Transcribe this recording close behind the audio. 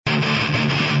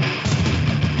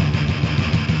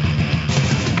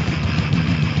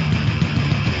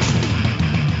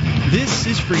This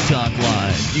is Free Talk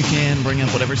Live. You can bring up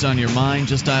whatever's on your mind.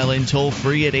 Just dial in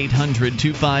toll-free at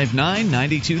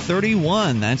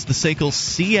 800-259-9231. That's the SACL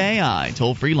CAI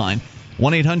toll-free line.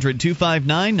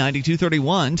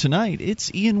 1-800-259-9231. Tonight,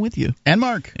 it's Ian with you. And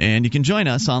Mark. And you can join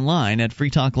us online at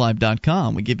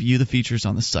freetalklive.com. We give you the features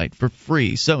on the site for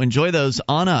free. So enjoy those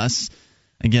on us.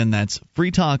 Again, that's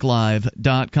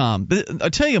freetalklive.com. But I'll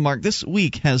tell you, Mark, this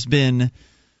week has been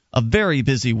a very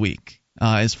busy week.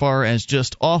 As far as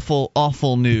just awful,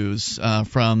 awful news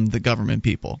from the government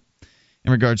people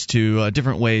in regards to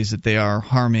different ways that they are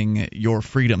harming your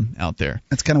freedom out there.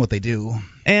 That's kind of what they do.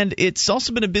 And it's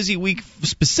also been a busy week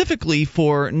specifically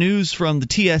for news from the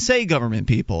TSA government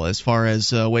people as far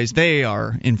as ways they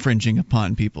are infringing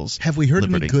upon people's Have we heard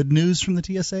liberty. any good news from the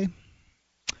TSA?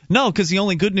 No, because the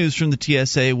only good news from the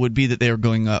TSA would be that they are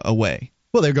going away.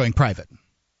 Well, they're going private.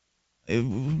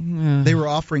 They were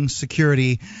offering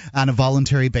security on a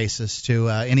voluntary basis to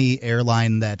any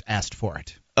airline that asked for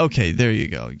it. Okay, there you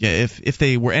go. Yeah, if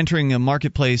they were entering a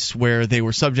marketplace where they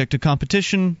were subject to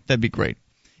competition, that'd be great.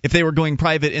 If they were going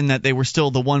private in that they were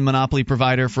still the one monopoly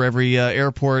provider for every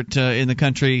airport in the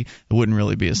country, it wouldn't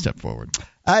really be a step forward.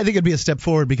 I think it'd be a step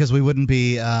forward because we wouldn't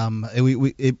be we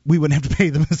wouldn't have to pay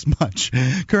them as much.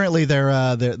 Currently,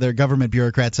 they're government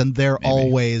bureaucrats and they're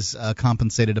always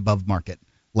compensated above market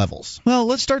levels. Well,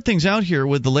 let's start things out here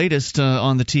with the latest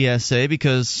on the TSA,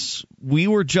 because we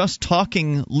were just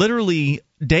talking literally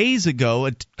days ago,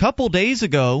 a couple days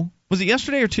ago. Was it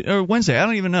yesterday or Wednesday? I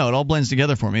don't even know. It all blends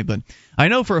together for me. But I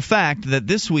know for a fact that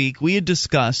this week we had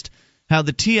discussed how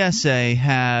the TSA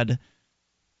had,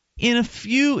 in a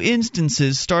few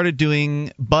instances, started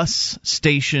doing bus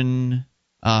station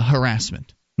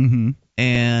harassment. Mm-hmm.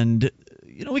 And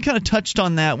we kind of touched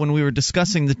on that when we were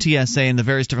discussing the TSA and the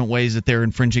various different ways that they're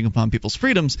infringing upon people's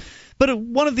freedoms. But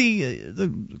one of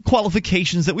the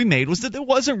qualifications that we made was that it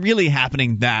wasn't really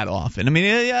happening that often. I mean,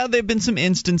 yeah, there have been some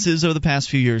instances over the past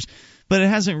few years, but it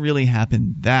hasn't really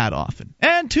happened that often.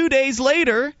 And 2 days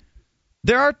later,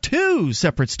 there are two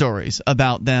separate stories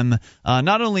about them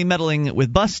not only meddling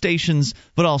with bus stations,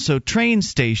 but also train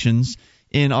stations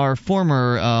in our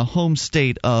former home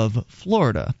state of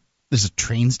Florida. There's a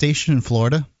train station in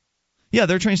Florida? Yeah,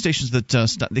 there are train stations that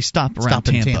they stop around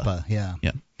Tampa. Tampa. Tampa, yeah.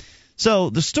 So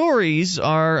the stories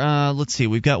are, let's see,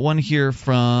 we've got one here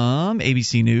from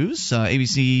ABC News,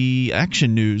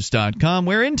 abcactionnews.com,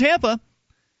 where in Tampa,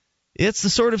 it's the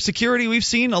sort of security we've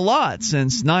seen a lot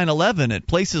since 9/11 at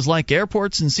places like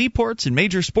airports and seaports and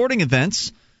major sporting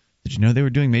events. Did you know they were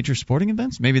doing major sporting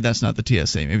events? Maybe that's not the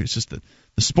TSA. Maybe it's just the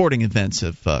sporting events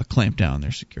have clamped down on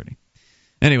their security.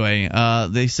 Anyway,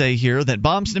 they say here that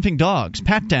bomb-sniffing dogs,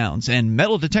 pat-downs, and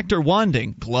metal detector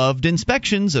wanding, gloved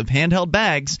inspections of handheld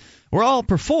bags were all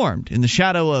performed in the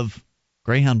shadow of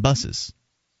Greyhound buses.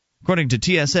 According to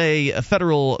TSA, a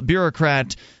federal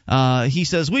bureaucrat, he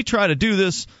says, we do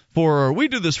this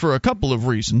for a couple of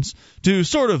reasons. To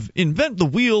sort of invent the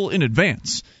wheel in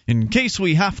advance, in case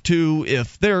we have to,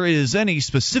 if there is any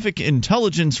specific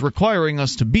intelligence requiring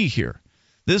us to be here.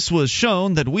 This was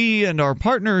shown that we and our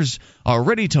partners are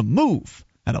ready to move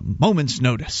at a moment's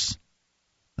notice.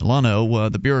 Milano,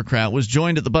 the bureaucrat, was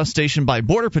joined at the bus station by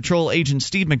Border Patrol agent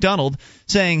Steve McDonald,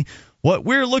 saying, what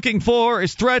we're looking for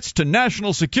is threats to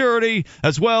national security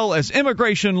as well as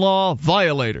immigration law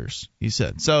violators, he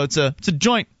said. So it's a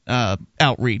joint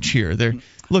outreach here. They're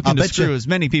looking to screw as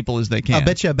many people as they can. I'll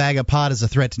bet you a bag of pot is a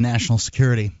threat to national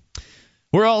security.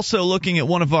 We're also looking at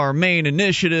one of our main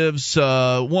initiatives,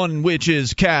 one which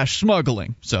is cash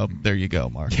smuggling. So there you go,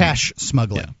 Mark. Cash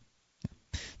smuggling. Yeah.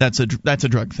 That's a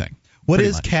drug thing. What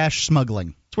is cash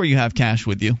smuggling? It's where you have cash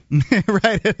with you.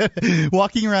 Right.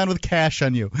 Walking around with cash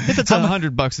on you. If it's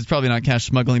 $100, it's probably not cash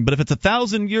smuggling. But if it's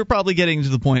 $1,000, you're probably getting to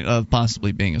the point of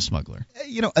possibly being a smuggler.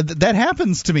 That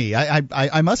happens to me.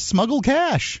 I must smuggle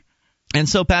cash. And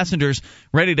so passengers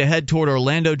ready to head toward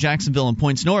Orlando, Jacksonville, and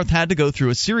points north had to go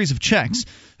through a series of checks.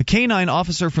 A K-9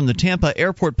 officer from the Tampa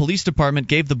Airport Police Department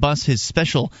gave the bus his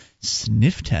special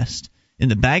sniff test in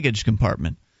the baggage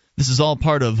compartment. This is all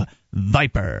part of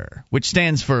VIPER, which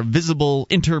stands for Visible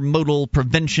Intermodal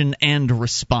Prevention and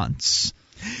Response.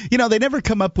 They never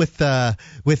come up with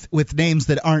names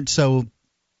that aren't so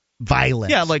violent.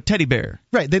 Yeah, like Teddy Bear.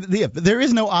 Right. There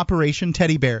is no Operation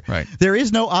Teddy Bear. Right. There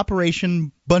is no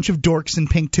Operation Bunch of Dorks in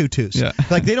Pink Tutus. Yeah.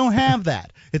 Like, they don't have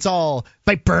that. It's all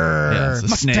Viper, yeah, it's a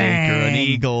Mustang, snake or an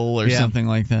eagle or something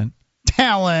like that.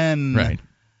 Talon. Right.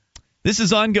 This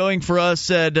is ongoing for us,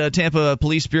 said Tampa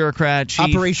police bureaucrat chief.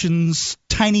 Operations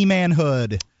Tiny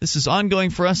Manhood. This is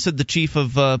ongoing for us, said the chief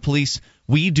of police.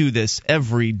 We do this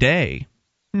every day.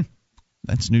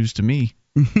 That's news to me.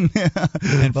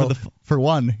 And for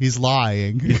one, he's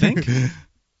lying. You think?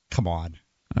 Come on.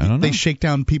 I don't know. They shake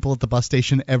down people at the bus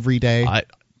station every day.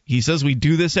 He says we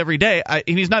do this every day.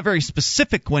 He's not very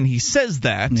specific when he says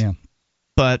that,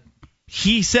 but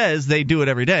he says they do it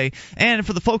every day. And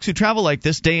for the folks who travel like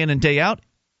this day in and day out,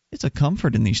 it's a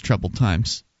comfort in these troubled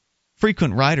times.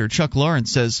 Frequent rider Chuck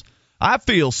Lawrence says, I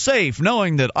feel safe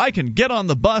knowing that I can get on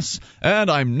the bus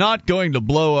and I'm not going to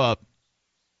blow up.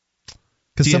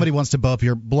 Because somebody wants to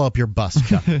blow up your bus,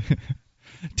 Chuck.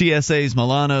 TSA's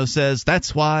Milano says,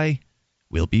 that's why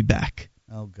we'll be back.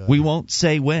 Oh, good. We won't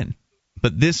say when,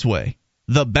 but this way,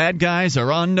 the bad guys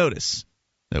are on notice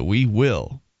that we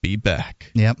will be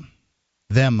back. Yep.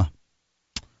 Them.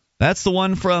 That's the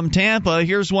one from Tampa.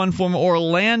 Here's one from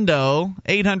Orlando,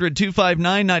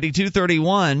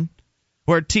 800-259-9231,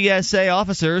 where TSA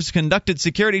officers conducted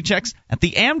security checks at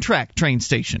the Amtrak train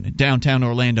station in downtown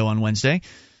Orlando on Wednesday.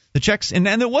 The checks, and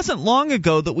it wasn't long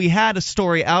ago that we had a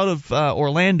story out of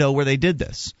Orlando where they did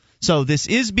this. So this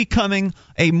is becoming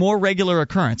a more regular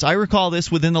occurrence. I recall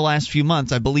this within the last few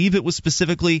months. I believe it was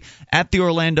specifically at the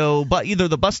Orlando, but either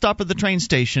the bus stop or the train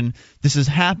station. This is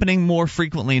happening more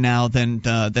frequently now than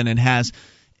it has.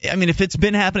 I mean, if it's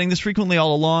been happening this frequently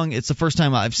all along, it's the first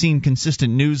time I've seen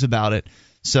consistent news about it.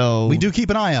 So we do keep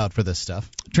an eye out for this stuff.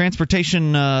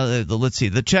 Transportation, let's see.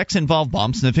 The checks involve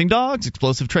bomb-sniffing dogs,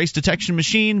 explosive trace detection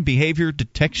machine, behavior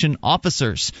detection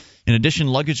officers. In addition,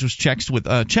 luggage was checked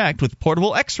with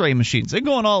portable X-ray machines. They're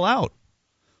going all out.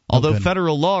 Although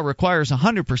federal law requires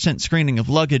 100% screening of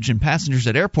luggage and passengers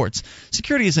at airports,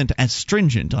 security isn't as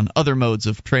stringent on other modes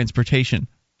of transportation.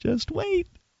 Just wait.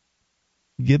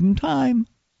 Give them time.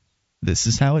 This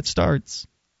is how it starts.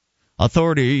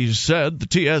 Authorities said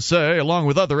the TSA, along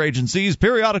with other agencies,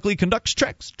 periodically conducts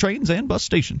checks, trains, and bus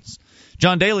stations.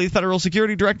 John Daly, Federal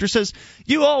Security Director, says,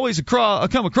 you always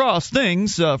come across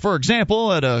things. For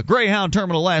example, at a Greyhound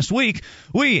terminal last week,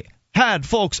 we had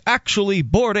folks actually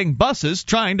boarding buses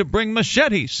trying to bring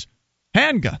machetes,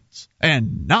 handguns,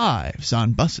 and knives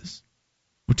on buses,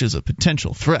 which is a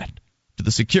potential threat to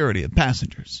the security of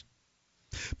passengers.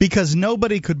 Because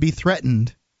nobody could be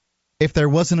threatened if there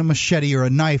wasn't a machete or a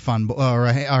knife or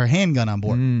a handgun on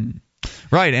board.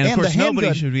 Right, and of course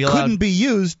nobody should be allowed. Couldn't be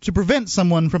used to prevent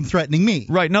someone from threatening me.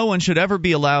 Right, no one should ever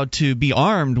be allowed to be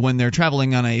armed when they're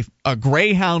traveling on a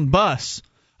Greyhound bus.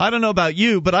 I don't know about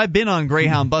you, but I've been on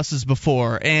Greyhound buses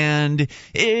before, and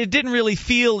it didn't really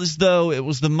feel as though it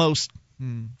was the most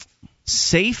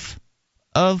safe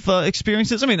of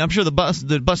experiences. I mean, I'm sure the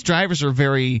bus drivers are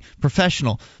very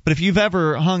professional, but if you've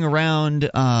ever hung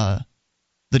around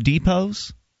the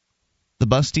depots, the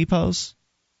bus depots,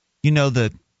 you know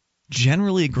that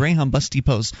generally Greyhound bus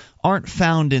depots aren't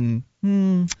found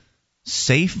in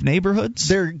safe neighborhoods.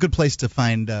 They're a good place to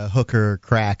find hooker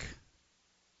crack.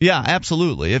 Yeah,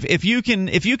 absolutely. If you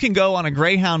can go on a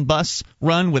Greyhound bus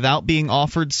run without being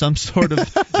offered some sort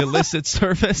of illicit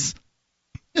service,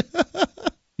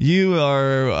 you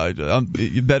are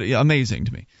amazing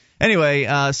to me.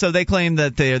 Anyway, so they claim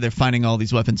that they're finding all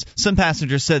these weapons. Some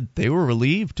passengers said they were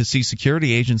relieved to see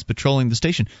security agents patrolling the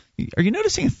station. Are you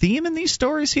noticing a theme in these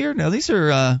stories here? Now, these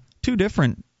are two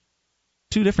different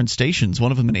stations.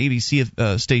 One of them an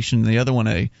ABC station, the other one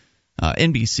a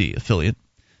NBC affiliate.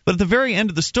 But at the very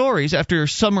end of the stories, after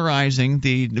summarizing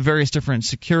the various different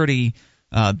security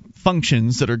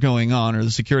functions that are going on, or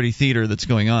the security theater that's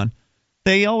going on,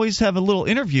 they always have a little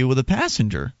interview with a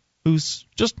passenger who's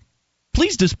just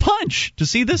pleased as punch to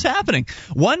see this happening.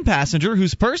 One passenger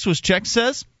whose purse was checked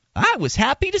says, I was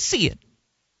happy to see it.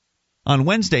 On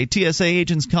Wednesday, TSA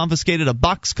agents confiscated a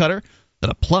box cutter that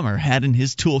a plumber had in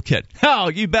his toolkit. Oh,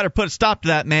 you better put a stop to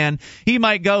that man. He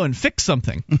might go and fix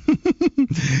something.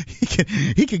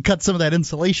 He can cut some of that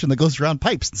insulation that goes around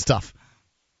pipes and stuff.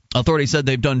 Authorities said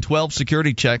they've done 12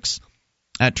 security checks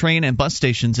at train and bus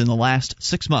stations in the last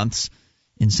 6 months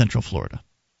in Central Florida.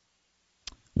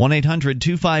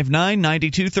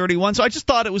 1-800-259-9231. So I just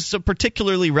thought it was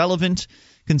particularly relevant,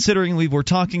 considering we were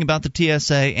talking about the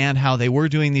TSA and how they were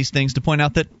doing these things, to point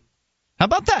out that, how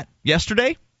about that?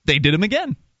 Yesterday, they did them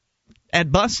again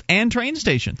at bus and train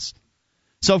stations.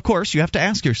 So, of course, you have to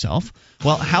ask yourself,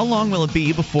 well, how long will it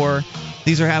be before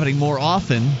these are happening more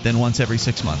often than once every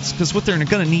 6 months? Because what they're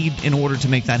going to need in order to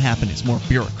make that happen is more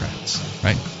bureaucrats,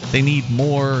 right? They need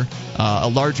more, a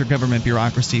larger government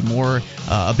bureaucracy,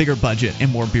 a bigger budget,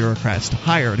 and more bureaucrats to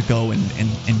hire to go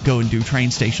and go and do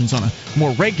train stations on a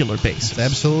more regular basis.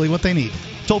 That's absolutely what they need.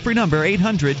 Toll-free number,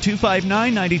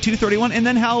 800-259-9231. And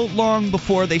then how long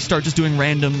before they start just doing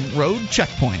random road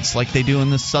checkpoints like they do in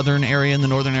the southern area and the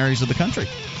northern areas of the country?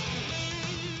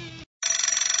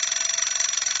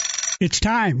 It's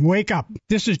time. Wake up.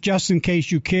 This is Just In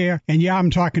Case You Care, and yeah, I'm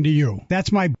talking to you.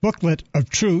 That's my booklet of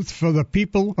truth for the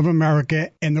people of America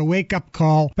and the wake-up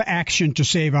call for action to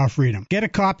save our freedom. Get a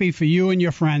copy for you and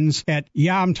your friends at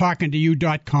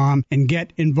yeahimtalkingtoyou.com and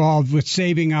get involved with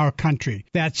saving our country.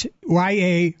 That's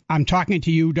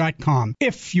YAI'mtalkingtoyou.com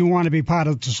if you want to be part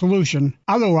of the solution.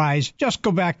 Otherwise, just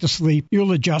go back to sleep.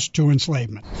 You'll adjust to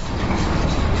enslavement.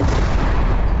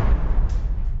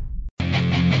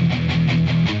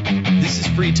 This is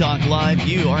Free Talk Live.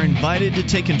 You are invited to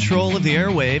take control of the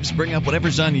airwaves. Bring up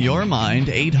whatever's on your mind.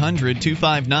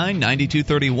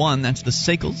 800-259-9231. That's the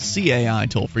SACL CAI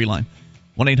toll-free line.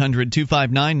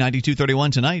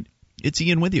 1-800-259-9231 tonight. It's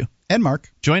Ian with you. And Mark.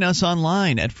 Join us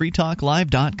online at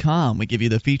freetalklive.com. We give you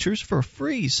the features for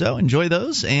free, so enjoy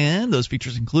those. And those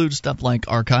features include stuff like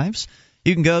archives.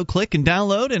 You can go click and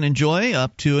download and enjoy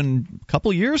up to a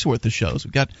couple years' worth of shows.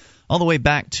 We've got all the way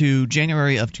back to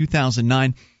January of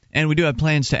 2009. And we do have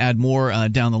plans to add more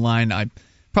down the line. I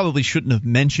probably shouldn't have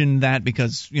mentioned that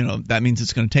because, that means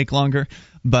it's going to take longer.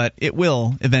 But it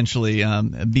will eventually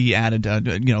be added,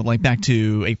 like back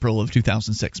to April of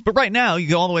 2006. But right now, you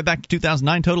go all the way back to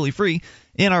 2009 totally free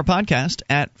in our podcast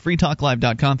at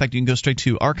freetalklive.com. In fact, you can go straight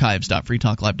to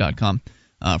archives.freetalklive.com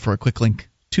for a quick link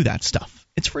to that stuff.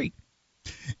 It's free.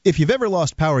 If you've ever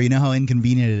lost power, you know how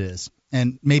inconvenient it is,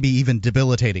 and maybe even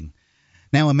debilitating.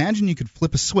 Now imagine you could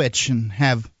flip a switch and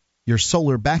have your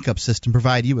solar backup system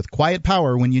provide you with quiet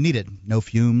power when you need it. No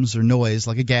fumes or noise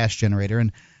like a gas generator,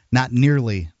 and not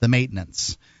nearly the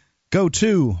maintenance. Go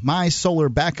to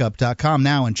mysolarbackup.com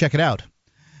now and check it out.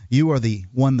 You are the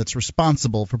one that's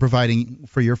responsible for providing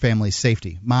for your family's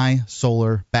safety.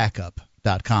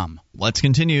 mysolarbackup.com. Let's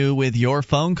continue with your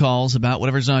phone calls about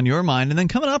whatever's on your mind. And then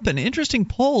coming up, an interesting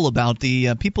poll about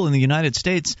the people in the United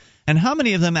States and how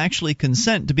many of them actually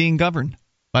consent to being governed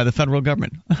by the federal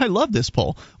government. I love this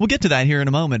poll. We'll get to that here in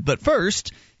a moment. But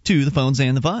first, to the phones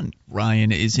and the fun.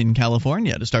 Ryan is in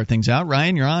California to start things out.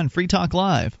 Ryan, you're on Free Talk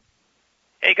Live.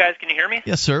 Hey, guys, can you hear me?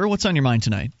 Yes, sir. What's on your mind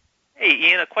tonight? Hey,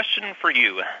 Ian, a question for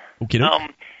you. Okay.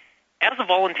 As a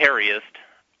voluntarist,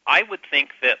 I would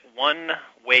think that one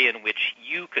way in which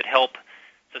you could help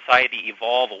society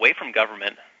evolve away from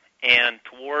government and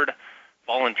toward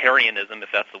voluntarism, if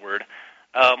that's the word,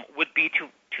 would be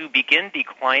to begin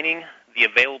declining the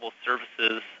available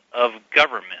services of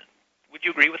government. Would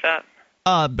you agree with that?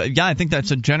 Yeah, I think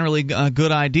that's a generally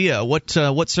good idea. What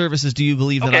services do you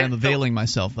believe that I'm availing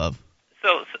myself of?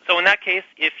 So in that case,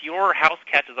 if your house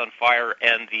catches on fire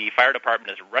and the fire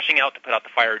department is rushing out to put out the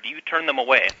fire, do you turn them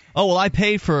away? Oh, well, I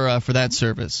pay for that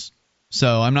service,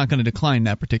 so I'm not going to decline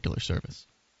that particular service.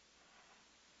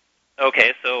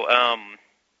 Okay, so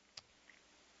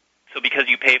because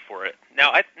you pay for it.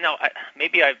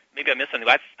 Maybe I missed something.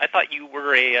 I thought you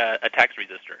were a tax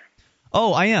resistor.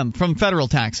 Oh, I am from federal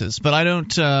taxes, but I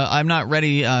don't. I'm not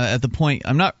ready at the point.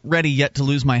 I'm not ready yet to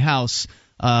lose my house,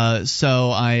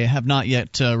 so I have not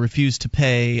yet refused to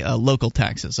pay local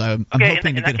taxes. I'm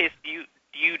hoping in that case, do you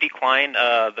decline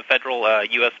the federal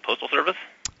U.S. Postal Service?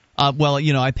 Well,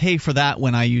 I pay for that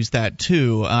when I use that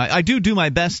too. I do my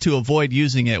best to avoid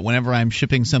using it whenever I'm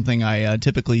shipping something. I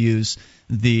typically use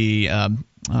the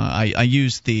I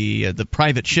use the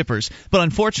private shippers, but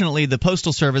unfortunately, the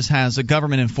Postal Service has a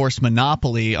government-enforced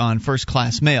monopoly on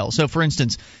first-class mail. So, for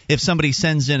instance, if somebody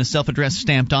sends in a self-addressed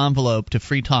stamped envelope to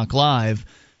Free Talk Live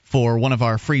for one of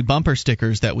our free bumper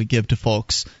stickers that we give to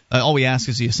folks, all we ask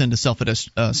is you send a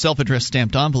self-addressed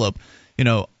stamped envelope.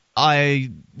 I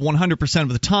 100%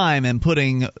 of the time am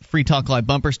putting Free Talk Live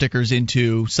bumper stickers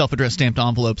into self-addressed stamped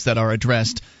envelopes that are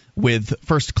addressed with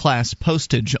first-class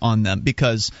postage on them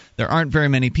because there aren't very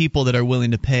many people that are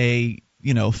willing to pay,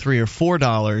 $3 or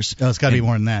 $4. Oh, it's got to be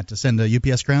more than that to send a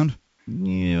UPS ground.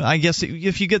 Yeah, I guess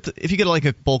if you get like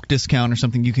a bulk discount or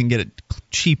something, you can get it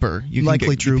cheaper. You can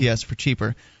Likely get true. UPS for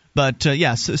cheaper. But $7,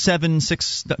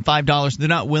 $6, $5, they're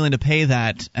not willing to pay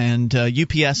that, and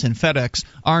UPS and FedEx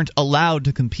aren't allowed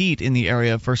to compete in the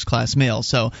area of first-class mail.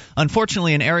 So,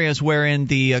 unfortunately, in areas wherein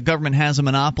the government has a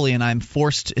monopoly and I'm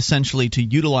forced essentially to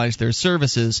utilize their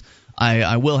services,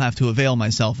 I will have to avail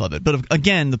myself of it. But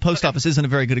again, the post office isn't a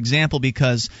very good example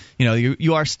because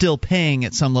you are still paying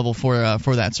at some level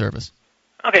for that service.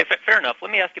 Okay, fair enough.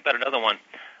 Let me ask you about another one.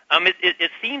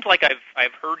 It seems like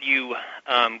I've heard you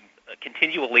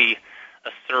continually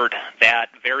assert that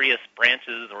various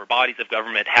branches or bodies of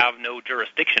government have no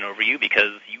jurisdiction over you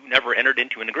because you never entered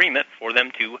into an agreement for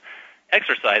them to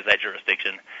exercise that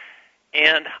jurisdiction.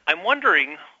 And I'm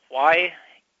wondering why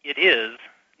it is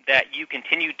that you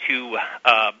continue to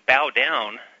bow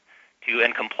down to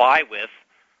and comply with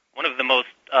one of the most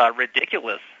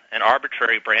ridiculous and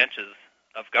arbitrary branches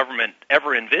of government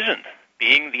ever envisioned,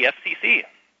 being the FCC.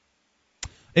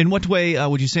 In what way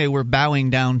would you say we're bowing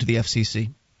down to the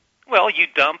FCC? Well, you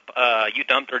dump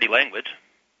dirty language.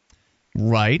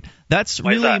 Right. That's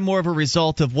really more of a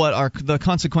result of what the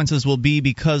consequences will be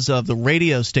because of the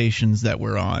radio stations that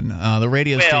we're on. The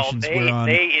radio stations we're on.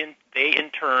 They in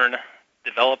turn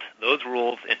developed those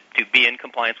rules to be in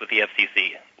compliance with the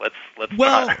FCC. Let's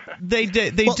well, they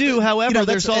do. However,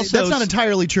 there's also that's not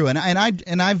entirely true, and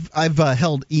I've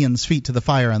held Ian's feet to the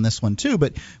fire on this one too.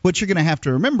 But what you're going to have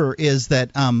to remember is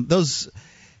that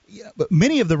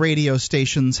many of the radio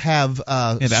stations have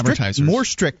more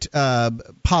strict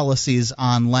policies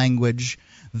on language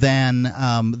than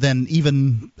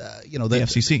even the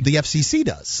FCC. The FCC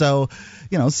does. So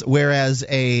whereas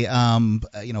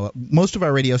most of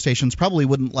our radio stations probably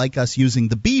wouldn't like us using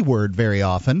the B word very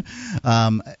often.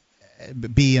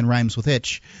 B and rhymes with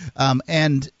itch, so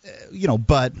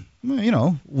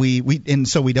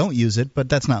we don't use it, but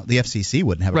that's not the FCC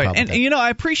wouldn't have a problem. Right, and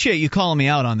I appreciate you calling me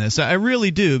out on this. I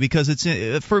really do, because it's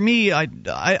for me. I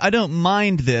don't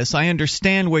mind this. I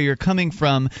understand where you're coming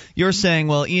from. You're saying,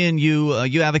 well, Ian,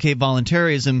 you advocate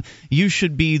voluntarism. You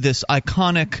should be this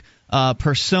iconic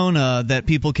persona that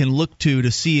people can look to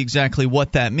see exactly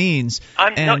what that means.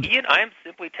 Ian, I am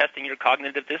simply testing your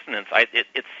cognitive dissonance.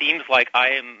 It seems like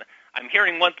I'm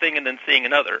hearing one thing and then seeing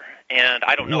another, and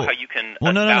I don't know how you can.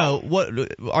 Well, no. What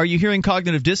are you hearing?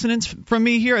 Cognitive dissonance from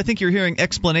me here? I think you're hearing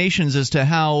explanations as to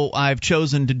how I've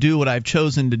chosen to do what I've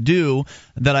chosen to do.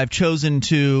 That I've chosen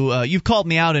to. You've called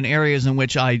me out in areas in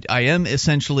which I am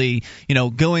essentially,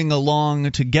 going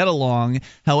along to get along.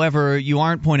 However, you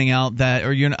aren't pointing out that,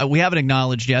 or we haven't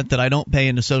acknowledged yet that I don't pay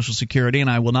into Social Security, and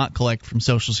I will not collect from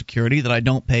Social Security. That I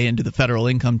don't pay into the federal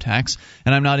income tax,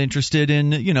 and I'm not interested in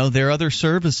their other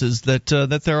services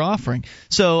that they're offering.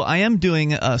 So I am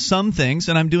doing some things,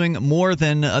 and I'm doing more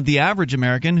than the average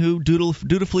American who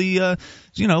dutifully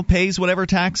pays whatever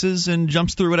taxes and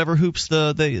jumps through whatever hoops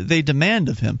they demand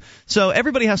of him. So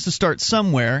everybody has to start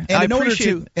somewhere. And in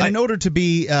order to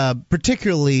be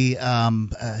particularly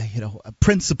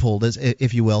principled,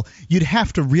 if you will, you'd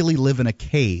have to really live in a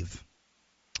cave.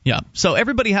 Yeah, so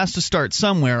everybody has to start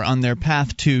somewhere on their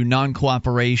path to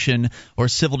non-cooperation or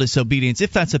civil disobedience,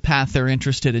 if that's a path they're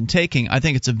interested in taking. I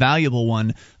think it's a valuable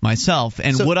one myself.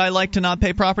 And would I like to not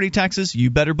pay property taxes? You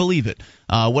better believe it.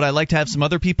 Would I like to have some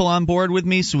other people on board with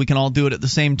me so we can all do it at the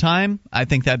same time? I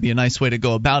think that'd be a nice way to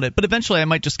go about it. But eventually I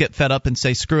might just get fed up and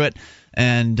say screw it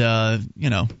and,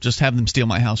 just have them steal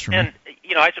my house from me.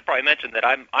 I should probably mention that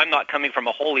I'm not coming from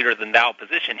a holier-than-thou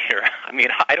position here. I mean,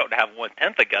 I don't have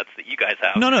 1/10 of guts that you guys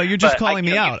have. No, you're just calling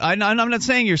me out. I'm not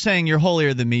saying you're saying you're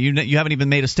holier than me. You haven't even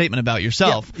made a statement about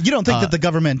yourself. Yeah, you don't think that the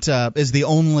government is the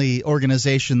only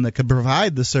organization that could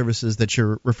provide the services that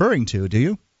you're referring to, do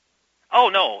you? Oh,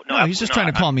 no. He's just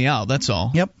trying to call me out, that's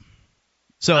all. Yep.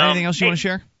 So anything else you want to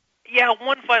share? Yeah,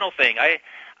 one final thing. I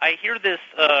hear this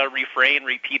refrain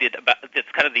repeated about it's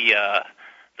kind of the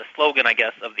slogan, I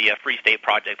guess, of the Free State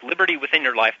Project, liberty within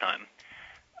your lifetime.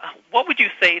 What would you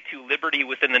say to liberty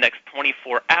within the next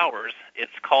 24 hours?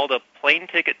 It's called a plane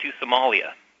ticket to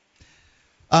Somalia.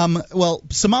 Well,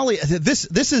 Somalia.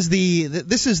 This is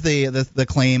the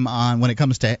claim on when it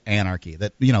comes to anarchy.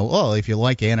 That if you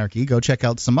like anarchy, go check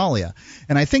out Somalia.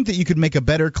 And I think that you could make a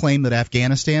better claim that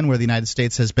Afghanistan, where the United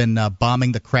States has been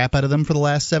bombing the crap out of them for the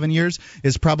last 7 years,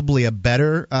 is probably a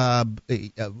better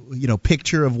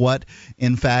picture of what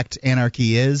in fact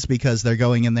anarchy is, because they're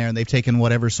going in there and they've taken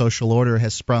whatever social order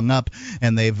has sprung up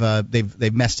and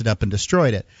they've messed it up and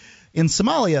destroyed it. In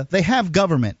Somalia, they have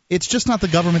government. It's just not the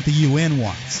government the UN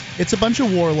wants. It's a bunch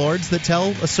of warlords that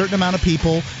tell a certain amount of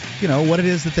people, what it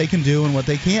is that they can do and what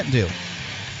they can't do.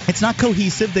 It's not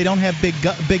cohesive. They don't have big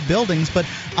buildings, but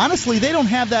honestly, they don't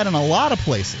have that in a lot of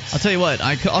places. I'll tell you what,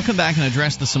 I'll come back and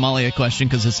address the Somalia question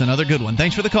because it's another good one.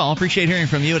 Thanks for the call. Appreciate hearing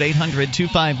from you at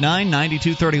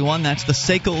 800-259-9231. That's the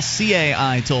SACL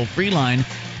CAI toll-free line.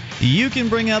 You can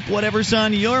bring up whatever's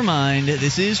on your mind.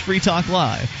 This is Free Talk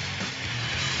Live.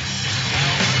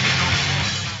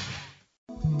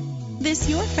 This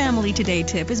Your Family Today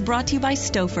tip is brought to you by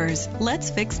Stouffer's. Let's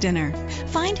Fix Dinner.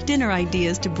 Find dinner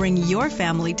ideas to bring your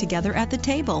family together at the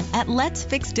table at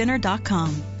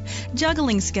letsfixdinner.com.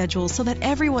 Juggling schedules so that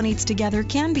everyone eats together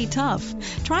can be tough.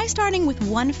 Try starting with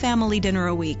one family dinner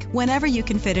a week, whenever you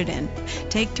can fit it in.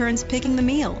 Take turns picking the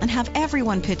meal and have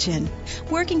everyone pitch in.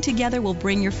 Working together will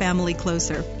bring your family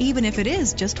closer, even if it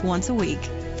is just once a week.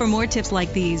 For more tips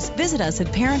like these, visit us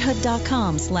at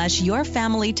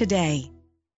parenthood.com/yourfamilytoday.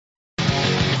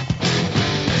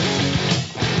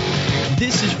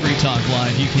 This is Free Talk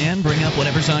Live. You can bring up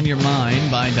whatever's on your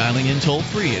mind by dialing in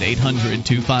toll-free at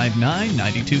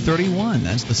 800-259-9231.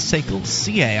 That's the SACL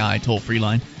CAI toll-free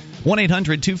line.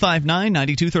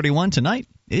 1-800-259-9231. Tonight,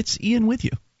 it's Ian with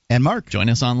you. And Mark. Join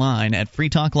us online at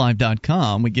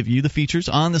freetalklive.com. We give you the features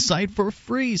on the site for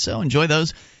free, so enjoy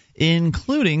those,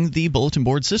 including the bulletin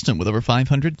board system with over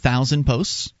 500,000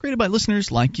 posts created by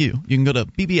listeners like you. You can go to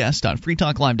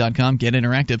bbs.freetalklive.com, get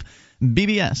interactive,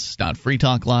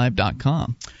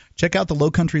 bbs.freetalklive.com. Check out the Low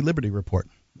Country Liberty Report.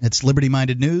 It's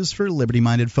liberty-minded news for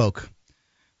liberty-minded folk.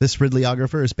 This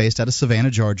Ridleyographer is based out of Savannah,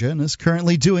 Georgia, and is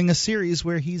currently doing a series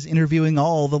where he's interviewing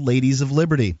all the Ladies of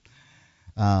Liberty.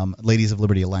 Ladies of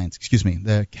Liberty Alliance,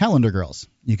 the Calendar Girls.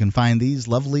 You can find these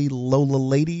lovely Lola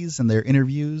ladies and their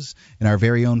interviews in our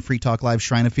very own Free Talk Live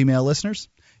Shrine of Female Listeners.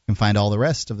 You can find all the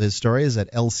rest of his stories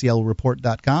at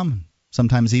lclreport.com,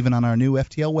 sometimes even on our new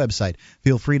FTL website.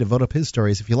 Feel free to vote up his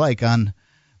stories if you like on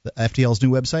the FTL's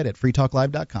new website at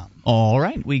freetalklive.com. All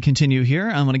right, we continue here.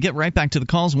 I'm going to get right back to the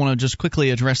calls. I want to just quickly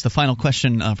address the final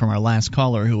question from our last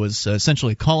caller, who was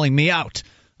essentially calling me out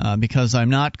because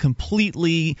I'm not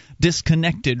completely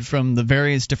disconnected from the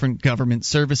various different government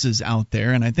services out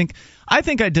there, and I think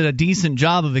I did a decent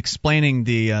job of explaining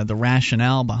the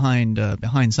rationale behind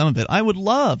some of it. I would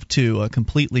love to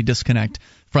completely disconnect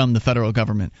from the federal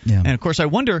government, and of course I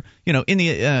wonder, in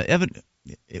the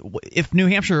if New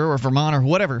Hampshire or Vermont or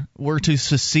whatever were to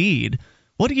secede,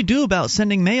 what do you do about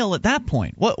sending mail at that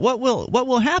point? What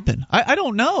will happen? I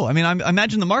don't know. I mean, I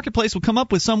imagine the marketplace will come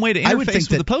up with some way to interface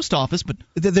with the post office, but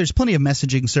there's plenty of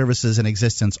messaging services in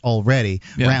existence already,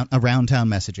 around town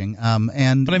messaging.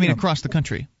 But I mean, across the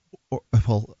country.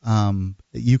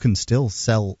 You can still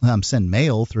send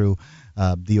mail through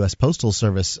the U.S. Postal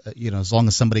Service, as long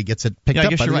as somebody gets it picked up. I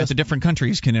guess you're right. The different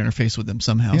countries can interface with them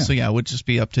somehow. So, it would just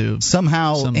be up to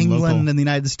somehow England local. and the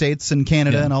United States and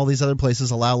Canada and all these other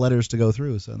places allow letters to go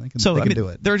through, so they can do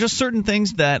it. There are just certain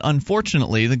things that,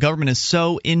 unfortunately, the government is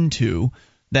so into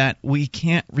that we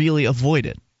can't really avoid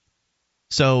it.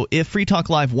 So if Free Talk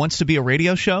Live wants to be a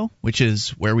radio show, which is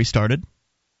where we started,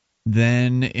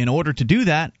 then in order to do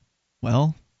that,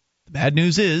 well, the bad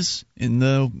news is, in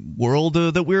the world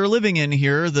that we're living in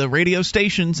here, the radio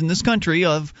stations in this country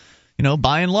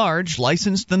by and large,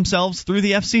 licensed themselves through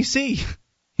the FCC,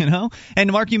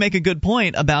 And, Mark, you make a good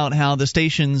point about how the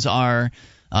stations are,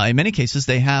 in many cases,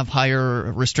 they have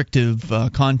higher restrictive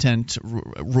content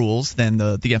rules than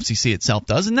the FCC itself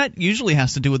does, and that usually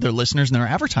has to do with their listeners and their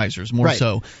advertisers more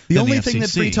so the than only the thing FCC.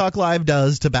 that Free Talk Live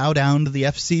does to bow down to the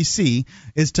FCC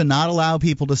is to not allow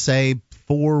people to say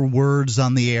 4 words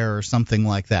on the air or something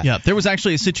like that. Yeah, there was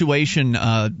actually a situation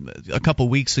a couple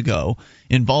weeks ago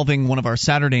involving one of our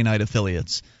Saturday night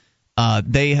affiliates.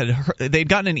 They'd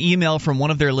gotten an email from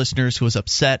one of their listeners who was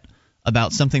upset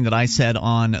about something that I said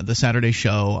on the Saturday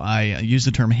show. I used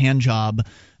the term hand job,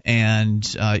 and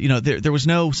there was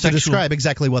no sexual. To describe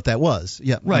exactly what that was.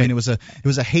 Yeah, right. I mean, it was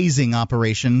a hazing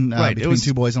operation between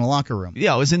 2 boys in a locker room.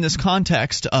 Yeah, it was in this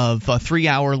context of a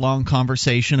 3-hour-long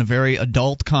conversation, a very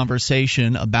adult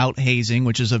conversation about hazing,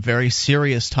 which is a very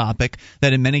serious topic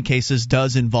that in many cases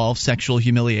does involve sexual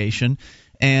humiliation,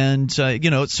 and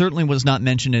it certainly was not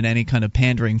mentioned in any kind of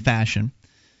pandering fashion.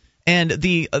 And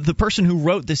the person who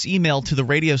wrote this email to the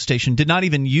radio station did not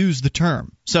even use the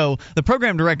term. So the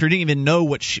program director didn't even know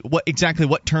what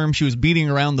term she was beating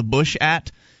around the bush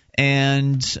at.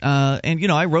 And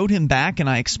I wrote him back and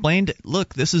I explained,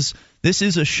 look, this is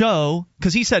a show,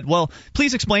 because he said, well,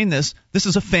 please explain this. This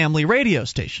is a family radio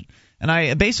station. And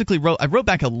I basically wrote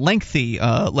back a lengthy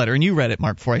letter, and you read it,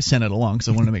 Mark, before I sent it along, because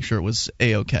I wanted to make sure it was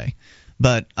A-OK.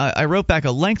 But I wrote back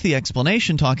a lengthy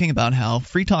explanation talking about how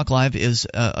Free Talk Live is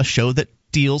a show that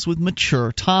deals with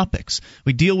mature topics.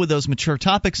 We deal with those mature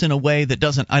topics in a way that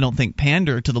doesn't, I don't think,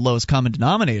 pander to the lowest common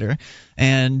denominator.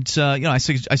 And I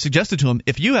suggested to him,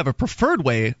 if you have a preferred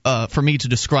way for me to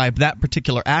describe that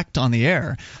particular act on the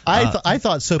air, I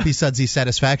thought Soapy Sudsy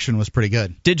Satisfaction was pretty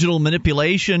good. Digital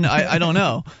manipulation, I don't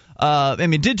know.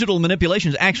 Digital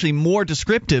manipulation is actually more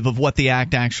descriptive of what the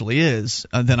act actually is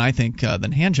than I think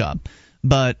than handjob.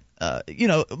 But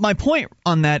my point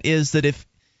on that is that if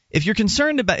you're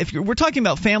concerned about we're talking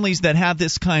about families that have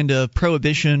this kind of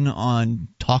prohibition on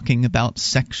talking about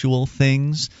sexual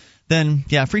things, then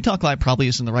Free Talk Live probably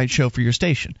isn't the right show for your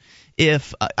station.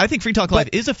 I think Free Talk Live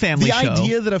is a family show. The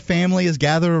idea that a family is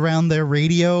gathered around their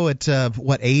radio at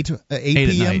 8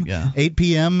 p.m. Night, 8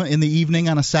 p.m. in the evening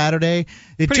on a Saturday,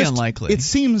 unlikely. It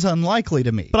seems unlikely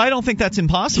to me. But I don't think that's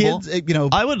impossible. Kids,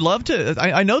 I would love to.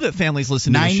 I know that families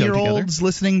listen to the show together. 9-year-olds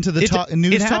listening to the news talk.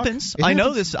 It happens. I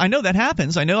know this. I know that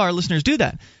happens. I know our listeners do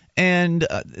that. And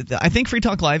I think Free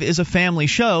Talk Live is a family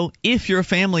show if your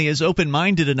family is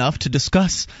open-minded enough to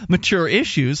discuss mature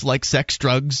issues like sex,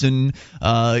 drugs, and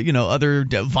other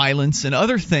violence and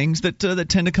other things that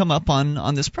tend to come up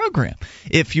on this program.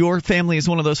 If your family is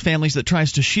one of those families that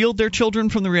tries to shield their children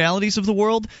from the realities of the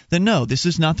world, then no, this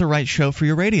is not the right show for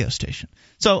your radio station.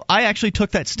 So I actually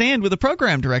took that stand with the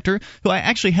program director, who I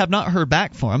actually have not heard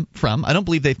back from. I don't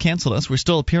believe they've canceled us. We're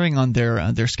still appearing on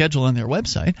their schedule on their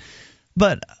website.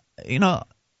 But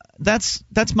that's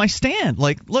my stand.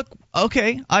 Like, look,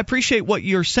 okay, I appreciate what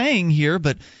you're saying here,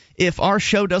 but if our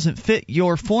show doesn't fit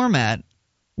your format,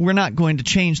 we're not going to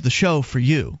change the show for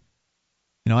you.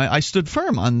 I stood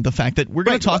firm on the fact that we're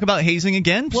going to talk about hazing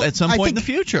again at some point in the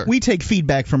future. We take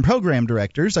feedback from program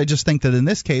directors. I just think that in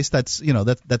this case, that's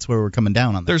where we're coming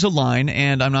down on that. There's a line,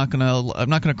 and I'm not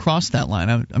going to cross that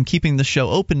line. I'm keeping the show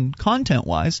open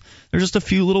content-wise. There's just a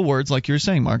few little words, like you were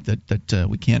saying, Mark, that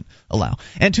we can't allow.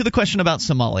 And to the question about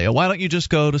Somalia, why don't you just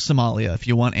go to Somalia if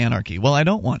you want anarchy? Well, I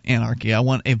don't want anarchy. I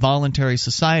want a voluntary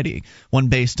society, one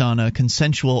based on a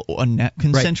consensual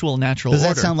natural order. Does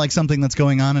that sound like something that's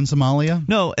going on in Somalia?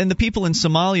 No, and the people in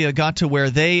Somalia got to where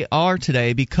they are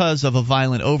today because of a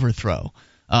violent overthrow.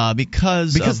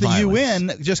 Because the violence.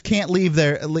 UN just can't leave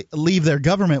their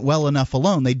government well enough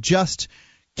alone. They just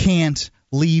can't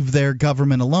leave their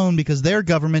government alone because their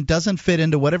government doesn't fit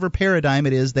into whatever paradigm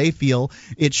it is they feel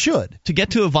it should. To get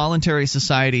to a voluntary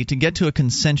society, to get to a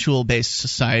consensual-based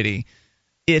society,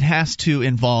 it has to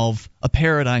involve a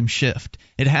paradigm shift.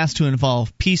 It has to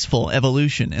involve peaceful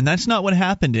evolution, and that's not what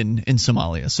happened in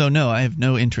Somalia. So, no, I have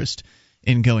no interest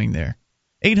in going there.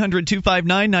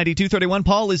 800-259-9231.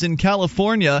 Paul is in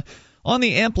California on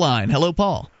the AMP line. Hello,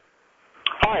 Paul.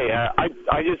 Hi.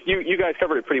 You guys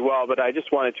covered it pretty well, but I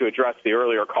just wanted to address the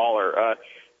earlier caller.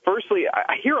 Firstly,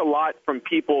 I hear a lot from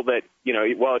people that,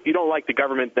 well, if you don't like the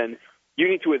government, then you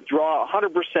need to withdraw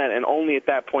 100%, and only at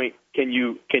that point can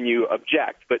you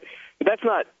object. But that's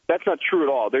not true at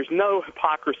all. There's no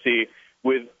hypocrisy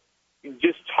with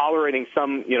just tolerating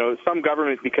some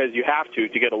government because you have to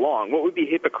get along. What would be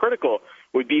hypocritical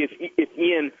would be if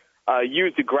Ian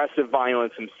used aggressive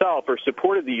violence himself or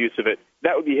supported the use of it.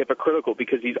 That would be hypocritical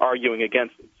because he's arguing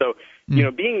against it. So,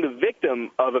 being the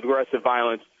victim of aggressive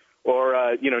violence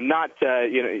or not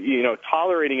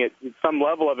tolerating it, some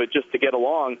level of it just to get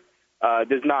along,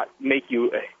 does not make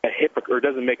you a hypocrite, or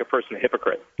doesn't make a person a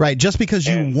hypocrite. Right. Just because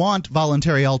you want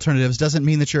voluntary alternatives doesn't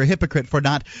mean that you're a hypocrite for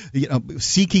not,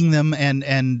 seeking them and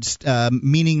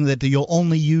meaning that you'll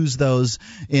only use those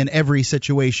in every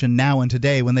situation now and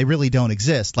today when they really don't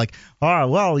exist. Like,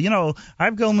 I'm only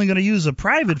going to use a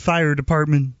private fire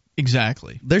department.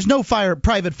 Exactly. There's no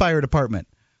private fire department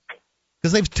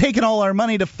because they've taken all our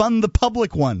money to fund the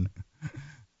public one.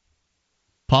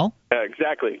 Paul?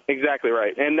 Exactly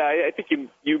right. And I think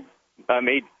you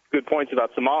made good points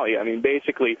about Somalia. I mean,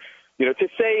 basically, to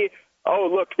say, oh,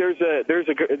 look, there's a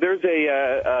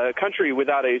country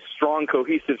without a strong,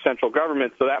 cohesive central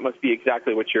government, so that must be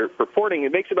exactly what you're purporting.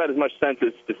 It makes about as much sense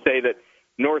as to say that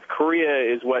North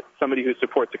Korea is what somebody who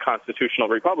supports a constitutional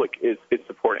republic is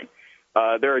supporting.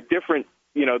 There are different,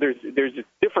 there's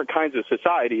different kinds of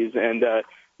societies, and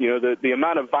the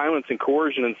amount of violence and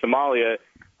coercion in Somalia,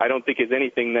 I don't think is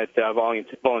anything that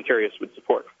voluntarists would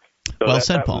support. So well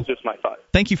said, Paul. That was just my thought.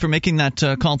 Thank you for making that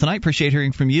call tonight. Appreciate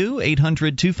hearing from you.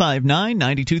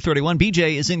 800-259-9231.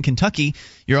 BJ is in Kentucky.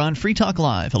 You're on Free Talk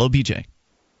Live. Hello, BJ.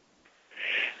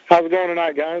 How's it going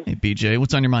tonight, guys? Hey, BJ.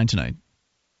 What's on your mind tonight?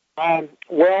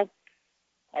 Well,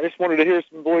 I just wanted to hear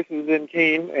some voices in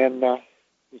Keene and,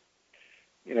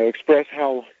 express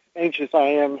how anxious I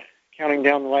am counting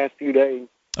down the last few days.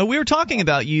 Oh, we were talking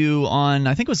about you on,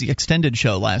 I think it was the extended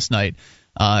show last night.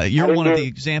 You're one of the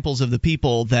examples of the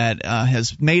people that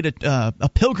has made a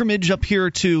pilgrimage up here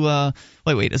to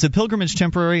wait, is a pilgrimage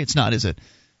temporary? It's not, is it?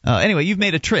 Anyway, you've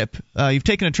made a trip. You've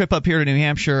taken a trip up here to New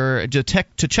Hampshire to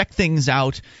check things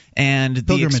out, and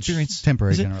the experience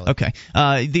temporary generally. Okay.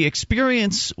 The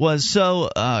experience was so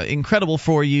incredible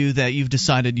for you that you've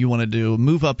decided you wanted to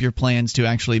move up your plans to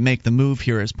actually make the move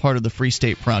here as part of the Free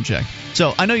State Project.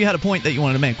 So I know you had a point that you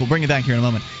wanted to make. We'll bring it back here in a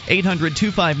moment.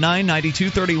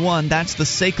 800-259-9231. That's the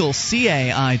SACL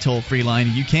CAI toll-free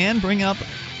line. You can bring up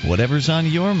whatever's on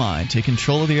your mind. Take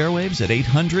control of the airwaves at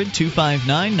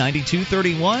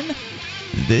 800-259-9231.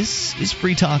 This is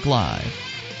Free Talk Live.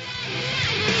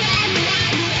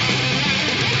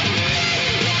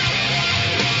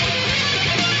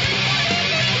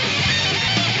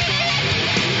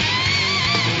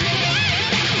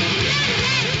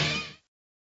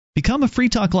 Become a Free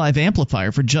Talk Live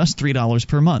amplifier for just $3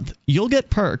 per month. You'll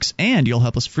get perks, and you'll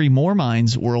help us free more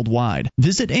minds worldwide.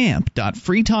 Visit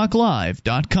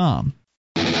amp.freetalklive.com.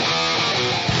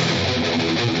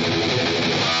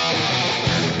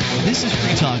 This is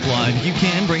Free Talk Live. You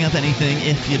can bring up anything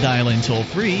if you dial in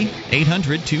toll-free,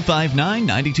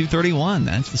 800-259-9231.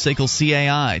 That's the SACL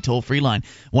CAI toll-free line,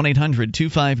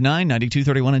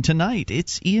 1-800-259-9231. And tonight,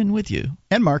 it's Ian with you.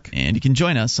 And Mark. And you can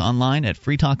join us online at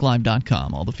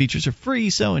freetalklive.com. All the features are free,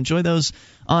 so enjoy those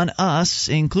on us,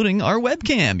 including our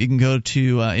webcam. You can go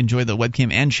to enjoy the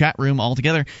webcam and chat room all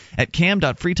together at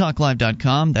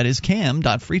cam.freetalklive.com. That is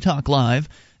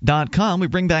cam.freetalklive.com. We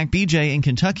bring back BJ in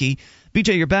Kentucky.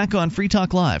 BJ, you're back on Free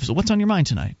Talk Live. So what's on your mind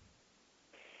tonight?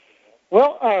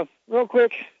 Well, real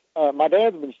quick, my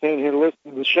dad's been standing here to listen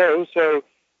to the show, so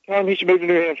tell him he should move to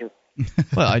New Hampshire.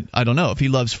 Well, I don't know. If he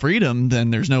loves freedom, then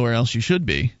there's nowhere else you should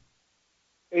be.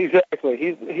 Exactly.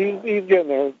 He's getting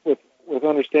there with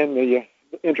understanding the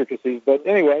intricacies. But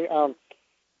anyway,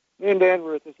 me and Dan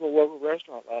were at this little local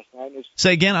restaurant last night.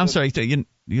 Say again? I'm sorry.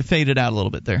 You faded out a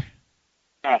little bit there.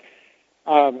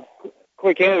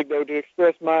 Quick anecdote to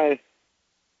express my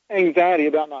anxiety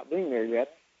about not being there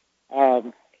yet.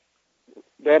 Dad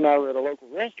and I were at a local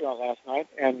restaurant last night,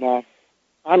 and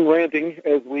I'm ranting,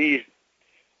 as we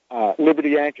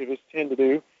liberty activists tend to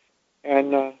do.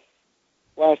 And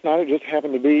last night it just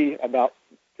happened to be about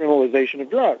criminalization of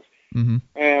drugs. Mm-hmm.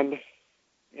 And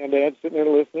Dad's sitting there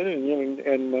listening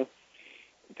and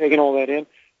taking all that in.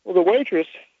 Well, the waitress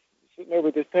sitting over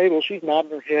at this table, she's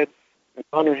nodding her head and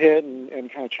on her head and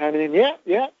kind of chiming in,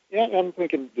 yeah. And I'm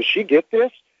thinking, does she get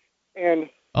this? And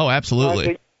oh,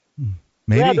 absolutely.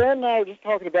 Maybe. Yeah, Dad and I were just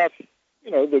talking about,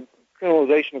 the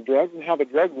criminalization of drugs and how the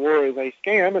drug war is a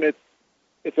scam and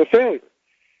it's a failure.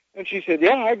 And she said,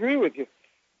 yeah, I agree with you.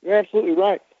 You're absolutely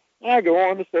right. And I go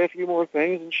on to say a few more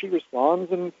things, and she responds,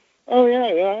 and, oh, yeah,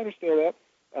 I understand that.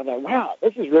 And I'm like, wow,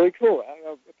 this is really cool.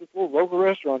 I'm at this little local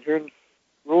restaurant here in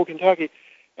rural Kentucky.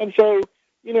 And so,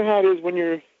 you know how it is when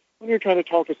you're trying to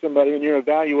talk to somebody and you're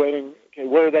evaluating, okay,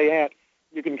 where are they at,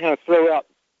 you can kind of throw out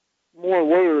more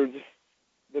words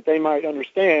that they might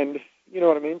understand, you know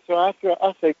what I mean? So I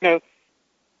say,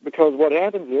 because what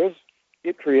happens is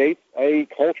it creates a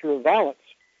culture of violence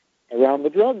around the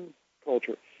drug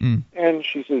culture. Mm. And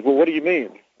she says, well, what do you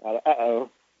mean? Uh-oh,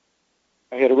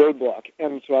 I hit a roadblock.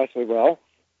 And so I say, well,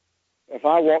 if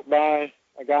I walk by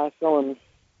a guy selling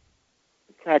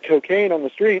crack cocaine on the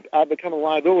street, I become a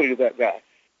liability to that guy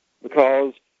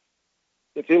because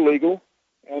it's illegal,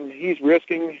 and he's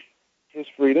risking his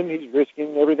freedom. He's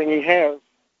risking everything he has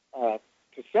to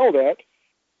sell that,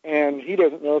 and he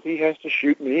doesn't know if he has to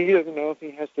shoot me. He doesn't know if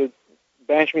he has to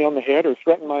bash me on the head or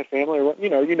threaten my family or what. You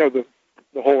know the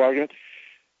whole argument.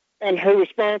 And her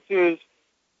response is,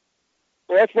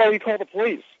 well, that's why we call the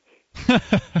police.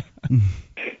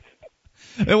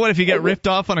 And what if you get ripped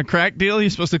off on a crack deal? You're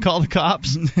supposed to call the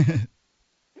cops?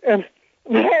 And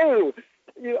no,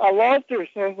 I lost her,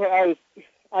 so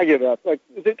I give up. Like,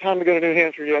 is it time to go to New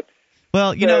Hampshire yet?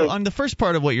 Well, on the first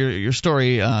part of what your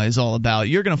story is all about,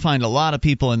 you're going to find a lot of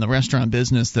people in the restaurant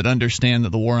business that understand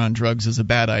that the war on drugs is a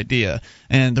bad idea.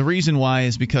 And the reason why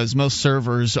is because most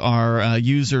servers are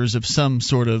users of some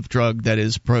sort of drug that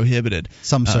is prohibited.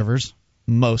 Some servers.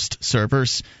 Most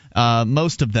servers.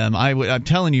 Most of them. I'm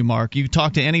telling you, Mark, you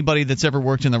talk to anybody that's ever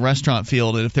worked in the restaurant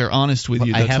field, and if they're honest with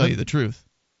you, they'll tell you the truth.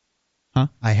 Huh?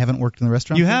 I haven't worked in the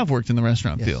restaurant field? You have worked in the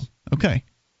restaurant field. Okay.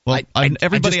 Well, I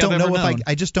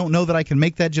just don't know that I can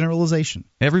make that generalization.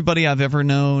 Everybody I've ever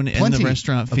known in the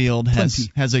restaurant field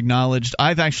has acknowledged.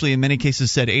 I've actually, in many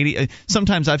cases, said 80.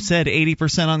 Sometimes I've said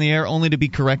 80% on the air, only to be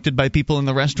corrected by people in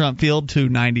the restaurant field to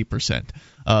 90%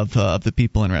 of the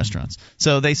people in restaurants.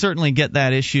 So they certainly get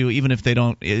that issue, even if they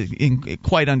don't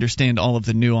quite understand all of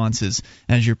the nuances,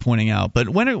 as you're pointing out. But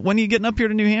when are you getting up here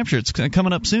to New Hampshire? It's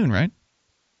coming up soon, right?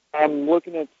 I'm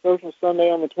looking at Social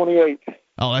Sunday on the 28th.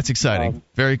 Oh, that's exciting.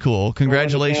 Very cool.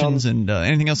 Congratulations. And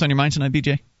anything else on your mind tonight,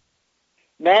 BJ?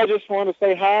 No, I just want to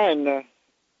say hi, and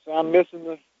so I'm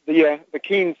missing the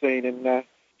Keene scene, and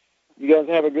you guys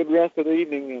have a good rest of the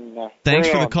evening. And thanks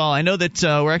for the call. I know that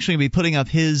we're actually going to be putting up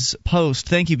his post.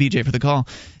 Thank you, BJ, for the call.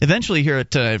 Eventually here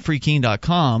at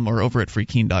freekeene.com or over at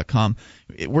freekeene.com,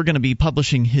 we're going to be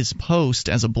publishing his post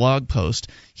as a blog post.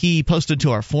 He posted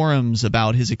to our forums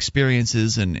about his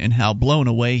experiences and how blown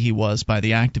away he was by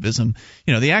the activism.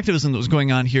 The activism that was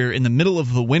going on here in the middle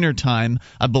of the winter time,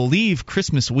 I believe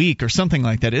Christmas week or something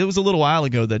like that. It was a little while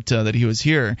ago that he was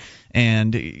here,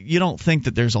 and you don't think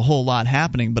that there's a whole lot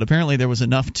happening, but apparently apparently there was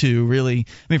enough to really,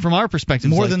 I mean, from our perspective,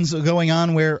 more than going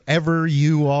on wherever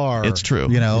you are. It's true.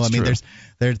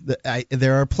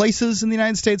 There are places in the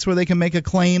United States where they can make a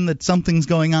claim that something's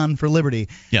going on for liberty.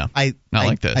 Yeah, not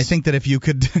like this. I think that if you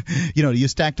could, you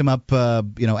stacked them up,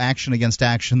 action against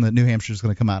action, that New Hampshire's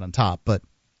going to come out on top. But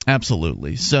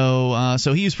absolutely. So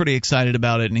he was pretty excited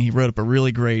about it, and he wrote up a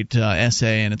really great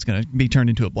essay, and it's going to be turned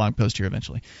into a blog post here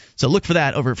eventually. So look for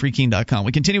that over at freekeene.com.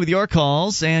 We continue with your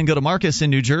calls and go to Marcus in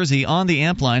New Jersey on the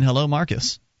amp line. Hello,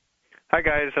 Marcus. Hi,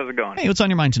 guys. How's it going? Hey, what's on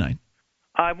your mind tonight?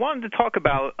 I wanted to talk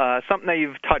about something that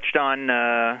you've touched on,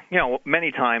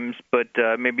 many times, but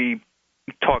maybe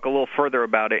talk a little further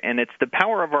about it, and it's the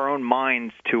power of our own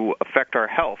minds to affect our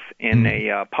health in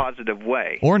a positive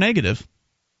way. Or negative.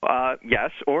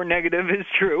 Yes, or negative is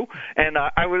true, and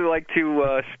I would like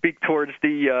to speak towards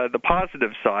the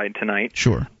positive side tonight.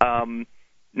 Sure.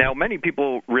 Now, many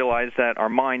people realize that our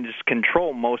minds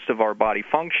control most of our body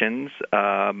functions,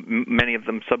 many of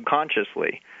them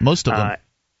subconsciously. Most of them.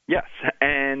 Yes,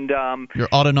 and your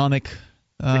autonomic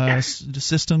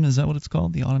system, is that what it's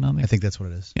called? The autonomic? I think that's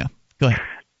what it is. Yeah. Go ahead.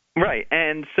 Right,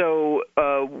 and so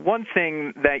one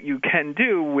thing that you can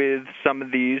do with some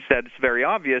of these that's very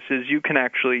obvious is you can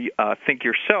actually think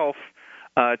yourself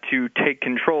to take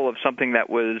control of something that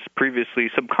was previously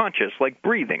subconscious, like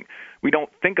breathing. We don't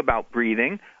think about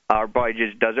breathing. Our body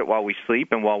just does it while we sleep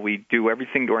and while we do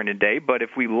everything during the day. But if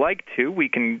we like to, we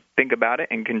can think about it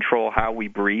and control how we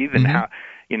breathe and how,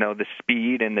 the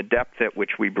speed and the depth at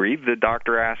which we breathe. The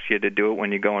doctor asks you to do it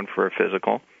when you go in for a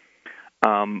physical.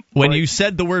 When you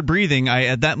said the word breathing, I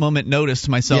at that moment noticed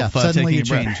myself suddenly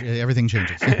taking a breath. Everything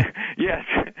changes. Yes.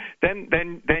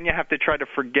 Then you have to try to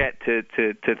forget to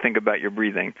think about your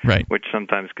breathing, right, which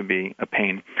sometimes can be a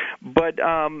pain. But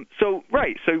so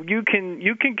you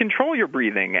can control your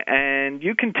breathing, and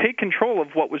you can take control of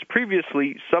what was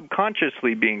previously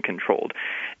subconsciously being controlled.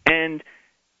 And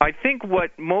I think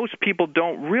what most people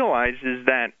don't realize is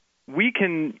that we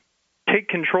can take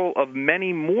control of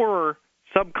many more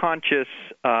subconscious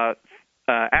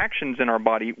actions in our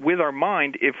body with our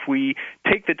mind if we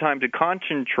take the time to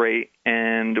concentrate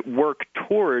and work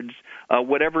towards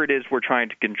whatever it is we're trying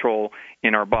to control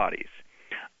in our bodies.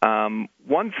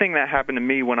 One thing that happened to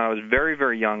me when I was very,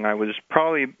 very young, I was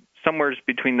probably somewhere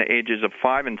between the ages of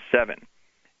 5 and 7.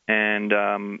 And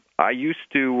I used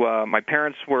to, my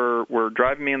parents were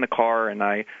driving me in the car, and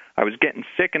I was getting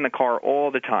sick in the car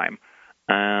all the time.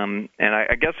 And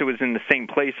I guess it was in the same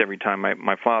place every time.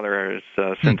 My father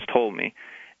has since told me.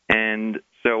 And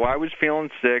so I was feeling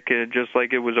sick, just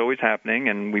like it was always happening,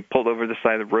 and we pulled over the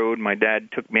side of the road. My dad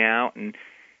took me out, and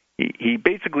he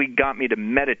basically got me to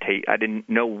meditate. I didn't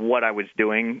know what I was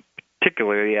doing,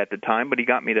 particularly at the time, but he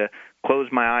got me to close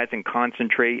my eyes and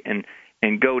concentrate and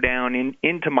go down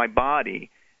into my body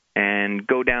and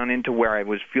go down into where I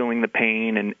was feeling the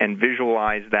pain and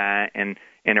visualize that and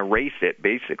erase it,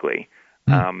 basically.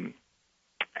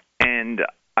 And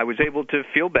I was able to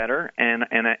feel better, and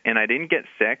I didn't get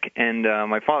sick. And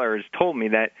my father has told me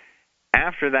that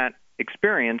after that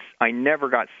experience, I never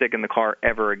got sick in the car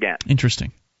ever again.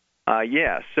 Interesting.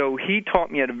 Yeah, so he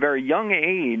taught me at a very young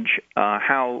age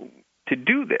how to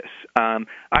do this.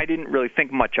 I didn't really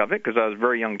think much of it because I was a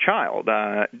very young child.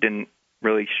 Didn't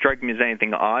really strike me as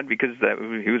anything odd because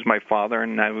he was my father,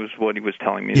 and that was what he was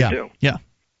telling me to do. Yeah.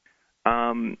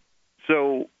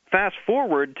 So fast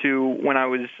forward to when I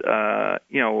was,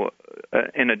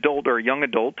 an adult or a young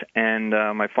adult, and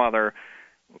my father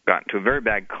got into a very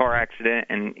bad car accident,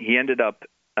 and he ended up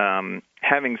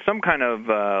having some kind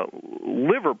of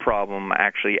liver problem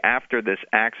actually after this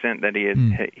accident that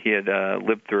he had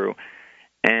lived through,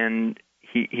 and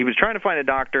he was trying to find a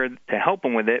doctor to help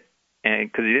him with it,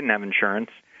 because he didn't have insurance,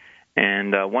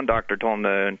 and one doctor told him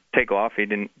to take off. He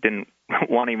didn't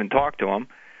want to even talk to him.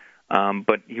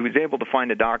 But he was able to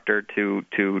find a doctor to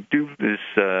do this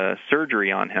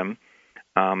surgery on him.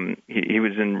 He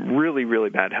was in really, really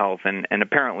bad health, and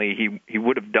apparently he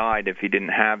would have died if he didn't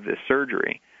have this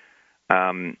surgery.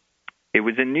 It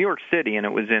was in New York City, and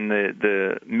it was in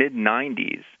the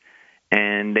mid-'90s.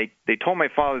 And they told my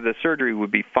father the surgery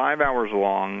would be 5 hours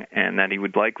long and that he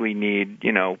would likely need,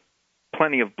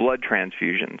 plenty of blood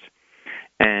transfusions.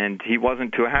 And he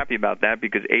wasn't too happy about that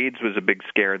because AIDS was a big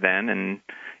scare then, and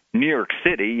New York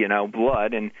City,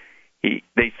 blood, and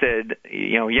they said,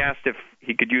 he asked if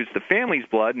he could use the family's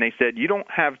blood, and they said, you don't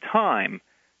have time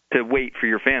to wait for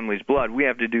your family's blood. We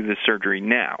have to do this surgery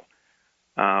now.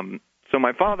 So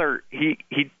my father, he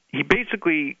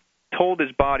basically told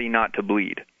his body not to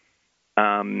bleed.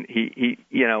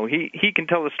 He can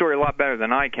tell the story a lot better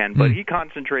than I can, but he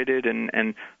concentrated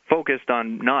and focused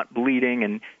on not bleeding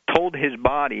and told his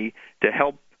body to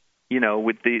help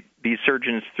with these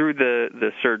surgeons through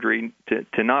the surgery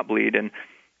to not bleed, and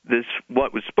this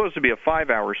what was supposed to be a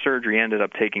 5-hour surgery ended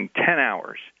up taking 10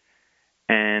 hours.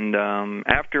 And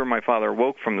after my father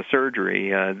woke from the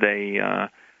surgery,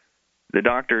 the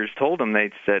doctors told him,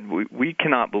 they said, we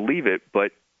cannot believe it,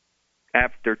 but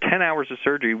after 10 hours of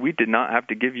surgery, we did not have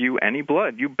to give you any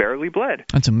blood. You barely bled.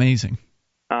 That's amazing.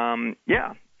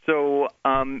 Yeah. So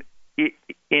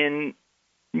there's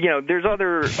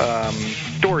other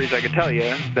stories I could tell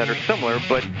you that are similar,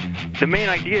 but the main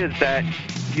idea is that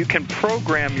you can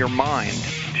program your mind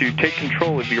to take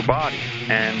control of your body,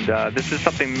 and this is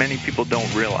something many people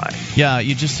don't realize. Yeah,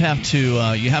 you just have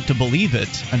to believe it.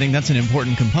 I think that's an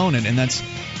important component, and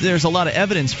there's a lot of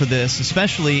evidence for this,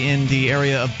 especially in the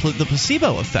area of the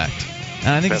placebo effect.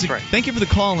 And I think that's right. Thank you for the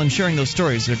call and sharing those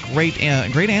stories. They're great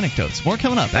anecdotes. More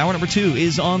coming up. Hour number 2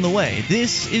 is on the way.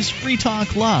 This is Free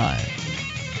Talk Live.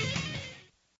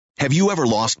 Have you ever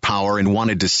lost power and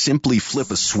wanted to simply flip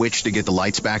a switch to get the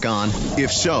lights back on?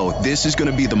 If so, this is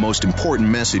going to be the most important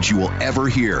message you will ever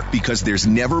hear, because there's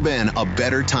never been a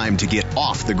better time to get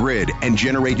off the grid and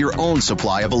generate your own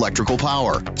supply of electrical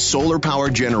power. Solar power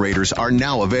generators are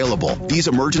now available. These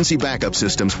emergency backup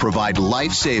systems provide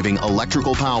life-saving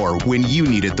electrical power when you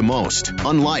need it the most.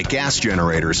 Unlike gas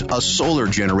generators, a solar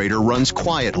generator runs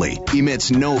quietly,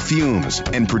 emits no fumes,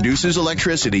 and produces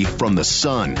electricity from the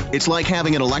sun. It's like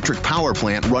having an electric power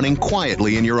plant running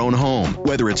quietly in your own home.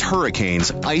 Whether it's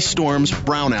hurricanes, ice storms,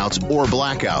 brownouts, or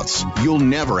blackouts, you'll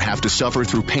never have to suffer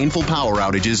through painful power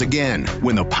outages again.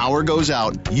 When the power goes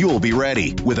out, you'll be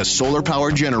ready with a solar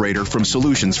power generator from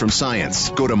Solutions from Science.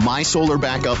 Go to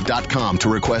mysolarbackup.com to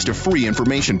request a free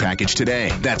information package today.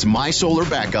 That's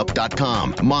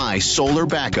mysolarbackup.com,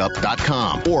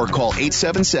 mysolarbackup.com, or call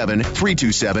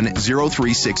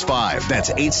 877-327-0365. That's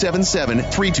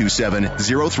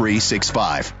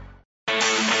 877-327-0365.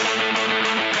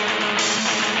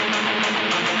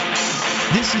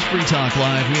 This is Free Talk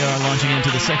Live. We are launching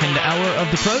into the second hour of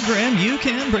the program. You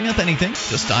can bring up anything.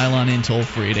 Just dial on in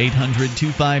toll-free at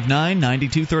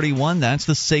 800-259-9231. That's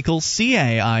the SACL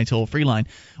CAI toll-free line.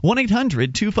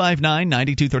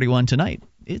 1-800-259-9231 tonight.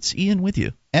 It's Ian with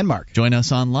you. And Mark. Join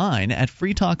us online at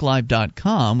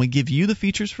freetalklive.com. We give you the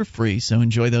features for free, so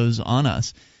enjoy those on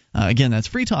us. Again, that's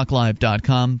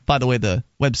freetalklive.com. By the way, the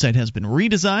website has been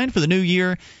redesigned for the new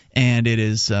year, and it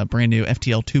is brand new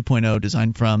FTL 2.0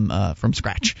 designed from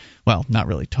scratch. Well, not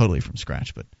really totally from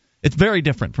scratch, but it's very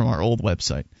different from our old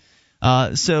website.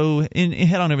 So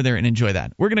head on over there and enjoy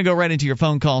that. We're going to go right into your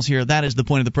phone calls here. That is the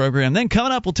point of the program. Then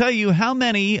coming up, we'll tell you how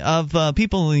many of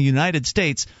people in the United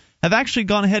States have actually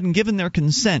gone ahead and given their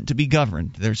consent to be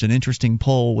governed. There's an interesting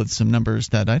poll with some numbers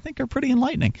that I think are pretty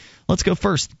enlightening. Let's go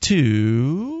first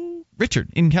to Richard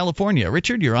in California.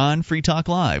 Richard, you're on Free Talk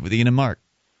Live with Ian and Mark.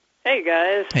 Hey,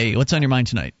 guys. Hey, what's on your mind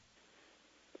tonight?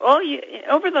 Well,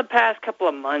 over the past couple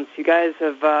of months, you guys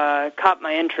have caught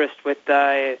my interest with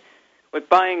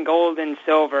buying gold and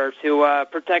silver to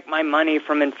protect my money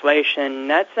from inflation.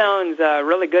 That sounds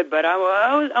really good, but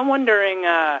I'm wondering...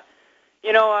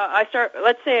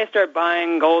 let's say I start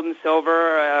buying gold and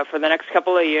silver for the next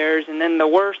couple of years, and then the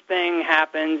worst thing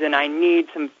happens, and I need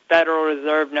some Federal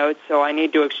Reserve notes, so I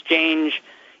need to exchange,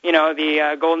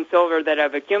 the gold and silver that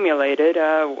I've accumulated.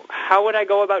 How would I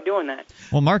go about doing that?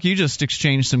 Well, Mark, you just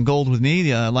exchanged some gold with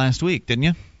me last week, didn't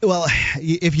you? Well,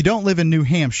 if you don't live in New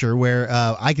Hampshire, where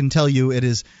I can tell you it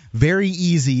is very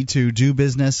easy to do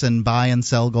business and buy and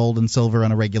sell gold and silver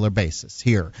on a regular basis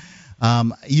here.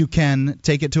 You can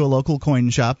take it to a local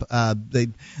coin shop.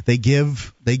 They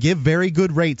give very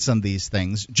good rates on these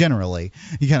things. Generally,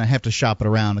 you kind of have to shop it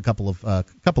around. A couple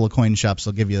of coin shops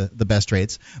will give you the best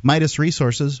rates. Midas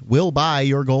Resources will buy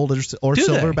your gold or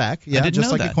silver back. Yeah,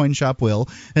 just like a coin shop will,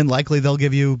 and likely they'll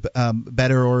give you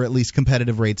better or at least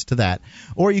competitive rates to that.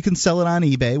 Or you can sell it on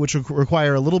eBay, which will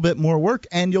require a little bit more work,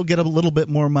 and you'll get a little bit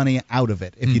more money out of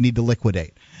it if you need to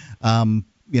liquidate.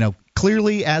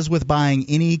 Clearly, as with buying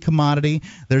any commodity,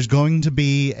 there's going to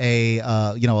be a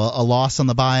loss on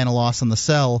the buy and a loss on the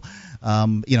sell.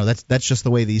 That's just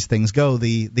the way these things go.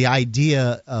 The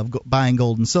idea of buying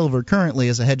gold and silver currently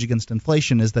as a hedge against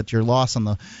inflation is that your loss on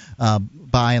the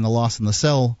buy and the loss on the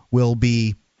sell will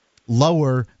be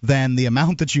lower than the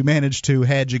amount that you manage to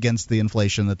hedge against the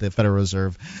inflation that the Federal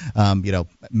Reserve,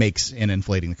 makes in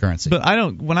inflating the currency. But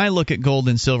when I look at gold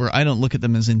and silver, I don't look at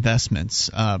them as investments.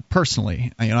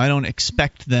 Personally, I don't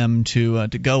expect them to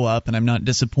go up, and I'm not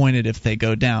disappointed if they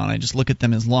go down. I just look at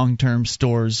them as long-term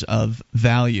stores of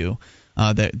value.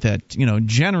 That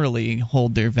generally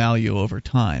hold their value over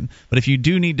time. But if you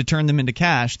do need to turn them into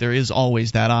cash, there is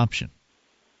always that option.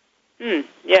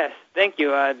 Yes, thank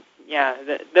you.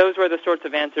 those were the sorts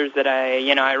of answers that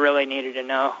I really needed to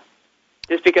know.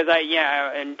 Just because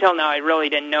until now I really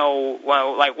didn't know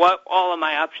what all of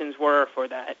my options were for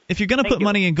that. If you're going to put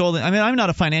money in gold, I mean, I'm not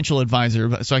a financial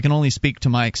advisor, so I can only speak to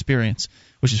my experience,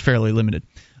 which is fairly limited.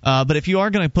 But if you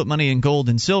are going to put money in gold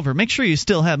and silver, make sure you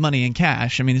still have money in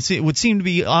cash. I mean, it would seem to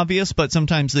be obvious, but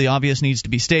sometimes the obvious needs to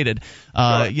be stated.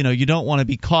 Sure. You don't want to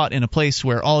be caught in a place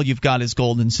where all you've got is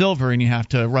gold and silver, and you have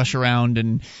to rush around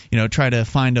and try to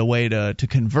find a way to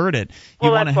convert it.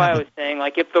 Well, that's why I was saying,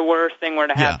 like, if the worst thing were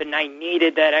to happen, I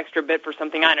needed that extra bit for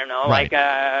something. I don't know,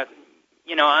 right.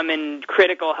 I'm in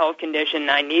critical health condition.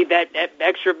 I need that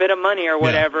extra bit of money or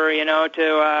whatever,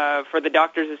 to for the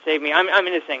doctors to save me. I'm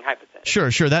just saying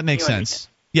hypothetically. Sure, that makes sense.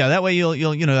 Yeah, that way you'll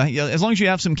as long as you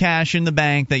have some cash in the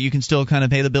bank that you can still kind of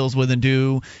pay the bills with and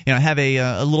have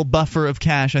a little buffer of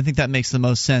cash. I think that makes the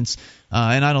most sense.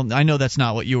 And I know that's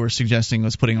not what you were suggesting,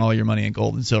 was putting all your money in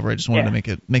gold and silver. I just wanted to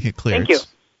make it clear. Thank you.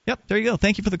 Yep, there you go.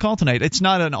 Thank you for the call tonight. It's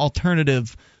not an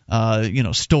alternative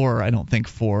store, I don't think,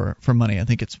 for money.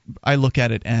 I look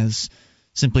at it as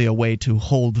simply a way to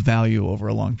hold value over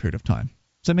a long period of time.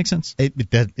 Does that make sense?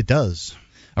 It does.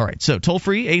 All right, so toll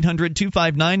free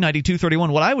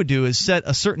 800-259-9231. What I would do is set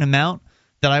a certain amount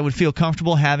that I would feel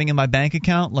comfortable having in my bank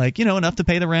account, like enough to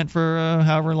pay the rent for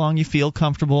however long you feel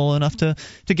comfortable, enough to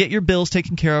get your bills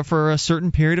taken care of for a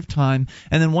certain period of time,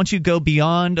 and then once you go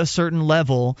beyond a certain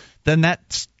level, then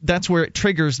that's where it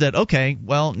triggers that, okay,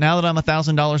 well, now that I'm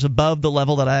 $1,000 above the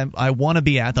level that I want to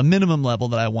be at, the minimum level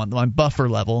that I want, my buffer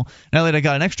level, now that I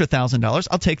got an extra $1,000,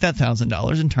 I'll take that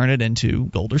 $1,000 and turn it into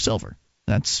gold or silver.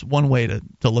 That's one way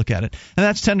to look at it. And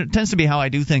that tends to be how I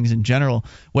do things in general,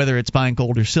 whether it's buying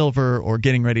gold or silver or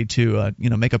getting ready to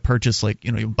make a purchase, like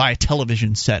you buy a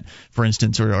television set, for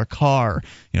instance, or a car.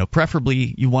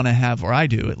 Preferably you want to have, or I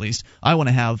do at least, I want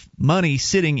to have money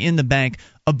sitting in the bank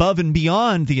above and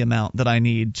beyond the amount that I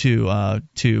need to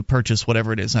purchase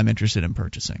whatever it is I'm interested in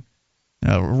purchasing.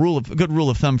 A good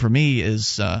rule of thumb for me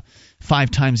is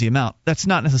 5 times the amount. That's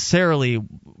not necessarily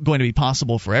going to be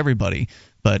possible for everybody,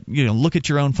 but look at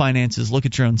your own finances, look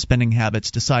at your own spending habits,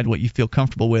 decide what you feel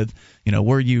comfortable with.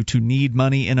 Were you to need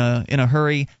money in a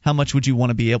hurry, how much would you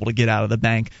want to be able to get out of the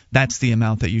bank? That's the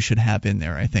amount that you should have in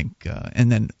there, I think.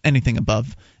 And then anything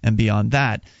above and beyond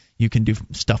that, you can do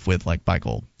stuff with, like buy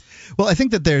gold. Well, I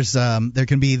think that there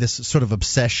can be this sort of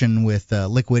obsession with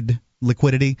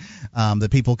liquidity that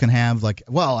people can have, like,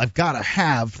 well, I've got to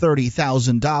have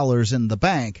 $30,000 in the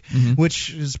bank,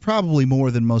 which is probably more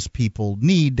than most people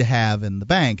need to have in the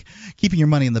bank. Keeping your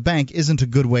money in the bank isn't a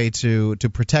good way to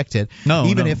protect it.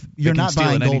 Even if you're not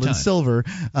buying gold and silver,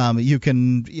 you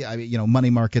can, money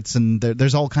markets, and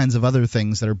there's all kinds of other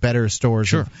things that are better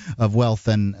stores of wealth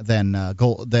than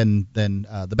gold than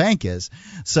the bank is.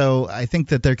 So I think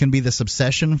that there can be this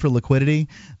obsession for liquidity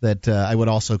that I would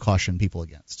also caution people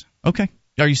against. Okay.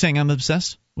 Are you saying I'm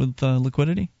obsessed with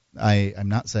liquidity? I'm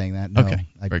not saying that. No. Okay.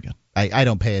 Very good. I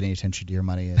don't pay any attention to your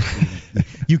money.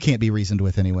 You can't be reasoned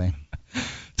with anyway.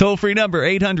 Toll-free number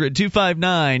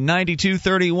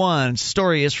 800-259-9231.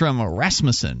 Story is from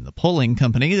Rasmussen, the polling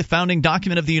company. The founding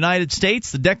document of the United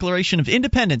States, the Declaration of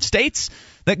Independent States,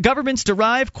 that governments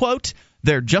derive, quote,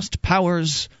 their just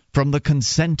powers from the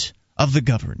consent of the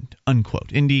governed,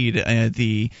 unquote. Indeed,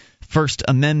 the First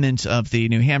Amendment of the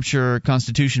New Hampshire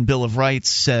Constitution Bill of Rights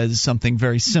says something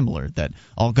very similar, that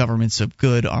all governments of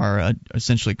good are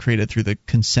essentially created through the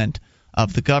consent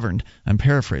of the governed. I'm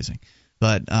paraphrasing.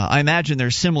 But I imagine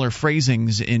there's similar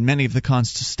phrasings in many of the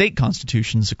state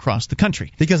constitutions across the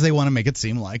country. Because they want to make it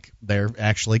seem like they're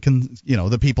actually,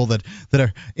 the people that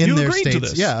are in their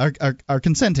states, are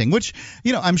consenting. Which,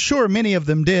 I'm sure many of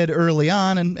them did early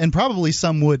on, and probably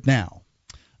some would now.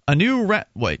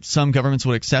 Some governments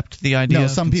would accept the idea? No,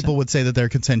 some people would say that they're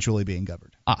consensually being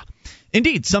governed.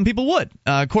 Indeed, some people would.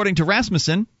 According to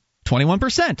Rasmussen,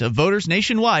 21% of voters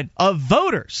nationwide,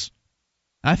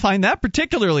 I find that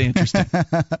particularly interesting.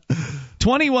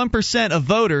 21% of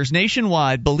voters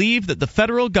nationwide believe that the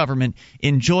federal government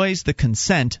enjoys the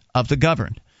consent of the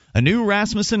governed. A new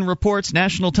Rasmussen Reports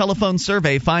National Telephone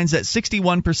Survey finds that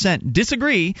 61%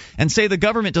 disagree and say the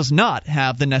government does not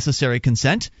have the necessary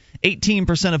consent.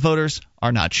 18% of voters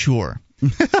are not sure.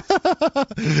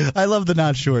 I love the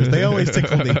not sures. They always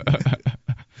tickle me.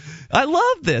 I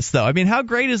love this, though. I mean, how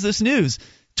great is this news?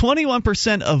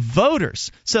 21% of voters.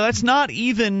 So that's not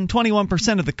even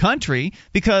 21% of the country,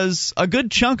 because a good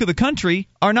chunk of the country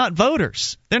are not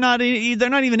voters. They're not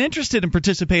even interested in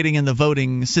participating in the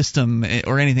voting system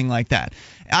or anything like that.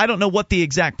 I don't know what the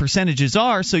exact percentages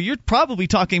are, so you're probably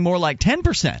talking more like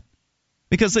 10%.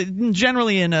 Because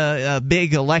generally in a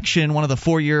big election, one of the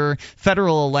 4-year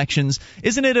federal elections,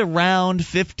 isn't it around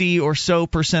 50 or so %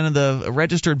 of the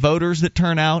registered voters that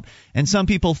turn out? And some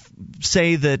people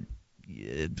say that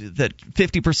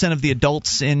 50% of the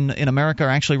adults in America are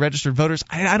actually registered voters.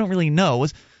 I don't really know.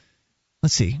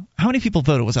 Let's see. How many people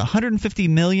voted? Was it 150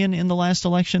 million in the last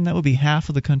election? That would be half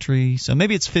of the country. So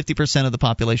maybe it's 50% of the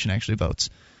population actually votes.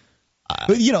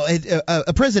 But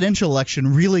a presidential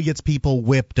election really gets people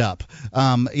whipped up.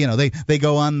 They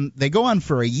go on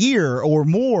for a year or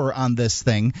more on this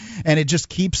thing, and it just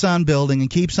keeps on building and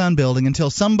keeps on building until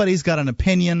somebody's got an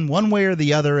opinion one way or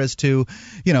the other as to,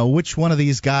 which one of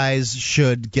these guys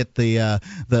should get the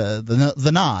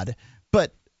nod.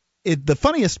 But the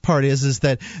funniest part is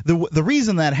that the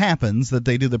reason that happens, that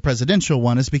they do the presidential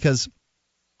one, is because,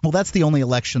 well, that's the only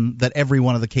election that every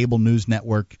one of the cable news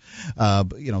network,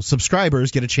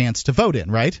 subscribers get a chance to vote in,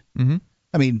 right? Mm-hmm.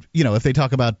 I mean, if they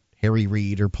talk about Harry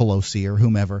Reid or Pelosi or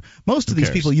whomever, most of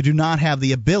these people, you do not have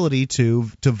the ability to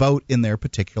vote in their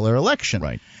particular election.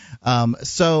 Right.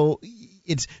 So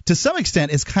it's, to some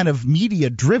extent, it's kind of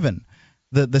media driven,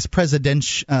 this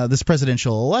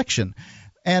presidential election.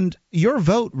 And your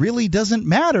vote really doesn't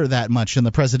matter that much in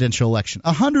the presidential election.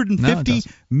 150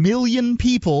 million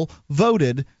people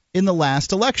voted in the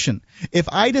last election. If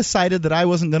I decided that I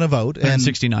wasn't going to vote,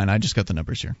 169, I just got the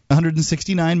numbers here.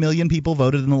 169 million people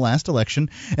voted in the last election,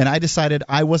 and I decided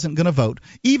I wasn't going to vote,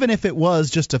 even if it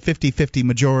was just a 50-50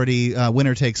 majority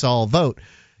winner-takes-all vote,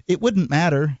 it wouldn't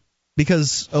matter.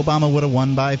 Because Obama would have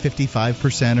won by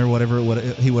 55% or whatever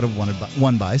he would have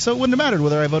won by. So it wouldn't have mattered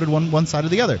whether I voted one side or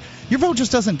the other. Your vote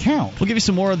just doesn't count. We'll give you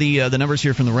some more of the numbers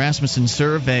here from the Rasmussen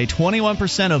survey.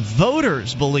 21% of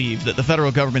voters believe that the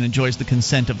federal government enjoys the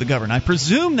consent of the governed. I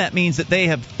presume that means that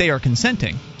they are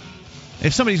consenting.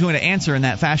 If somebody's going to answer in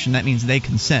that fashion, that means they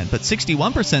consent. But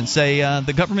 61% say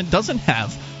the government doesn't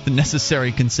have the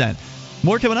necessary consent.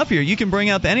 More coming up here. You can bring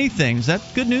up anything. Is that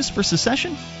good news for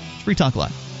secession? It's Free Talk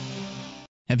Live.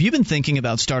 Have you been thinking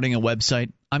about starting a website?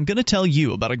 I'm going to tell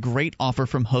you about a great offer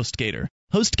from HostGator.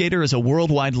 HostGator is a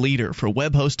worldwide leader for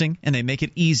web hosting, and they make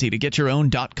it easy to get your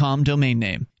own .com domain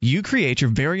name. You create your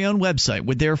very own website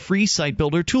with their free site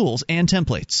builder tools and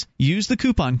templates. Use the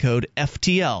coupon code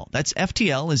FTL, that's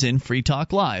FTL as in Free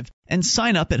Talk Live, and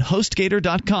sign up at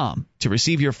HostGator.com to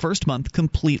receive your first month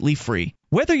completely free.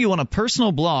 Whether you want a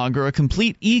personal blog or a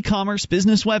complete e-commerce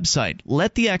business website,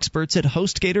 let the experts at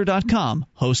HostGator.com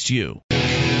host you.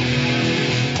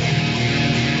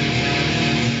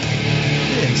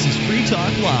 This is Free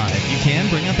Talk Live. You can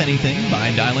bring up anything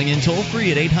by dialing in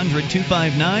toll-free at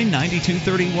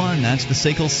 800-259-9231. That's the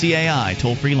SACL CAI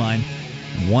toll-free line,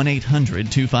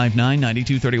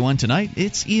 1-800-259-9231. Tonight,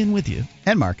 it's Ian with you.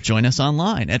 And Mark. Join us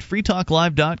online at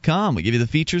freetalklive.com. We give you the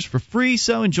features for free,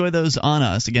 so enjoy those on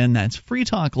us. Again, that's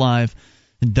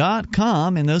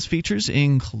freetalklive.com, and those features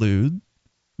include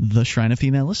the Shrine of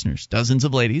Female Listeners. Dozens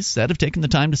of ladies that have taken the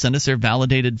time to send us their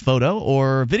validated photo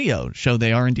or video to show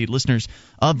they are indeed listeners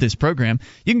of this program.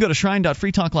 You can go to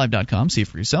shrine.freetalklive.com, see it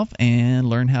for yourself, and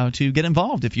learn how to get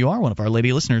involved if you are one of our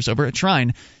lady listeners over at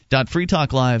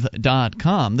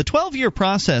shrine.freetalklive.com. The 12-year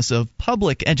process of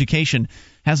public education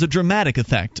has a dramatic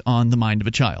effect on the mind of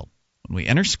a child. When we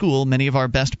enter school, many of our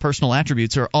best personal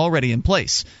attributes are already in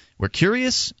place. We're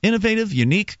curious, innovative,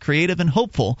 unique, creative, and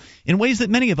hopeful in ways that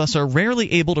many of us are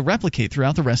rarely able to replicate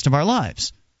throughout the rest of our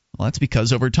lives. Well, that's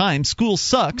because over time, school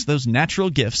sucks those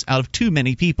natural gifts out of too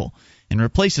many people and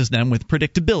replaces them with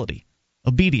predictability,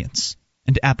 obedience,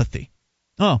 and apathy.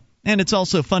 Oh, and it's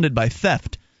also funded by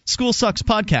theft. School Sucks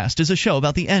Podcast is a show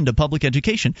about the end of public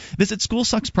education. Visit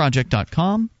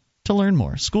SchoolSucksProject.com to learn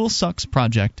more.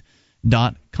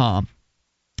 SchoolSucksProject.com.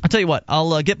 I'll tell you what,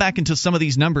 I'll get back into some of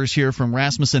these numbers here from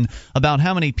Rasmussen about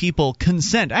how many people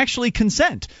actually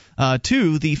consent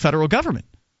to the federal government.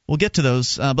 We'll get to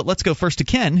those, but let's go first to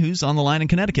Ken, who's on the line in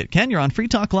Connecticut. Ken, you're on Free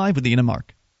Talk Live with Ian and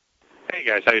Mark. Hey,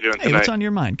 guys. How you doing tonight? Hey, what's on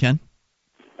your mind, Ken?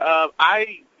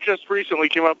 I just recently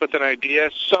came up with an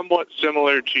idea somewhat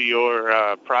similar to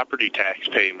your property tax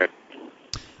payment.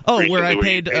 Oh, recently, where I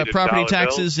paid property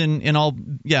taxes in all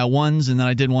ones, and then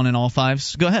I did one in all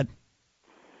fives? Go ahead.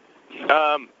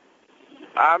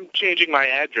 I'm changing my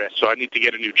address, so I need to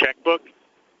get a new checkbook.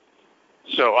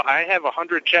 So I have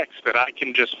 100 checks that I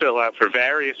can just fill out for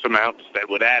various amounts that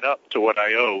would add up to what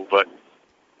I owe, but...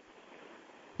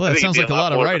 Well, that sounds like a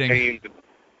lot of writing.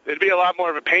 It'd be a lot more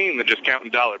of a pain than just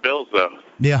counting dollar bills, though.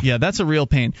 Yeah, that's a real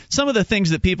pain. Some of the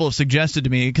things that people have suggested to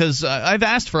me, because I've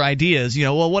asked for ideas,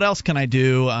 well, what else can I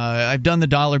do? I've done the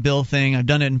dollar bill thing. I've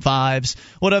done it in fives.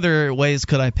 What other ways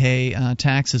could I pay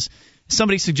taxes?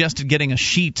 somebody suggested getting a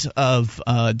sheet of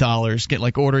dollars,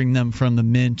 ordering them from the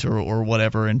mint or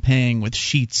whatever, and paying with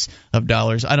sheets of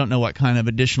dollars. I don't know what kind of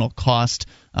additional cost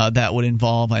that would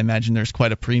involve. I imagine there's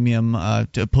quite a premium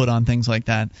to put on things like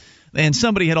that. And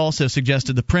somebody had also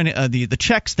suggested the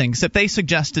checks thing, except they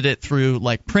suggested it through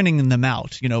printing them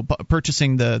out,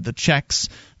 purchasing the checks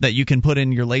that you can put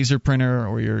in your laser printer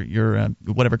or your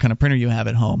whatever kind of printer you have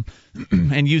at home,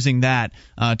 and using that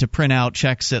to print out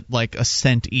checks at a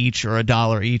cent each or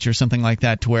 $1 each or something like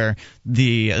that, to where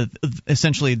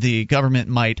essentially the government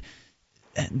might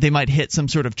hit some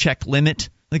sort of check limit.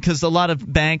 Because a lot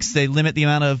of banks, they limit the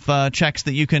amount of checks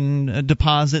that you can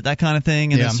deposit, that kind of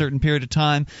thing, in a certain period of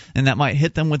time, and that might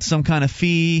hit them with some kind of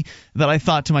fee. But I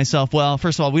thought to myself, well,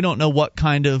 first of all, we don't know what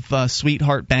kind of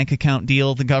sweetheart bank account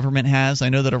deal the government has. I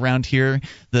know that around here,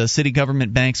 the city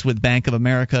government banks with Bank of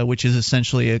America, which is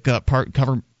essentially a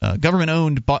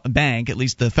government-owned bank, at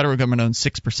least the federal government owns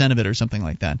 6% of it or something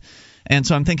like that. And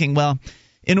so I'm thinking, well,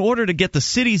 in order to get the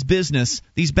city's business,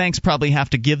 these banks probably have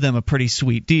to give them a pretty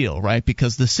sweet deal, right?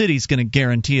 Because the city's going to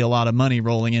guarantee a lot of money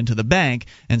rolling into the bank,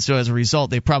 and so as a result,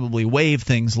 they probably waive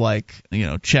things like,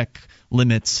 check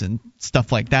limits and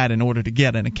stuff like that in order to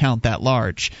get an account that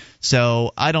large.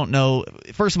 So I don't know.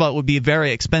 First of all, it would be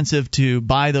very expensive to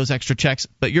buy those extra checks,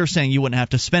 but you're saying you wouldn't have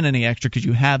to spend any extra because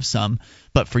you have some.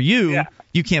 But for you,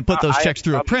 you can't put those checks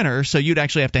through a printer, so you'd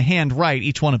actually have to hand write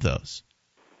each one of those.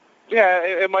 Yeah,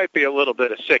 it might be a little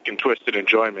bit of sick and twisted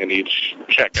enjoyment each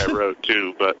check I wrote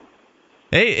too, but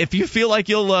hey, if you feel like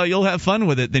you'll have fun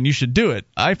with it, then you should do it.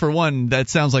 I, for one, that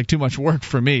sounds like too much work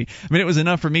for me. I mean, it was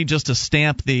enough for me just to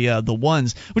stamp the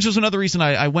ones, which was another reason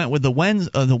I went with the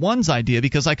ones idea,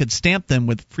 because I could stamp them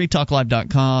with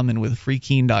freetalklive.com and with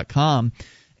freekeen.com.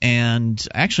 And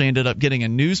actually ended up getting a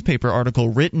newspaper article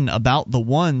written about the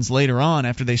ones later on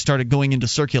after they started going into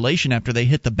circulation after they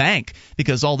hit the bank,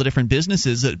 because all the different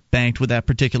businesses that banked with that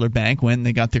particular bank went and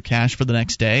they got their cash for the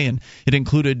next day, and it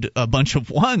included a bunch of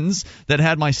ones that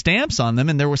had my stamps on them,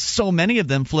 and there were so many of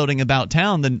them floating about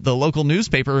town that the local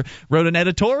newspaper wrote an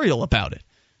editorial about it.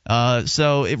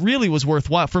 So it really was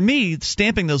worthwhile. For me,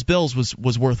 stamping those bills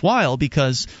was worthwhile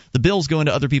because the bills go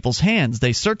into other people's hands.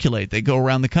 They circulate. They go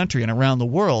around the country and around the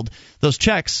world. Those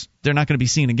checks, they're not going to be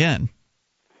seen again.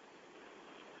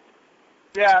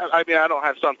 Yeah, I mean, I don't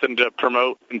have something to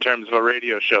promote in terms of a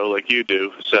radio show like you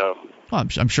do, so... Well,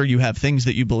 I'm sure you have things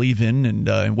that you believe in and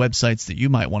websites that you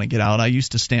might want to get out. I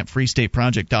used to stamp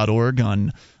freestateproject.org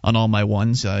on all my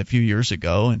ones a few years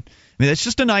ago, and I mean, that's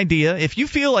just an idea. If you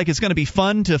feel like it's going to be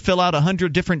fun to fill out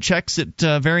 100 different checks at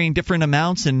varying different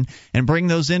amounts and bring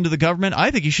those into the government,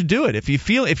 I think you should do it. If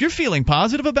you're feeling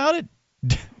positive about it,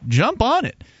 jump on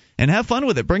it and have fun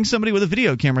with it. Bring somebody with a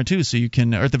video camera too, so you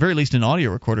can, or at the very least an audio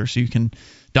recorder, so you can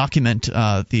document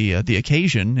the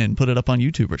occasion and put it up on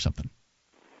YouTube or something.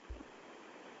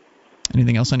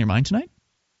 Anything else on your mind tonight?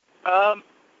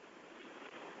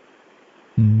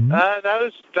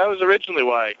 That was originally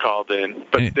why I called in,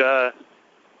 but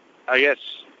I guess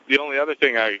the only other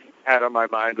thing I had on my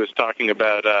mind was talking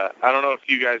about. I don't know if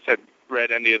you guys had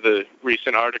read any of the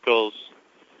recent articles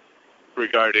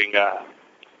regarding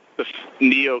the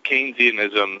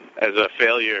neo-Keynesianism as a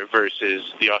failure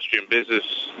versus the Austrian business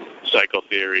cycle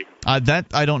theory. That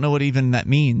I don't know what even that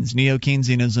means.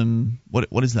 Neo-Keynesianism.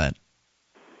 What is that?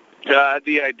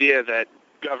 The idea that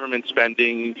government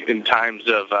spending in times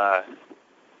of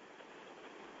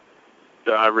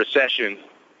recession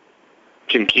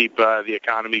can keep the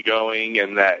economy going,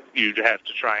 and that you'd have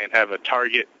to try and have a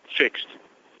target fixed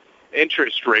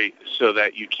interest rate so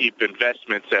that you keep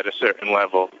investments at a certain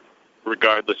level,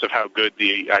 regardless of how good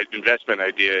the investment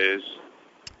idea is.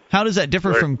 How does that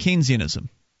differ from Keynesianism?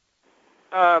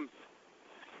 I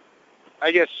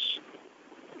guess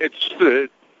it's the...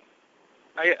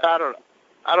 I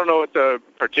don't know what the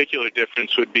particular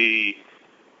difference would be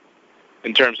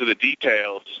in terms of the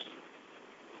details,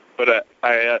 but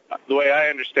the way I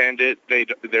understand it,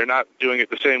 they're not doing it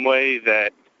the same way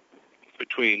that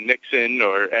between Nixon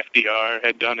or FDR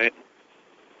had done it.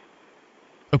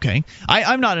 Okay,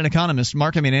 I'm not an economist,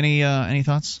 Mark. I mean, any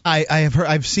thoughts?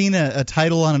 I've seen a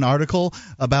title on an article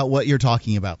about what you're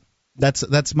talking about.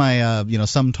 That's my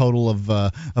sum total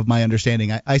of my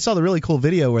understanding. I saw the really cool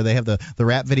video where they have the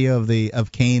rap video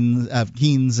of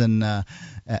Keynes and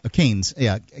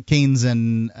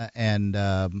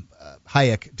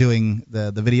Hayek doing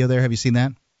the video there. Have you seen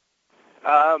that?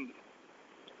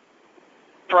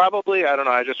 Probably. I don't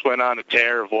know. I just went on a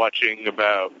tear of watching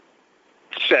about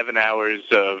 7 hours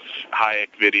of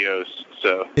Hayek videos.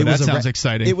 So that sounds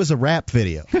exciting. It was a rap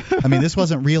video. I mean, this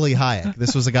wasn't really Hayek.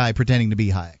 This was a guy pretending to be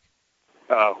Hayek.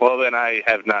 Well, then I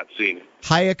have not seen it.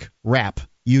 Hayek Rap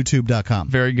YouTube.com.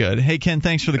 Very good. Hey, Ken,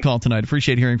 thanks for the call tonight.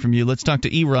 Appreciate hearing from you. Let's talk to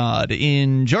Erod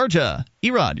in Georgia.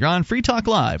 Erod, you're on Free Talk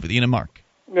Live with Ian and Mark.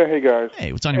 Yeah, hey, guys.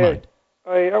 Hey, what's on your mind?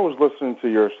 I was listening to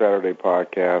your Saturday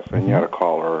podcast, and you had a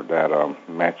caller that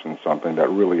mentioned something that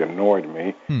really annoyed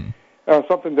me.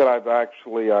 Something that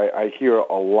I hear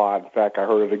a lot. In fact, I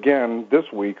heard it again this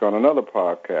week on another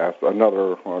podcast,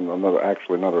 another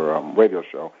radio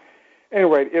show.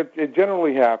 Anyway, it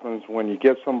generally happens when you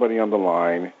get somebody on the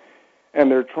line,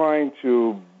 and they're trying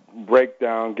to break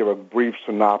down, give a brief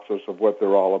synopsis of what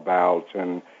they're all about,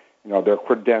 and their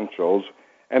credentials,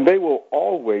 and they will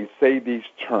always say these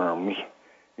terms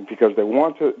because they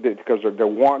want to.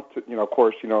 Of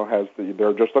course,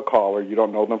 they're just a caller. You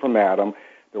don't know them from Adam.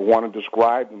 They want to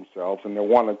describe themselves, and they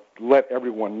want to let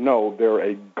everyone know they're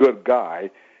a good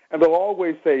guy. And they'll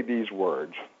always say these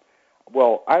words.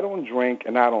 Well, I don't drink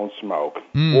and I don't smoke.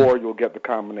 Or you'll get the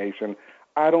combination,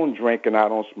 I don't drink and I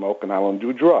don't smoke and I don't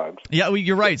do drugs. Yeah, well,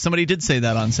 you're right. Somebody did say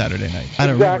that on Saturday night.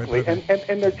 Exactly.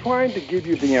 And they're trying to give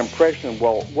you the impression,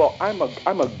 well, I'm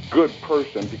a good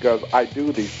person because I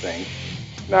do these things.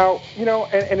 Now,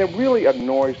 and it really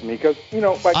annoys me because,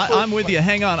 I'm with you.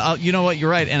 Hang on. You know what? You're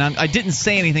right. And I didn't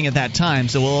say anything at that time,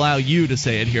 so we'll allow you to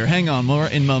say it here. Hang on. More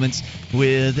in moments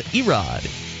with Erod.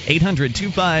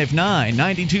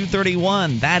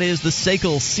 800-259-9231. That is the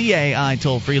SACL CAI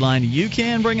toll-free line. You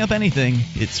can bring up anything.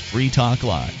 It's Free Talk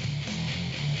Live.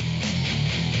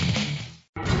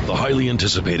 The highly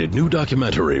anticipated new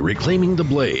documentary Reclaiming the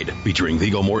Blade, featuring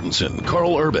Viggo Mortensen,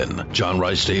 Carl Urban, John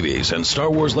Rhys Davies, and Star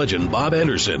Wars legend Bob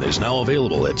Anderson, is now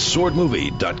available at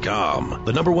swordmovie.com.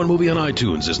 The #1 movie on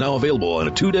iTunes is now available on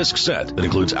a 2-disc set that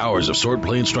includes hours of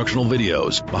swordplay instructional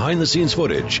videos, behind-the-scenes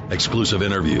footage, exclusive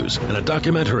interviews, and a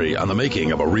documentary on the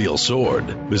making of a real sword.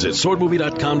 Visit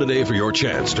swordmovie.com today for your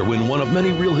chance to win one of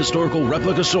many real historical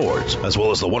replica swords, as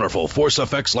well as the wonderful Force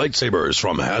FX lightsabers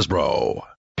from Hasbro.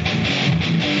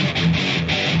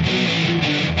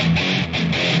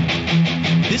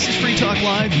 This is Free Talk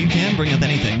Live. You can bring up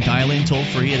anything. Dial in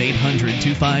toll-free at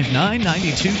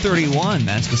 800-259-9231.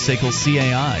 That's the SACL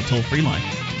CAI toll-free line.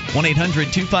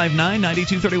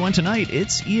 1-800-259-9231. Tonight,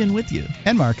 it's Ian with you.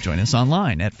 And Mark. Join us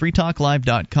online at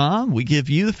freetalklive.com. We give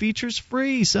you the features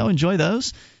free, so enjoy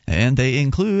those. And they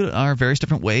include our various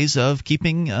different ways of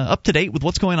keeping up to date with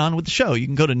what's going on with the show. You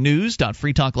can go to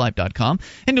news.freetalklive.com,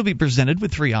 and you'll be presented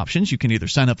with 3 options. You can either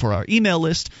sign up for our email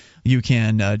list, you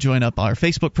can join up our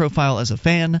Facebook profile as a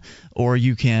fan, or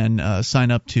you can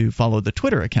sign up to follow the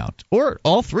Twitter account, or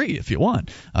all 3 if you want.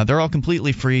 They're all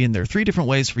completely free, and there are 3 different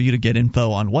ways for you to get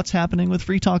info on what's happening with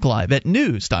Free Talk Live at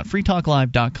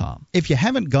news.freetalklive.com. If you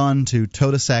haven't gone to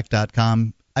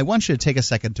totasac.com, I want you to take a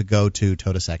second to go to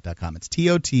totasac.com. It's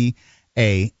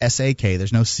TOTASAK.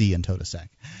 There's no C in Totasac.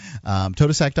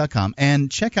 Totasac.com, and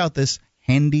check out this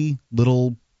handy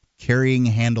little carrying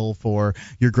handle for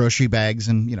your grocery bags,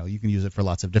 and you can use it for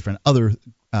lots of different other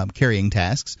carrying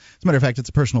tasks. As a matter of fact, it's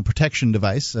a personal protection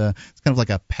device. It's kind of like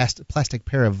a plastic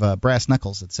pair of brass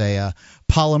knuckles. It's a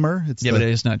polymer. But it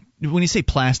is not. When you say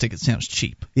plastic, it sounds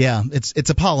cheap. Yeah, it's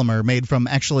a polymer made from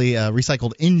actually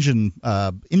recycled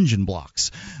engine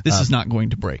blocks. This is not going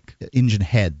to break. Engine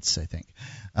heads, I think.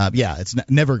 It's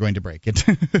never going to break it.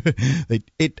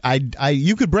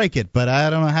 You could break it, but I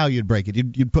don't know how you'd break it.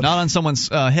 You'd put not on someone's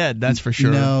head, that's for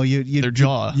sure. No, their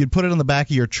jaw. You'd put it on the back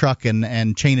of your truck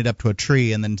and chain it up to a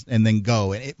tree and then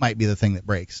go. And it might be the thing that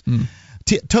breaks.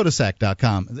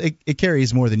 Totasac.com. It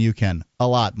carries more than you can. A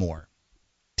lot more.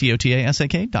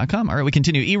 TOTASAK.com. All right, we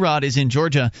continue. Erod is in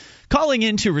Georgia, calling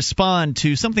in to respond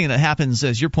to something that happens,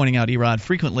 as you're pointing out, Erod,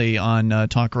 frequently on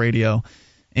talk radio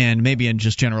and maybe in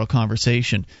just general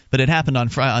conversation. But it happened on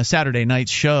Saturday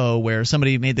night's show where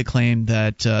somebody made the claim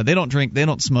that they don't drink, they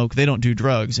don't smoke, they don't do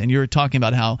drugs. And you're talking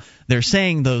about how they're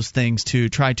saying those things to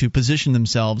try to position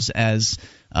themselves as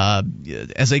a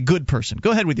good person.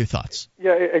 Go ahead with your thoughts.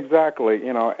 Yeah, exactly.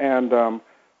 And I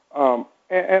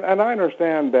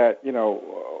understand that,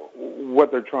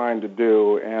 what they're trying to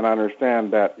do, and I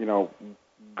understand that,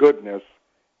 goodness,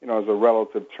 is a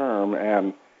relative term,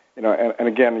 and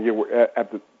again, you were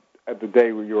at the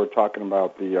day where you were talking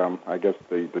about the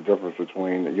difference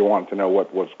between, you want to know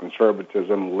what was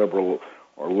conservatism,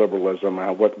 liberalism,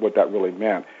 and what that really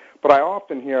meant. But I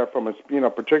often hear from,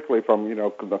 particularly from,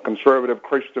 the conservative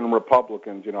Christian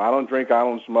Republicans, I don't drink, I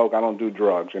don't smoke, I don't do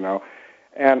drugs, And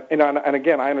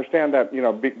again, I understand that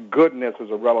goodness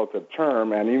is a relative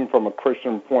term, and even from a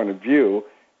Christian point of view,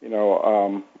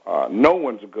 no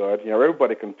one's good.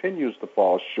 Everybody continues to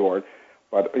fall short.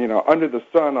 But under the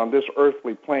sun, on this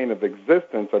earthly plane of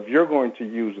existence, if you're going to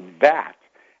use that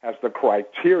as the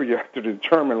criteria to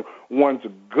determine one's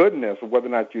goodness, whether or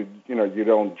not you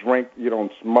don't drink, you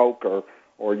don't smoke,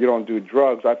 or you don't do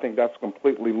drugs. I think that's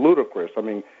completely ludicrous. I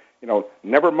mean,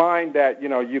 never mind that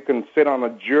you can sit on a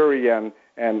jury and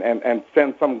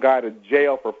send some guy to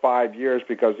jail for 5 years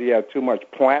because he had too much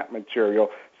plant material,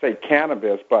 say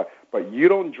cannabis, but you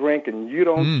don't drink and you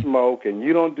don't smoke and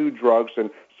you don't do drugs, and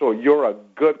so you're a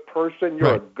good person,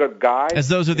 you're a good guy. As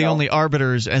those are the only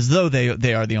arbiters, as though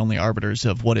they are the only arbiters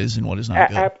of what is and what is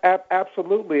not good.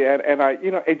 Absolutely, and I,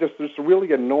 it's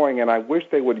really annoying, and I wish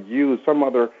they would use some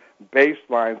other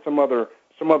baseline, some other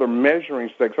measuring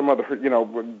stick, some other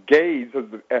gauge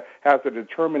as a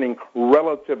determining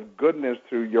relative goodness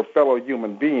to your fellow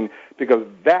human being, because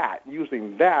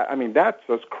using that, I mean, that's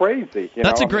just crazy.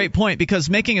 That's a great point, because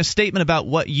making a statement about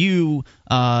what you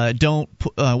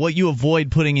what you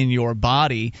avoid putting in your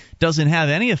body doesn't have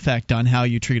any effect on how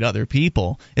you treat other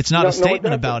people. It's not a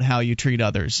statement about how you treat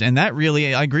others, and that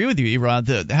really, I agree with you,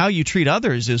 Erod. How you treat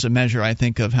others is a measure, I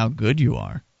think, of how good you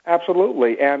are.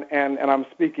 Absolutely, and I'm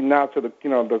speaking now to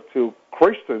to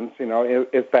Christians.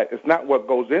 It's not what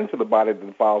goes into the body that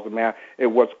defiles a man;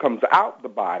 it's what comes out the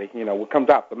body. What comes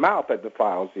out the mouth that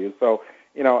defiles you. So,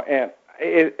 and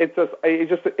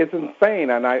it's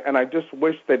insane, and I just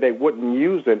wish that they wouldn't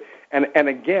use it. And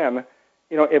again,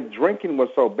 if drinking was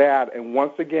so bad, and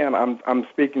once again, I'm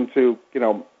speaking to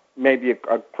maybe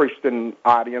a Christian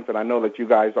audience, and I know that you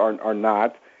guys are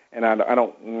not. And I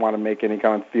don't want to make any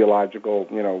kind of theological,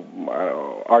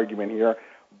 argument here.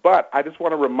 But I just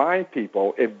want to remind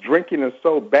people, if drinking is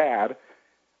so bad,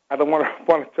 I don't want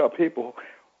to tell people,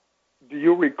 do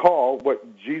you recall what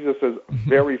Jesus'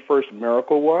 very first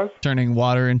miracle was? Turning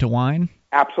water into wine?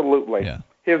 Absolutely. Yeah.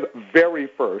 His very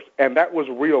first. And that was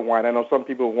real wine. I know some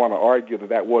people want to argue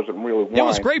that wasn't real wine. It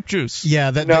was grape juice.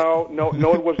 Yeah. No,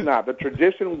 it was not. The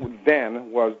tradition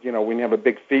then was, when you have a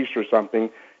big feast or something,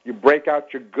 you break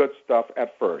out your good stuff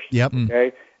at first. Yep.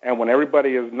 Okay? And when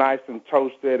everybody is nice and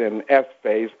toasted and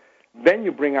S-faced, then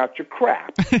you bring out your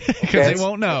crap. Because they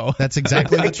won't know. That's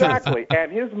exactly the truth. Exactly.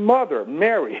 And his mother,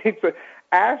 Mary,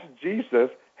 asked Jesus,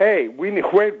 hey,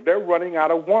 they're running out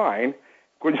of wine.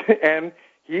 And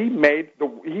he made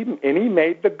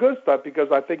the good stuff,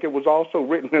 because I think it was also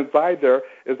written inside there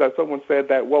is that someone said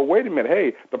that, well, wait a minute,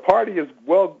 hey, the party is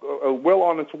well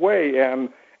on its way,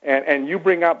 and you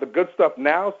bring out the good stuff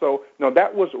now. So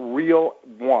that was real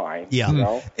wine.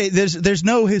 Yeah. There's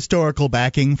no historical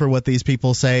backing for what these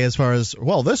people say as far as,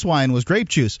 well, this wine was grape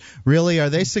juice. Really,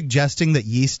 are they suggesting that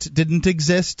yeast didn't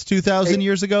exist 2,000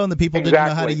 years ago and the people didn't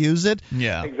know how to use it?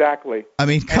 Yeah. Exactly. I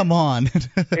mean, come on.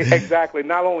 Exactly.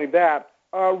 Not only that,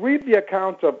 read the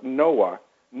account of Noah.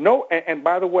 No, and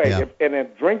by the way,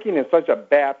 if drinking is such a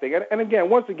bad thing, and again,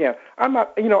 once again, I'm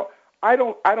not, I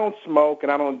don't smoke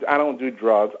and I don't do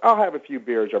drugs. I'll have a few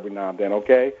beers every now and then,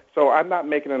 okay? So I'm not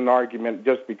making an argument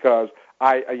just because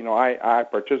I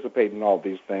participate in all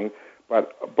these things,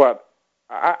 but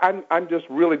I'm just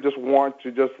really just want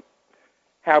to just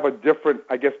have a different,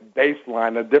 I guess,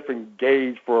 baseline, a different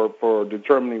gauge for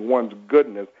determining one's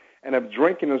goodness. And if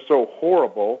drinking is so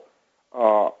horrible,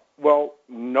 well,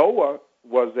 Noah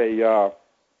was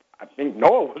I think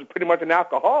Noah was pretty much an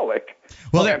alcoholic.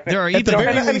 Well, there are even and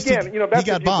again, that's if you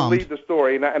believe the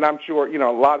story, and I'm sure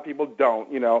a lot of people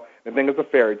don't. They think it's a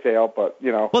fairy tale, but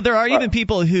Well, there are even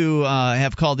people who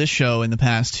have called this show in the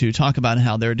past to talk about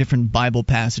how there are different Bible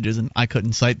passages, and I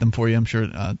couldn't cite them for you. I'm sure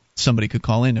somebody could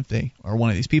call in if they are one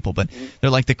of these people, but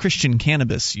they're like the Christian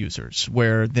cannabis users,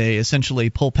 where they essentially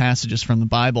pull passages from the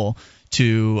Bible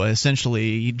to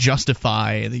essentially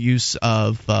justify the use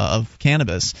of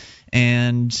cannabis.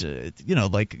 And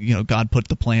God put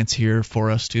the plants here for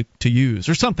us to use,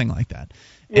 or something like that.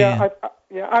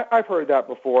 I've heard that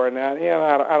before, and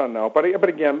I don't know, but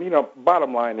again,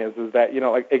 bottom line is that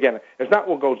again, it's not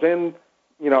what goes in,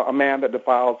 a man that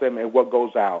defiles him, and what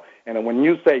goes out. And when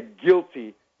you say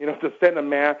guilty, to send a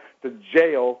man to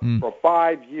jail for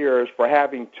 5 years for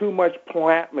having too much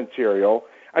plant material.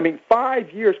 I mean,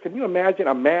 5 years. Can you imagine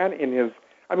a man in his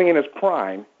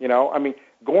prime?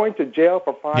 Going to jail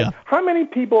for 5. Yeah. How many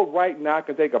people right now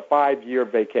can take a 5-year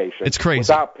vacation? It's crazy.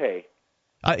 Without pay.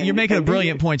 You're making a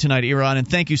brilliant point tonight, Eron, and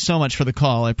thank you so much for the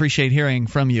call. I appreciate hearing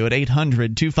from you at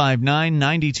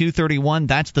 800-259-9231.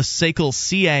 That's the SACL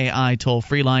CAI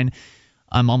toll-free line.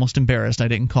 I'm almost embarrassed I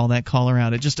didn't call that caller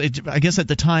out. I guess at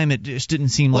the time it just didn't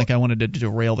seem like I wanted to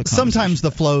derail the conversation. Sometimes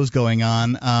the flow's going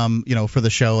on, for the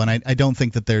show, and I don't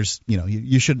think that there's,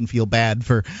 you shouldn't feel bad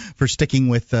for sticking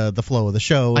with the flow of the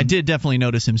show. I did definitely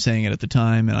notice him saying it at the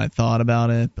time, and I thought about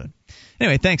it. But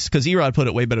anyway, thanks, because Erod put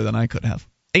it way better than I could have.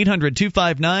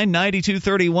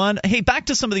 800-259-9231. Hey, back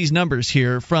to some of these numbers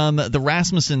here from the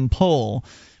Rasmussen poll.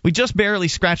 We just barely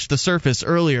scratched the surface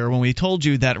earlier when we told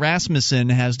you that Rasmussen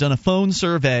has done a phone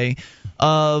survey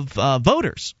of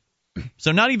voters.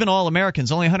 So not even all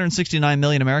Americans. Only 169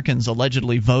 million Americans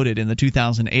allegedly voted in the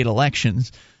 2008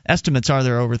 elections. Estimates are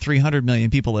there are over 300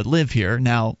 million people that live here.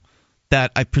 Now,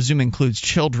 that I presume includes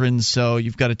children, so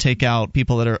you've got to take out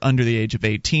people that are under the age of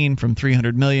 18 from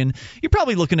 300 million. You're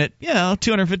probably looking at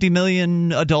 250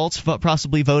 million adults,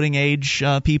 possibly voting age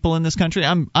people in this country.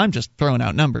 I'm just throwing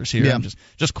out numbers here. Yeah. I'm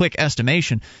just quick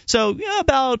estimation. So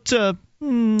about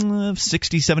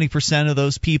 60-70% of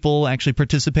those people actually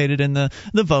participated in the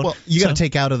vote. Well, you got to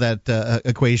take out of that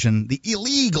equation the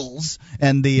illegals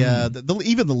and the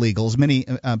even the legals. Many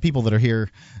people that are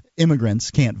here,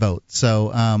 immigrants, can't vote.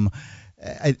 So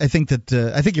I think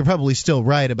you're probably still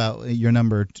right about your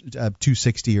number,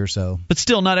 260 or so. But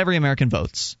still, not every American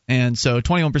votes, and so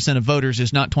 21% of voters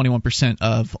is not 21%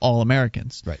 of all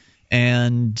Americans. Right.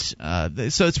 And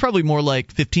so it's probably more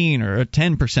like 15 or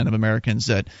 10% of Americans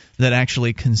that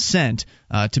actually consent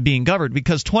to being governed,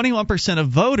 because 21% of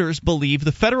voters believe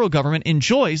the federal government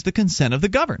enjoys the consent of the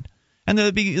governed. And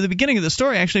the beginning of the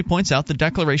story actually points out the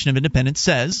Declaration of Independence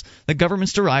says that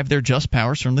governments derive their just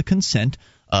powers from the consent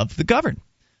of the governed.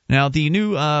 Now, the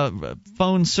new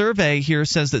phone survey here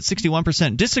says that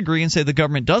 61% disagree and say the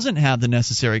government doesn't have the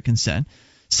necessary consent.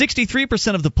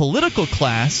 63% of the political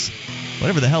class,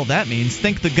 whatever the hell that means,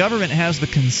 think the government has the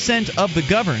consent of the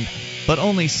governed, but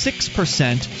only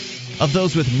 6% of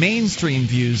those with mainstream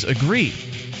views agree.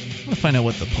 I want to find out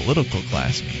what the political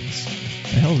class means.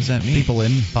 What the hell does that mean? People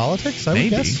in politics, I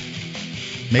would guess.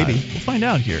 Maybe. We'll find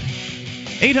out here.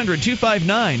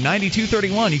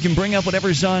 800-259-9231. You can bring up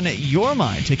whatever's on your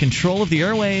mind. Take control of the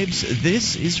airwaves.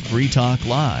 This is Free Talk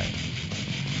Live.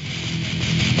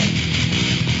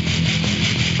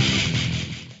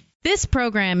 This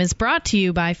program is brought to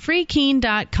you by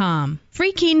FreeKeene.com.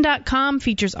 FreeKeene.com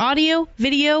features audio,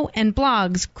 video, and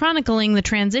blogs chronicling the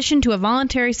transition to a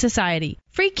voluntary society.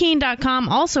 FreeKeene.com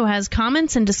also has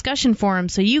comments and discussion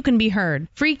forums so you can be heard.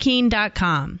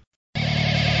 FreeKeene.com.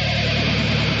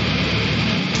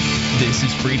 This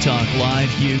is Free Talk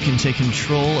Live. You can take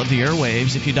control of the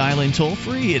airwaves if you dial in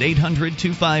toll-free at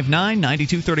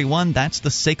 800-259-9231. That's the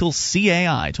SACL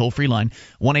CAI toll-free line,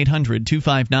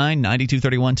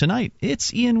 1-800-259-9231. Tonight,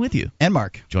 it's Ian with you. And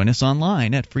Mark. Join us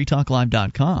online at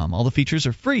freetalklive.com. All the features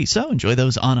are free, so enjoy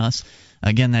those on us.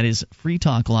 Again, that is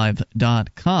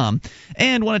freetalklive.com.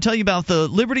 And want to tell you about the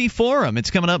Liberty Forum. It's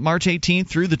coming up March 18th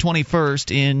through the 21st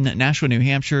in Nashua, New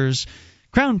Hampshire's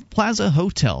Crown Plaza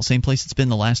Hotel, same place it's been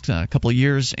the last couple of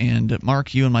years. And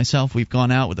Mark, you and myself, we've gone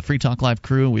out with the Free Talk Live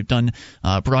crew. We've done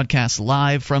broadcasts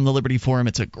live from the Liberty Forum.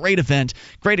 It's a great event,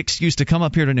 great excuse to come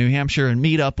up here to New Hampshire and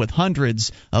meet up with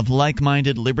hundreds of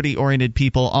like-minded, liberty-oriented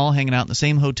people all hanging out in the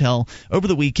same hotel over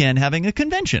the weekend, having a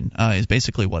convention is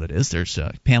basically what it is. There's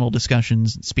panel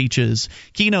discussions, speeches,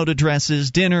 keynote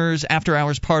addresses, dinners,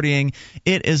 after-hours partying.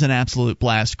 It is an absolute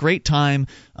blast. Great time,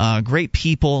 great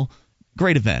people,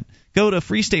 great event. Go to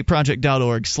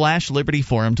freestateproject.org/Liberty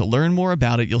Forum to learn more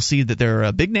about it. You'll see that there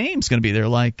are big names going to be there,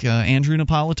 like Andrew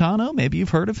Napolitano. Maybe you've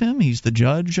heard of him. He's the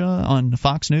judge on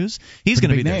Fox News. He's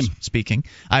going to be there speaking.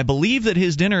 I believe that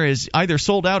his dinner is either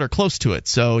sold out or close to it,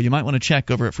 so you might want to check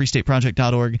over at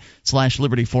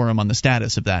freestateproject.org/Liberty Forum on the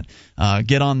status of that.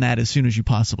 Get on that as soon as you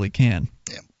possibly can.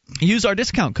 Yeah. Use our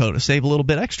discount code to save a little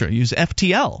bit extra. Use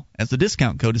FTL as the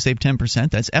discount code to save 10%.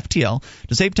 That's FTL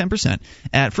to save 10%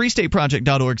 at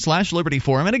freestateproject.org/Liberty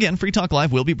Forum. And again, Free Talk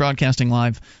Live will be broadcasting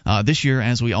live this year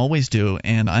as we always do.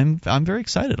 And I'm very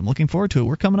excited. I'm looking forward to it.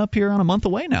 We're coming up here on a month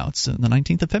away now. It's the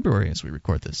 19th of February as we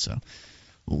record this. So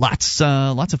lots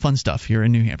of fun stuff here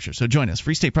in New Hampshire. So join us,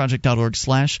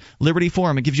 freestateproject.org/Liberty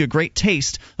Forum. It gives you a great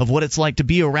taste of what it's like to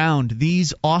be around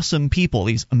these awesome people,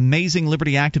 these amazing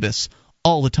liberty activists,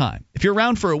 all the time. If you're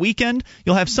around for a weekend,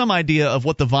 you'll have some idea of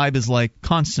what the vibe is like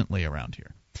constantly around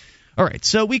here. All right,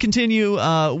 so we continue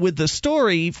with the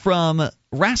story from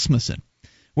Rasmussen,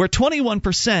 where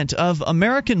 21% of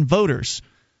American voters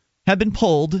have been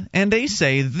polled, and they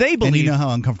say they believe... And you know how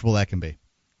uncomfortable that can be.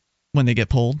 When they get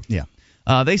polled? Yeah.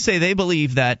 They say they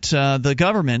believe that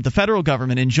the federal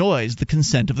government, enjoys the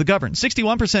consent of the governed.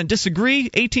 61% disagree,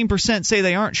 18% say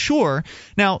they aren't sure.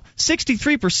 Now,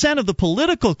 63% of the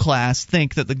political class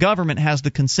think that the government has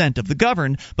the consent of the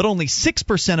governed, but only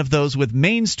 6% of those with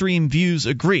mainstream views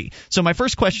agree. So my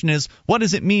first question is, what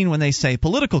does it mean when they say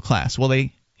political class? Well,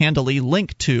 they handily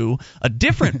link to a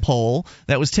different poll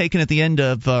that was taken at the end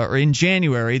of or in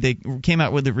January. They came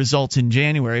out with the results in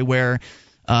January where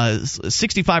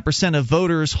 65% of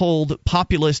voters hold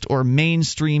populist or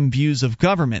mainstream views of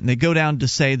government. And they go down to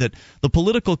say that the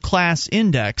political class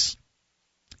index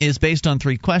is based on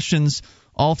 3 questions.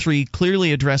 All 3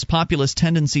 clearly address populist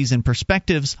tendencies and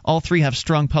perspectives. All 3 have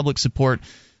strong public support.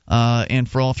 And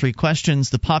for all 3 questions,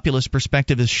 the populist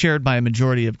perspective is shared by a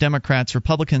majority of Democrats,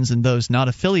 Republicans, and those not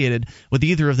affiliated with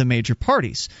either of the major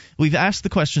parties. We've asked the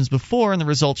questions before, and the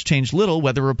results change little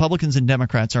whether Republicans and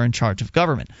Democrats are in charge of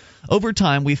government. Over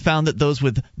time, we've found that those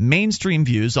with mainstream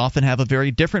views often have a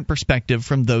very different perspective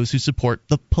from those who support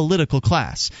the political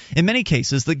class. In many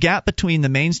cases, the gap between the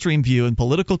mainstream view and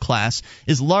political class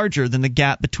is larger than the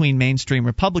gap between mainstream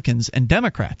Republicans and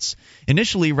Democrats.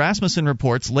 Initially, Rasmussen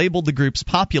reports labeled the groups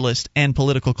populist and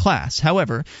political class.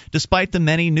 However, despite the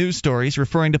many news stories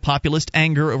referring to populist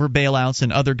anger over bailouts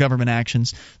and other government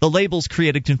actions, the labels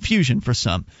created confusion for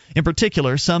some. In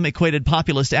particular, some equated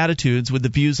populist attitudes with the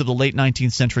views of the late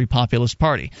 19th century Populist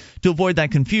Party. To avoid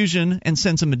that confusion, and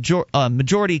since a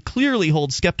majority clearly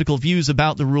holds skeptical views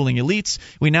about the ruling elites,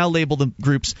 we now label the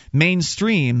groups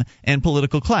mainstream and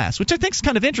political class, which I think is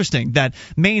kind of interesting, that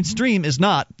mainstream is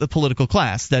not the political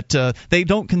class, that they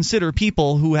don't consider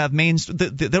people who have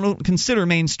they don't consider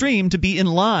mainstream to be in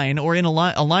line or in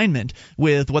alignment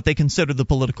with what they consider the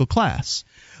political class.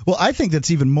 Well, I think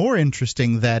that's even more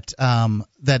interesting that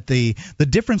the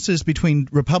differences between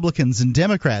Republicans and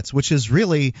Democrats, which is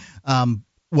really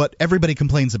what everybody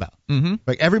complains about. Mm-hmm.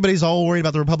 Like everybody's all worried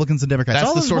about the Republicans and Democrats.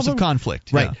 That's the source of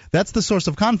conflict. Right. Yeah. That's the source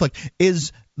of conflict.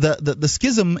 Is the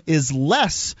schism is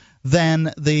less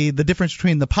than the difference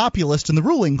between the populist and the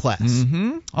ruling class.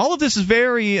 Mm-hmm. All of this is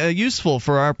very useful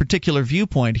for our particular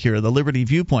viewpoint here, the liberty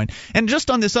viewpoint. And just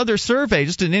on this other survey,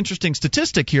 just an interesting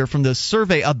statistic here from the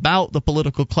survey about the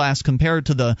political class compared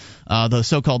to the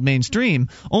so-called mainstream,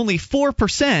 only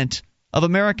 4% of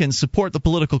Americans support the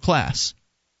political class.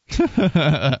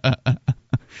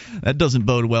 That doesn't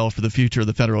bode well for the future of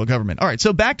the federal government. All right,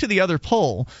 so back to the other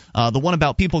poll, the one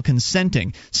about people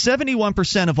consenting.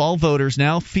 71% of all voters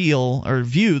now feel or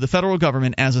view the federal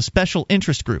government as a special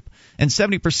interest group, and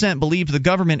 70% believe the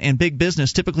government and big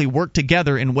business typically work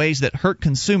together in ways that hurt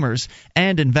consumers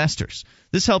and investors.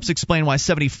 This helps explain why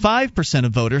 75%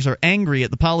 of voters are angry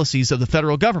at the policies of the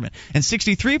federal government, and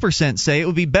 63% say it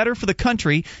would be better for the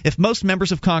country if most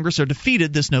members of Congress are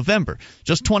defeated this November.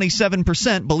 Just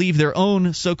 27% believe their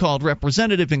own so-called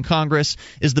representative in Congress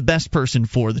is the best person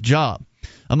for the job.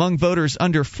 Among voters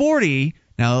under 40,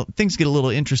 now things get a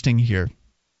little interesting here.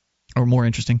 Or more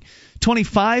interesting,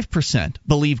 25%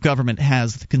 believe government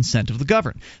has the consent of the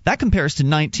governed. That compares to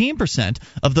 19%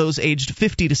 of those aged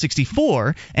 50 to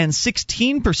 64 and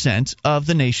 16% of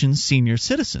the nation's senior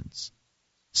citizens.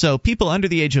 So people under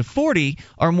the age of 40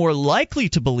 are more likely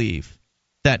to believe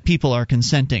that people are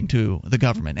consenting to the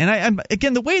government. And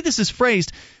again, the way this is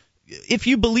phrased, if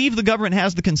you believe the government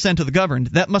has the consent of the governed,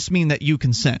 that must mean that you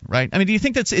consent, right? I mean, do you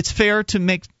think it's fair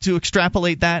to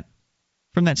extrapolate that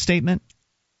from that statement?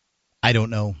 I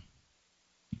don't know.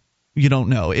 You don't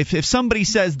know. If somebody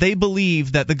says they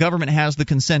believe that the government has the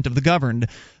consent of the governed,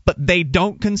 but they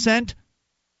don't consent,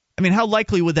 I mean, how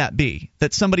likely would that be?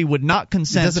 That somebody would not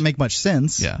consent? It doesn't make much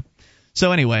sense. Yeah.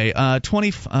 So anyway,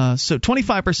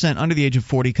 25% under the age of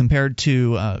 40 compared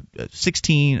to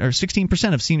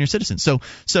 16% of senior citizens.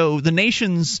 So the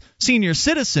nation's senior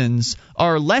citizens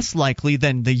are less likely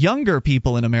than the younger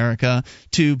people in America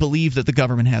to believe that the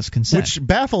government has consent. Which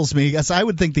baffles me, because I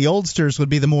would think the oldsters would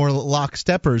be the more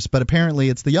locksteppers, but apparently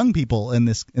it's the young people in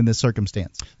this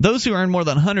circumstance. Those who earn more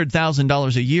than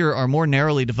 $100,000 a year are more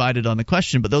narrowly divided on the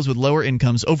question, but those with lower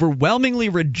incomes overwhelmingly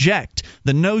reject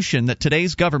the notion that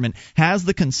today's government has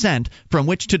the consent from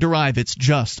which to derive its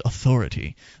just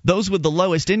authority. Those with the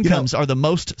lowest incomes are the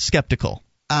most skeptical.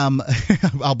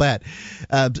 I'll bet.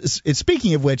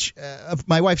 Speaking of which,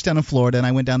 my wife's down in Florida, and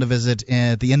I went down to visit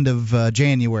at the end of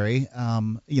January,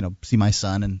 see my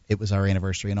son, and it was our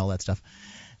anniversary and all that stuff.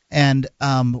 And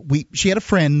she had a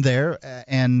friend there,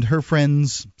 and her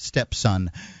friend's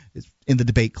stepson is in the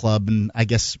debate club, and I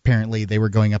guess apparently they were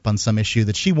going up on some issue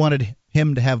that she wanted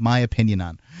him to have my opinion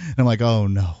on. And I'm like, oh,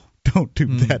 no. Don't do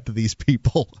that to these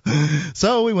people.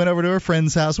 So we went over to her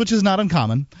friend's house, which is not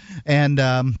uncommon, and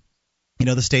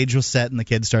the stage was set, and the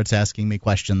kid starts asking me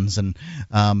questions, and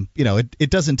it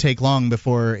doesn't take long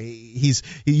before he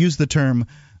used the term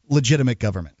legitimate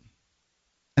government.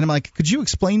 And I'm like, could you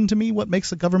explain to me what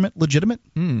makes a government legitimate?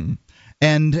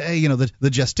 And the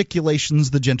gesticulations,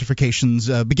 the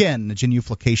gentrifications begin, the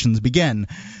genuflexions begin,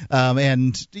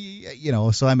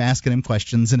 so I'm asking him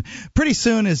questions, and pretty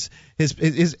soon is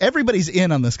everybody's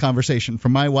in on this conversation,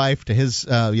 from my wife to his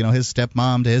his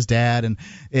stepmom to his dad, and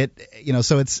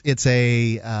so it's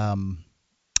a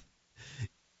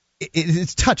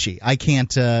it's touchy. I can't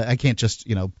just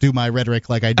do my rhetoric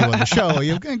like I do on the show.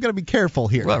 You've got to be careful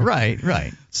here. Well, right.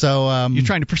 So you're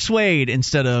trying to persuade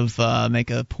instead of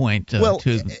make a point to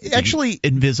the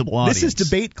invisible audience. This is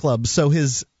debate club, so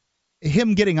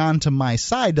him getting onto my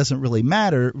side doesn't really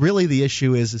matter. Really, the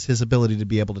issue is his ability to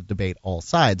be able to debate all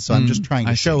sides. So I'm just trying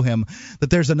to show him that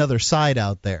there's another side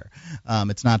out there.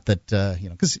 It's not that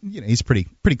because he's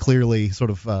pretty clearly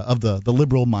sort of the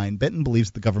liberal mind bit and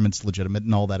believes the government's legitimate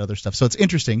and all that other stuff. So it's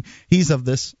interesting. He's of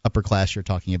this upper class you're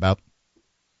talking about,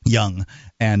 young,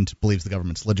 and believes the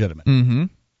government's legitimate. Mm-hmm.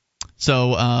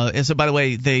 So by the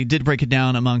way, they did break it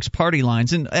down amongst party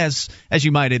lines, and as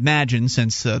you might imagine,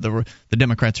 since the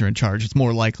Democrats are in charge, it's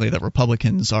more likely that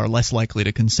Republicans are less likely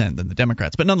to consent than the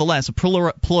Democrats. But nonetheless, a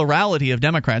plurality of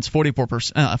Democrats,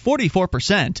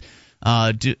 44%,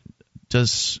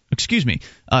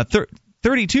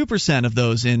 32% of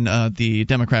those in the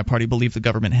Democrat Party believe the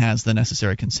government has the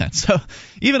necessary consent. So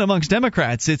even amongst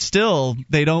Democrats, it's still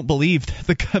they don't believe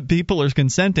the people are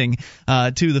consenting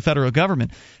to the federal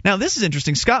government. Now, this is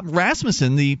interesting. Scott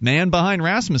Rasmussen, the man behind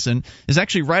Rasmussen, is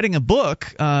actually writing a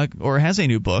book or has a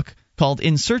new book called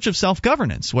In Search of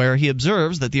Self-Governance, where he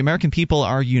observes that the American people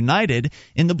are united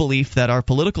in the belief that our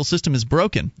political system is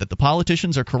broken, that the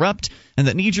politicians are corrupt, and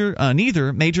that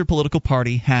neither major political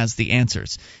party has the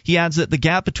answers. He adds that the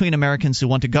gap between Americans who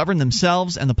want to govern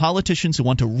themselves and the politicians who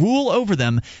want to rule over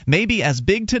them may be as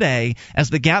big today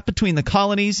as the gap between the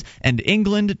colonies and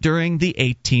England during the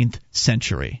 18th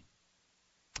century.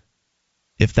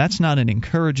 If that's not an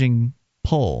encouraging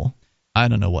poll, I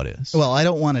don't know what is. Well, I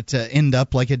don't want it to end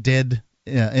up like it did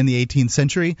in the 18th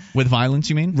century. With violence,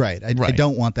 you mean? Right. I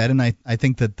don't want that, and I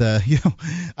think that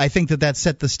that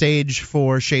set the stage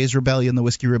for Shays' Rebellion, the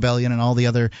Whiskey Rebellion, and all the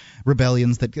other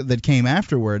rebellions that came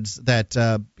afterwards. That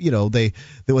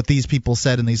what these people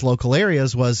said in these local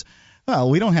areas was, well,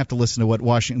 we don't have to listen to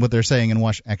what they're saying in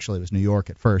Washington. Actually, it was New York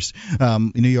at first.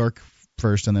 New York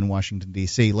first and then Washington,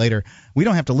 D.C. later. We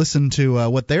don't have to listen to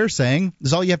what they're saying.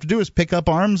 All you have to do is pick up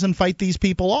arms and fight these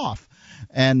people off.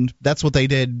 And that's what they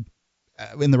did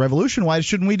in the Revolution. Why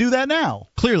shouldn't we do that now?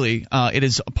 Clearly, it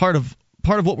is a part of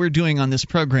what we're doing on this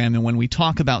program, and when we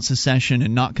talk about secession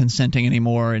and not consenting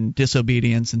anymore and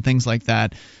disobedience and things like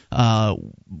that,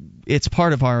 it's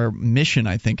part of our mission,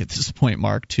 I think, at this point,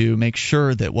 Mark, to make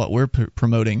sure that what we're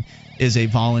promoting is a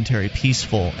voluntary,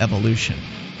 peaceful evolution.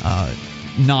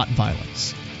 Not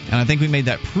violence. And I think we made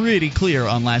that pretty clear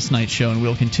on last night's show, and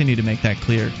we'll continue to make that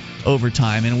clear over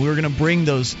time. And we're going to bring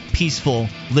those peaceful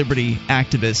liberty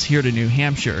activists here to New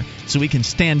Hampshire so we can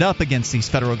stand up against these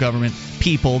federal government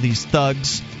people, these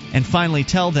thugs, and finally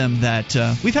tell them that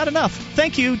we've had enough.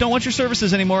 Thank you. Don't want your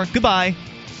services anymore. Goodbye.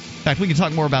 In fact, we can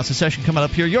talk more about secession coming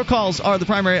up here. Your calls are the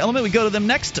primary element. We go to them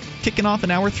next, kicking off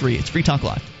in hour 3. It's Free Talk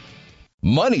Live.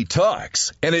 Money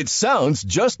talks, and it sounds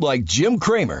just like Jim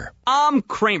Cramer. I'm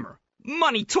Cramer.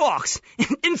 Money talks,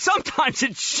 and sometimes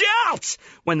it shouts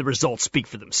when the results speak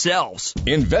for themselves.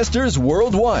 Investors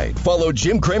worldwide follow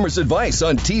Jim Cramer's advice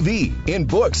on TV, in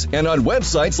books, and on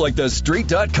websites like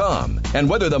TheStreet.com. And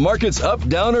whether the market's up,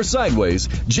 down, or sideways,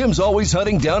 Jim's always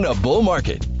hunting down a bull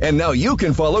market. And now you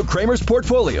can follow Cramer's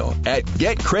portfolio at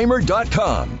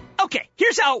GetCramer.com. Okay,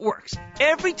 here's how it works.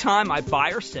 Every time I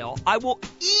buy or sell, I will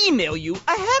email you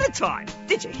ahead of time.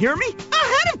 Did you hear me?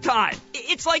 Ahead of time.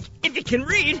 It's like, if you can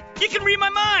read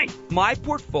my mind. My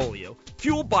portfolio,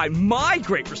 fueled by my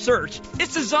great research,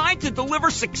 is designed to deliver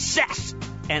success.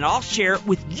 And I'll share it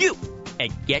with you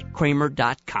at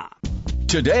GetCramer.com.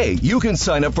 Today, you can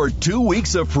sign up for 2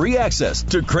 weeks of free access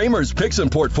to Cramer's Picks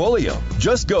and Portfolio.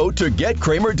 Just go to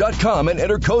GetCramer.com and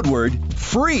enter code word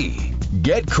FREE.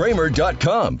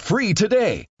 GetCramer.com. Free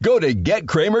today. Go to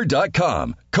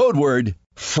GetCramer.com. Code word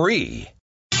FREE.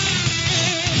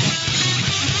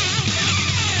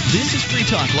 This is Free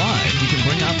Talk Live. You can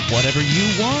bring up whatever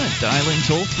you want. Dial in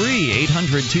toll free,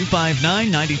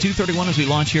 800-259-9231 as we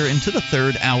launch here into the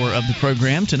third hour of the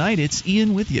program. Tonight, it's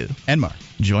Ian with you. And Mark.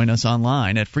 Join us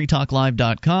online at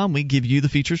freetalklive.com. We give you the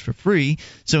features for free,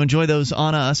 so enjoy those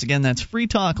on us. Again, that's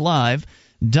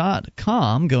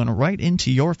freetalklive.com, going right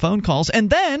into your phone calls. And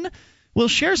then we'll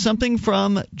share something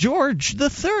from George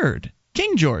III,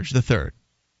 King George III.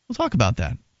 We'll talk about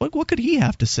that. What could he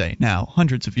have to say now,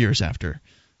 hundreds of years after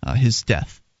his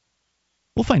death?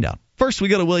 We'll find out. First, we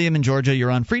go to William in Georgia. You're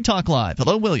on Free Talk Live.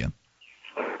 Hello, William.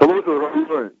 Hello, sir. How are you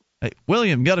doing? Hey,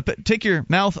 William, got to take your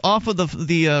mouth off of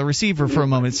the receiver for a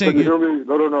moment. Can you hear me?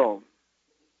 No.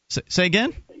 Say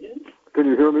again? Can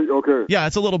you hear me? Okay. Yeah,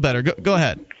 it's a little better. Go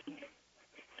ahead.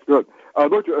 Good.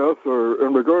 I'd like to ask, sir,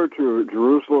 in regard to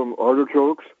Jerusalem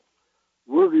artichokes,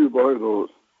 where do you buy those?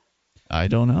 I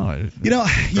don't know.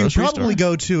 You probably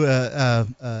go to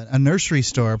a nursery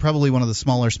store. Probably one of the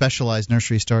smaller specialized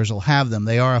nursery stores will have them.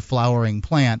 They are a flowering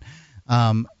plant,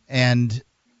 and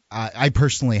I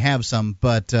personally have some,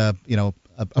 but a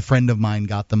friend of mine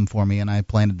got them for me, and I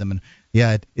planted them. And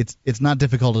yeah, it's not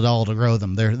difficult at all to grow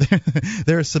them.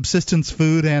 They're a subsistence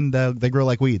food, and they grow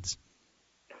like weeds.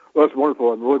 That's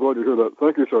wonderful. I'm really glad to hear that.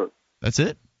 Thank you, sir. That's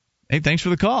it. Hey, thanks for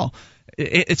the call.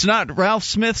 It's not Ralph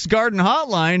Smith's garden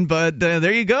hotline, but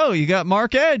there you go. You got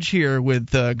Mark Edge here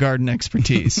with garden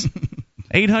expertise.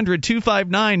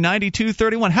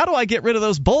 800-259-9231. How do I get rid of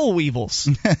those boll weevils?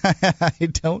 I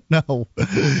don't know. What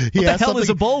the hell is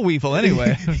a boll weevil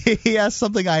anyway? He asked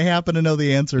something I happen to know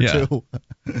the answer to.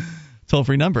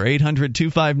 Toll-free number,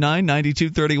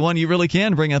 800-259-9231. You really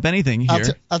can bring up anything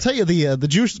here. I'll tell you, the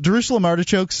Jerusalem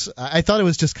artichokes, I thought it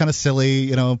was just kind of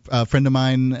silly. A friend of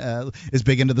mine is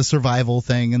big into the survival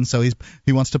thing, and so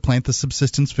he wants to plant the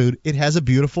subsistence food. It has a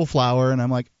beautiful flower, and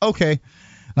I'm like, okay,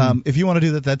 if you want to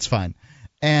do that, that's fine.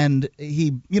 And he,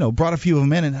 brought a few of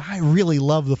them in, and I really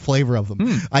love the flavor of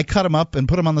them. I cut them up and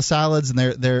put them on the salads, and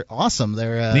they're awesome.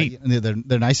 They're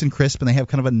nice and crisp, and they have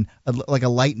kind of a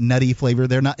light nutty flavor.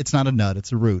 It's not a nut,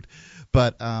 it's a root.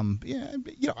 But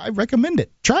I recommend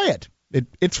it. Try it.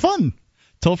 It's fun.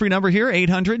 Toll-free number here,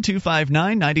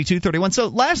 800-259-9231. So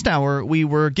last hour we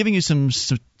were giving you some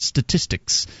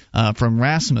statistics from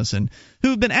Rasmussen,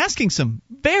 who've been asking some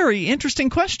very interesting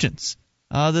questions.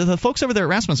 The folks over there at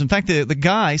Rasmussen, in fact, the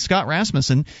guy, Scott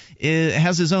Rasmussen,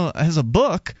 has a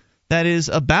book that is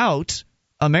about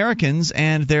Americans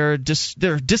and their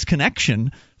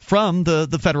disconnection from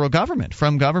the federal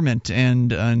government,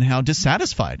 and how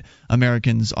dissatisfied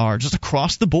Americans are just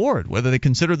across the board, whether they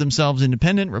consider themselves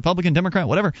independent, Republican, Democrat,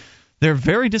 whatever. They're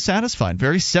very dissatisfied,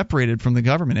 very separated from the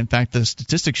government. In fact, the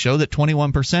statistics show that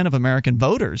 21% of American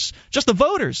voters, just the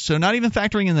voters, so not even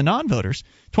factoring in the non-voters,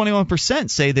 21%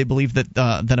 say they believe that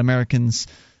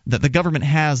the government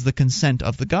has the consent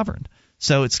of the governed.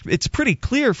 So it's pretty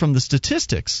clear from the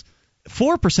statistics.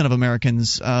 4% of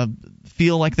Americans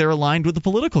feel like they're aligned with the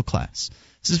political class.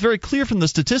 This is very clear from the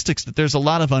statistics that there's a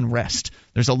lot of unrest.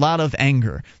 There's a lot of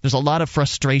anger. There's a lot of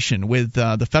frustration with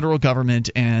the federal government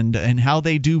and how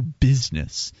they do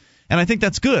business. And I think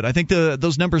that's good. I think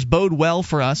those numbers bode well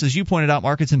for us. As you pointed out,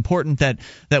 Mark, it's important that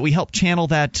we help channel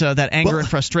that anger and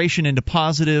frustration into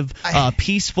positive,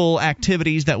 peaceful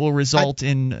activities that will result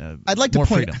in I'd like more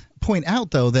to freedom. Point out,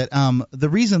 though, that the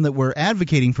reason that we're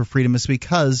advocating for freedom is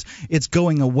because it's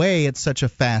going away at such a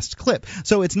fast clip.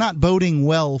 So it's not boding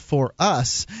well for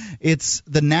us. It's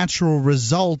the natural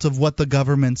result of what the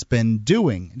government's been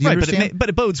doing. Do you understand? But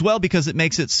it bodes well because it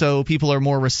makes it so people are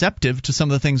more receptive to some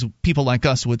of the things people like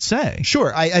us would say.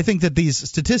 Sure. I think that these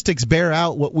statistics bear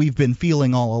out what we've been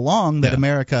feeling all along, that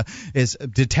America is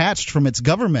detached from its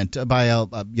government by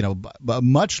a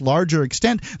much larger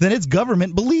extent than its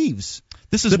government believes.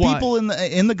 This is why people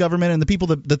in the government and the people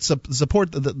that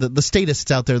support the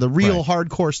statists out there, the real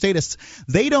hardcore statists,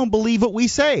 they don't believe what we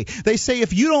say. They say,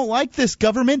 if you don't like this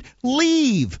government,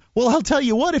 leave. Well, I'll tell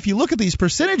you what, if you look at these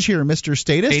percentage here, Mr.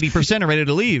 Statist, 80% are ready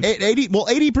to leave.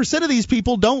 80% of these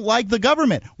people don't like the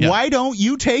government. Yep. Why don't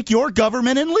you take your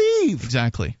government and leave?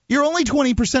 Exactly. You're only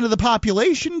 20% of the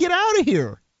population. Get out of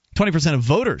here. 20% of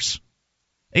voters.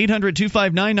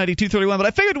 800-259-9231. But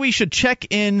I figured we should check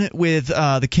in with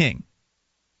the king.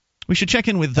 We should check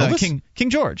in with King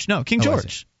George. No, King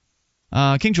George.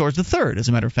 King George III, as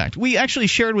a matter of fact. We actually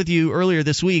shared with you earlier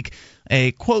this week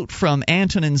a quote from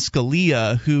Antonin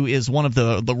Scalia, who is one of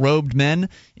the robed men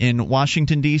in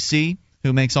Washington, D.C.,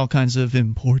 who makes all kinds of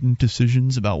important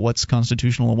decisions about what's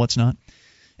constitutional and what's not.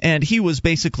 And he was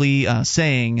basically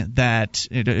saying that,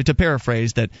 to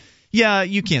paraphrase, that,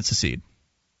 you can't secede.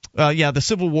 The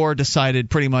Civil War decided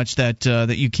pretty much that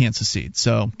you can't secede,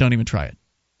 so don't even try it.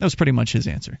 That was pretty much his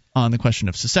answer on the question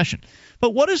of secession.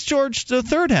 But what does George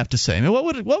III have to say? I mean,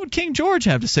 what would King George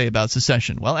have to say about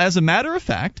secession? Well, as a matter of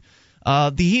fact,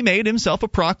 he made himself a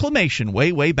proclamation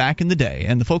way back in the day,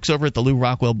 and the folks over at the Lou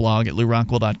Rockwell blog at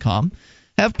LouRockwell.com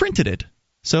have printed it,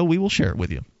 so we will share it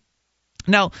with you.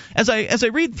 Now, as I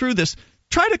read through this,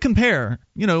 try to compare,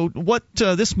 what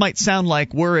this might sound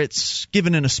like were it's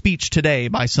given in a speech today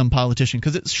by some politician,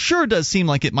 because it sure does seem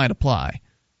like it might apply.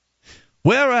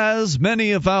 Whereas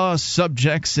many of our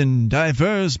subjects in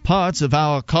diverse parts of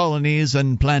our colonies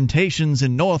and plantations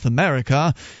in North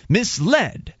America,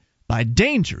 misled by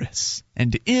dangerous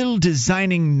and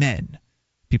ill-designing men,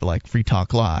 people like Free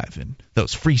Talk Live and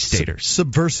those free staters,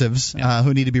 subversives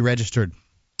who need to be registered,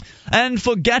 and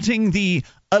forgetting the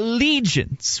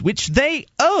allegiance which they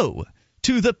owe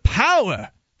to the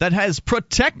power that has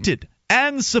protected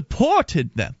and supported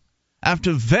them,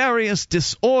 after various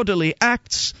disorderly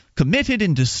acts committed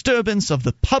in disturbance of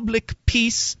the public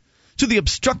peace, to the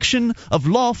obstruction of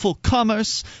lawful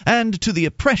commerce, and to the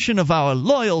oppression of our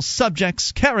loyal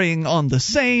subjects carrying on the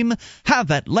same, have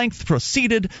at length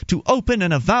proceeded to open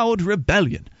an avowed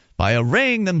rebellion, by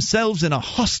arraying themselves in a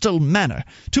hostile manner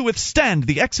to withstand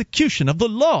the execution of the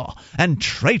law, and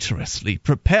traitorously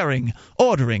preparing,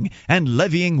 ordering, and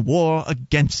levying war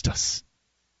against us.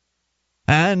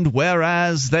 And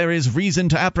whereas there is reason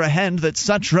to apprehend that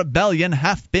such rebellion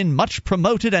hath been much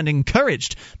promoted and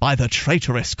encouraged by the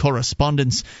traitorous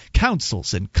correspondence,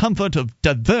 counsels, and comfort of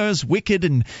divers wicked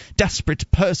and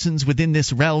desperate persons within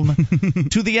this realm,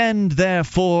 to the end,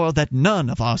 therefore, that none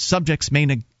of our subjects may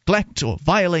neglect or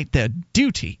violate their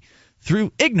duty,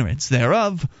 through ignorance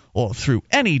thereof, or through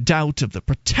any doubt of the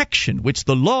protection which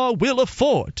the law will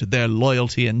afford to their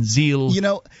loyalty and zeal. You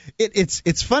know,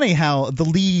 it's funny how the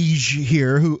liege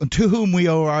here, to whom we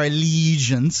owe our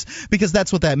allegiance, because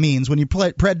that's what that means. When you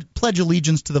pledge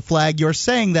allegiance to the flag, you're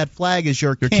saying that flag is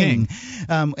your king.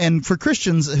 And for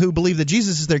Christians who believe that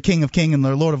Jesus is their King of Kings and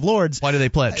their Lord of Lords, why do they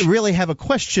pledge? Really have a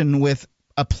question with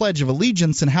a pledge of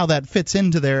allegiance and how that fits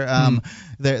into their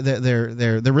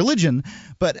religion.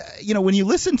 But you know, when you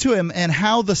listen to him and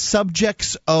how the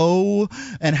subjects owe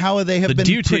and how they have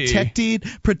been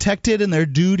protected in their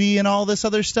duty and all this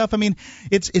other stuff, I mean,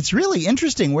 it's really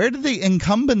interesting. Where did the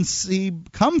incumbency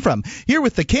come from? Here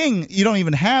with the king, you don't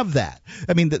even have that.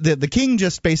 I mean, the king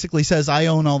just basically says, I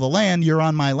own all the land, you're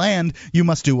on my land, you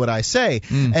must do what I say.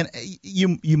 And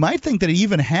you might think that he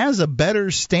even has a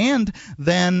better stand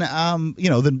than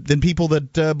than people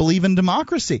that believe in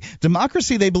democracy.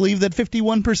 Democracy, they believe that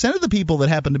 51% of the people that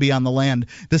happen to be on the land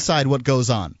decide what goes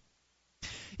on.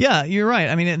 Yeah, you're right.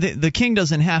 I mean, the king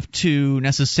doesn't have to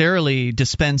necessarily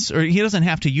dispense, or he doesn't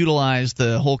have to utilize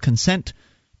the whole consent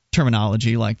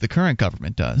terminology like the current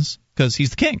government does, because he's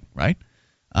the king, right?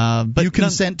 But you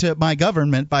consent to my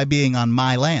government by being on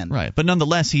my land. Right, but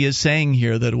nonetheless, he is saying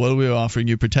here that, well, we're offering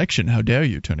you protection. How dare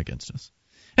you turn against us?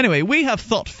 Anyway, we have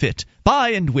thought fit, by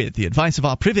and with the advice of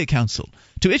our Privy Council,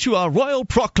 to issue our royal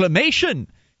proclamation,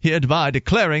 hereby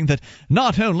declaring that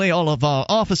not only all of our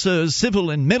officers, civil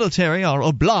and military, are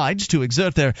obliged to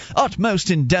exert their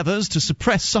utmost endeavors to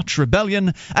suppress such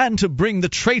rebellion and to bring the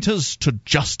traitors to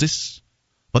justice,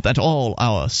 but that all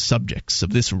our subjects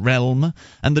of this realm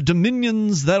and the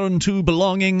dominions thereunto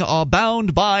belonging are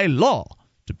bound by law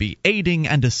to be aiding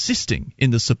and assisting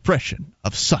in the suppression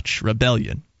of such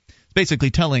rebellion.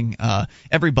 Basically telling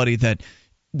everybody that,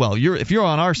 well, if you're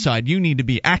on our side, you need to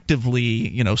be actively,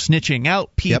 snitching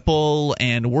out people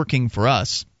and working for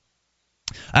us.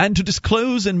 And to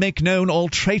disclose and make known all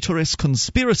traitorous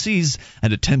conspiracies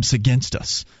and attempts against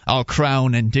us, our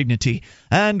crown and dignity.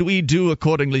 And we do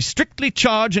accordingly strictly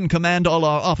charge and command all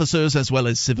our officers, as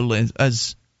well civil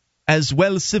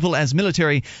as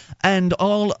military, and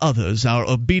all others, our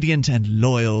obedient and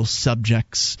loyal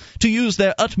subjects, to use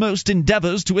their utmost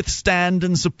endeavors to withstand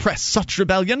and suppress such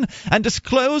rebellion, and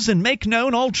disclose and make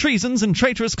known all treasons and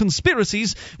traitorous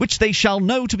conspiracies which they shall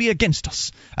know to be against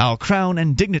us, our crown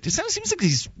and dignity. It seems like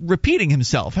he's repeating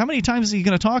himself. How many times is he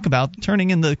going to talk about turning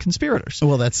in the conspirators?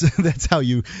 Well, that's how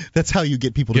you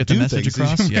get people to do the message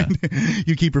things. Across. Yeah.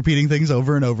 You keep repeating things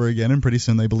over and over again, and pretty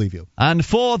soon they believe you. And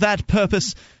for that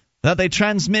purpose, that they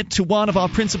transmit to one of our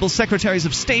principal secretaries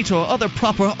of state or other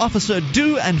proper officer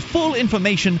due and full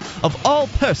information of all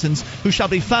persons who shall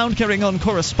be found carrying on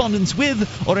correspondence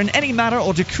with or in any manner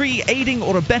or decree aiding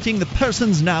or abetting the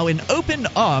persons now in open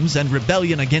arms and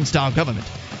rebellion against our government,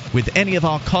 with any of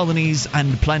our colonies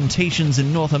and plantations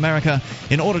in North America,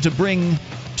 in order to bring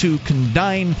to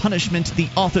condign punishment the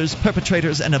authors,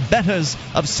 perpetrators, and abettors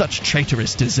of such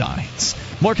traitorous designs.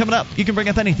 More coming up. You can bring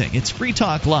up anything. It's Free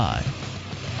Talk Live.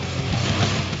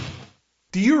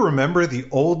 Do you remember the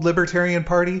old Libertarian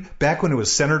Party, back when it was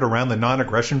centered around the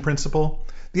non-aggression principle?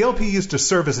 The LP used to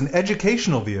serve as an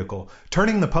educational vehicle,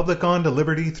 turning the public on to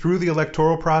liberty through the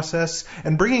electoral process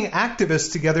and bringing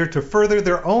activists together to further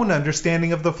their own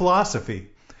understanding of the philosophy.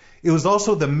 It was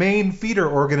also the main feeder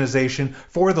organization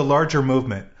for the larger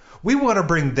movement. We want to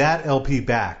bring that LP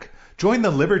back. Join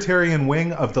the Libertarian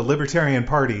wing of the Libertarian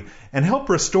Party and help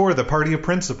restore the party of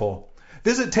principle.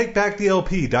 Visit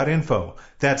TakeBackTheLP.info.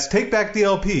 That's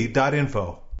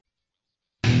TakeBackTheLP.info.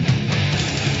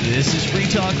 This is Free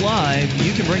Talk Live.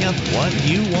 You can bring up what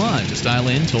you want. Just dial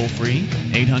in toll free,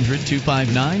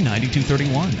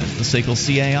 800-259-9231. That's the SACL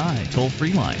CAI toll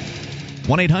free line.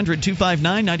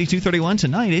 1-800-259-9231.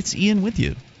 Tonight, it's Ian with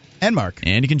you. And Mark.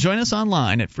 And you can join us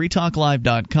online at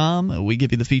freetalklive.com. We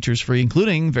give you the features free,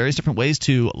 including various different ways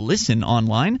to listen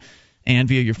online. And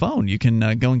via your phone, you can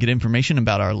go and get information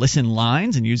about our listen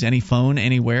lines and use any phone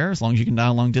anywhere. As long as you can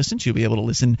dial long distance, you'll be able to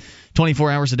listen 24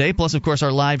 hours a day. Plus, of course,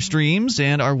 our live streams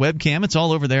and our webcam. It's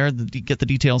all over there. Get the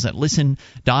details at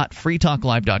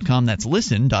listen.freetalklive.com. That's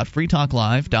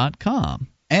listen.freetalklive.com.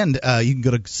 And you can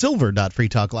go to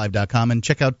silver.freetalklive.com and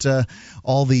check out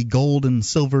all the gold and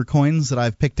silver coins that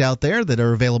I've picked out there that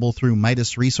are available through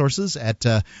Midas Resources at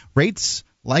rates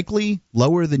likely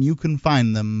lower than you can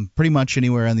find them pretty much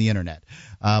anywhere on the internet.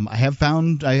 I have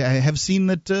seen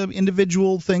that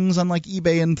individual things on like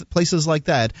eBay and places like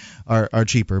that are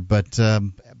cheaper, but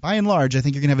by and large, I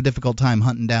think you're going to have a difficult time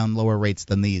hunting down lower rates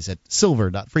than these at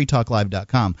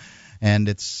silver.freetalklive.com. And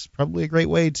it's probably a great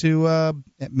way to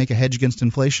make a hedge against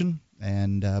inflation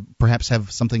and perhaps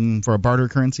have something for a barter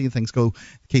currency in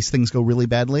case things go really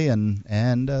badly.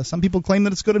 And some people claim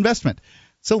that it's good investment.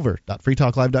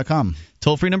 Silver.freetalklive.com.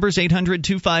 Toll-free number is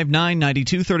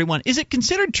 800-259-9231. Is it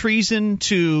considered treason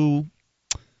to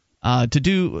do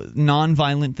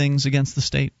nonviolent things against the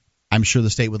state? I'm sure the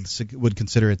state would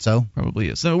consider it so. Probably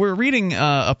is. So we're reading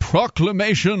a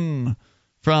proclamation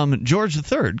from George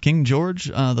III, King George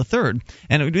III.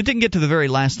 And it didn't get to the very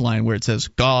last line where it says,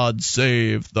 God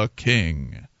save the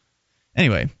king.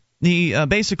 Anyway, he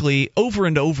basically over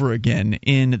and over again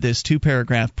in this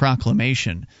two-paragraph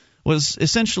proclamation was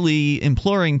essentially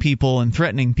imploring people and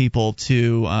threatening people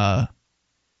to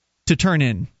turn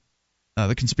in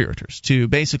the conspirators, to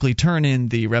basically turn in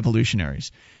the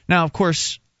revolutionaries. Now, of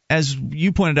course, as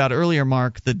you pointed out earlier,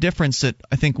 Mark, the difference that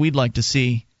I think we'd like to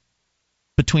see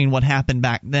between what happened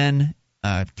back then,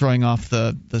 throwing off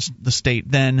the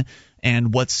state then,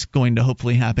 and what's going to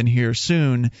hopefully happen here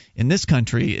soon in this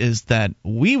country is that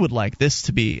we would like this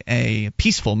to be a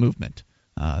peaceful movement.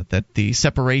 That the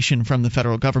separation from the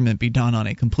federal government be done on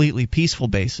a completely peaceful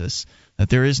basis, that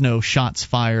there is no shots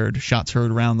fired, shots heard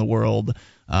around the world,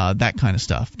 that kind of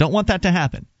stuff. Don't want that to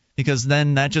happen, because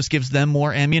then that just gives them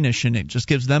more ammunition. It just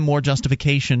gives them more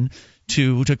justification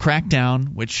to crack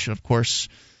down, which, of course,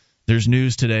 there's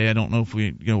news today. I don't know if I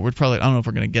don't know if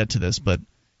we're going to get to this, but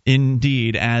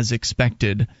indeed, as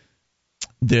expected,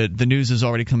 the news is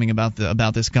already coming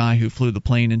about this guy who flew the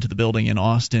plane into the building in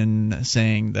Austin,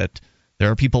 saying that there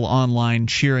are people online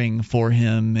cheering for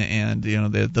him, and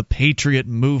the Patriot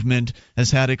movement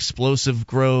has had explosive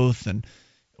growth, and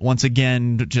once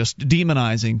again just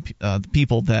demonizing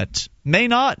people that may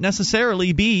not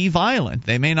necessarily be violent.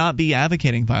 They may not be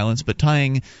advocating violence, but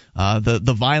tying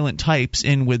the violent types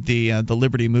in with the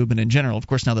liberty movement in general. Of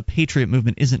course, now the Patriot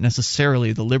movement isn't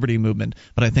necessarily the liberty movement,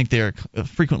 but I think they are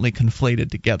frequently conflated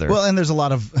together. Well, and there's a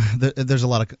lot of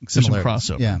similarities. There's some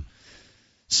crossover. Yeah.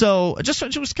 So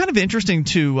it was kind of interesting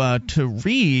to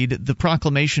read the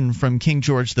proclamation from King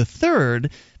George III,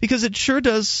 because it sure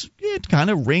does, it kind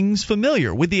of rings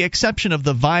familiar, with the exception of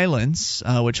the violence,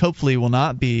 which hopefully will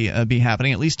not be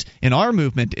happening. At least in our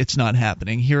movement, it's not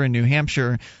happening. Here in New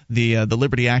Hampshire, the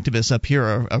liberty activists up here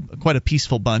are quite a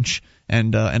peaceful bunch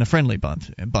and a friendly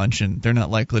bunch, and they're not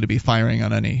likely to be firing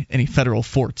on any federal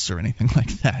forts or anything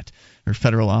like that, or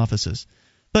federal offices.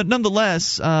 But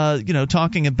nonetheless,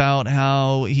 talking about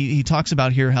how he talks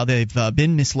about here how they've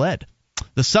been misled.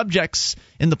 The subjects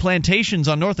in the plantations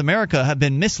on North America have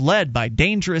been misled by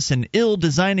dangerous and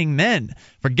ill-designing men,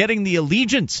 forgetting the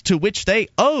allegiance to which they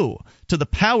owe to the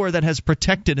power that has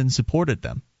protected and supported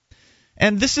them.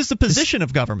 And this is the position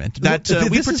of government, that we protect you.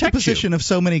 This is the position of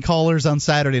so many callers on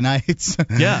Saturday nights.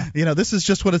 Yeah. This is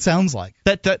just what it sounds like.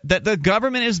 That the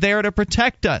government is there to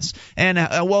protect us. And,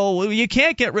 you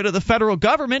can't get rid of the federal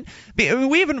government.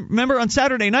 We even remember on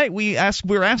Saturday night we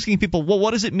were asking people, well,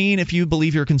 what does it mean if you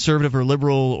believe you're conservative or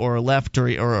liberal or left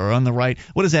or on the right?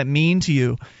 What does that mean to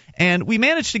you? And we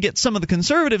managed to get some of the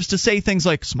conservatives to say things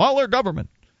like smaller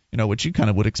government. Which you kind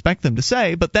of would expect them to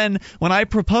say. But then when I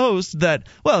proposed that,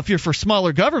 well, if you're for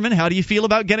smaller government, how do you feel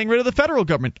about getting rid of the federal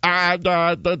government?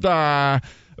 Oh,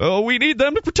 we need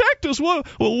them to protect us. What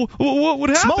would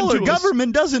happen Smaller to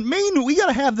government us? Doesn't mean we got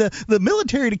to have the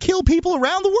military to kill people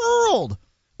around the world.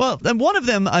 Well, and one of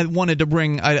them I wanted to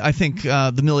bring, I think,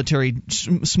 the military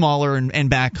smaller and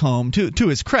back home, to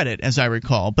his credit, as I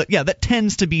recall. But, yeah, that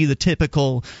tends to be the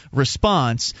typical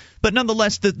response. But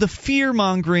nonetheless, the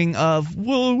fear-mongering of,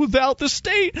 well, without the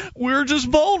state, we're just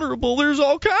vulnerable. There's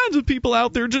all kinds of people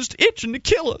out there just itching to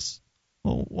kill us.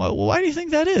 Well, why do you think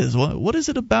that is? What is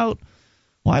it about?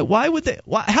 Why would they?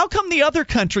 How come the other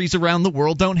countries around the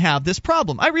world don't have this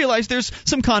problem? I realize there's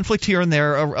some conflict here and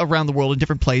there around the world in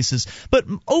different places, but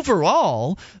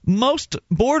overall, most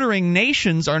bordering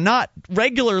nations are not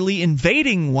regularly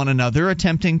invading one another,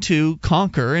 attempting to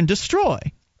conquer and destroy,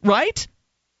 right?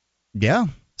 Yeah.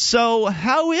 So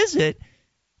how is it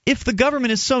if the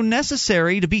government is so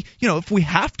necessary to be, if we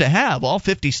have to have all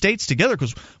 50 states together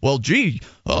because, well, gee,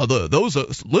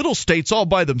 those little states all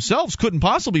by themselves couldn't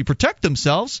possibly protect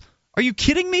themselves. Are you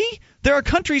kidding me? There are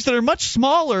countries that are much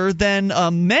smaller than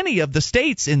many of the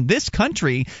states in this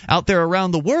country out there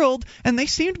around the world, and they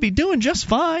seem to be doing just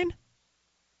fine.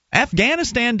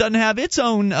 Afghanistan doesn't have its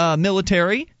own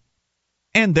military,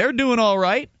 and they're doing all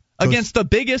right against the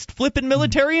biggest flippin'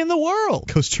 military in the world.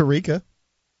 Costa Rica,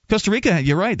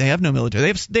 you're right. They have no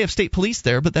military. They have state police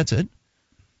there, but that's it.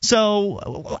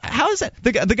 So how is that?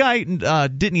 The guy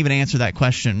didn't even answer that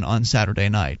question on Saturday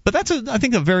night. But that's, I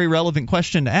think, a very relevant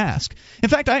question to ask. In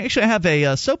fact, I actually have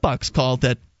a soapbox call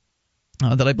that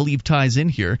I believe ties in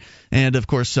here. And, of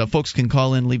course, folks can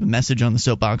call in, leave a message on the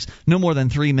soapbox. No more than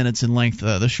 3 minutes in length.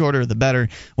 The shorter, the better.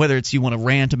 Whether it's you want to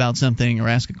rant about something or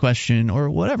ask a question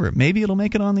or whatever. Maybe it'll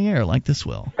make it on the air like this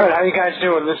will. All right, how you guys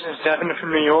doing? This is Devin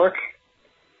from New York.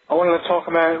 I wanted to talk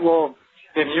about, well,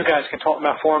 maybe you guys can talk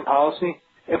about foreign policy.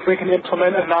 If we can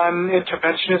implement a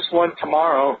non-interventionist one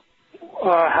tomorrow,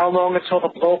 how long until the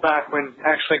blowback would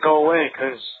actually go away?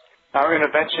 Because our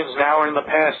interventions now or in the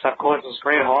past have caused us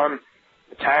great harm,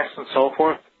 attacks, and so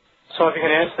forth. So if you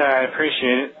can answer that, I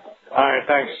appreciate it. All right,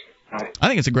 thanks. I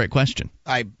think it's a great question.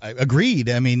 I agreed.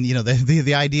 I mean,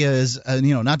 the idea is,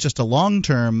 not just a long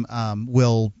term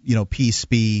will peace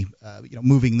be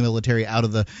moving the military out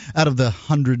of the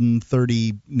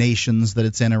 130 nations that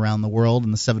it's in around the world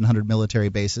and the 700 military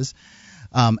bases.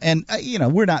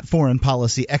 We're not foreign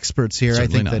policy experts here. I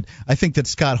think that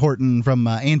Scott Horton from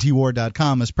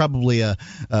antiwar.com is probably a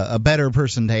better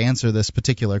person to answer this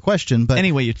particular question. But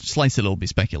anyway, you slice it, it'll be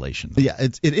speculation. Yeah,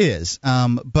 it is.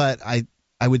 But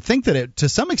I would think that to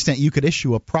some extent you could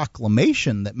issue a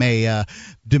proclamation that may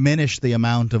diminish the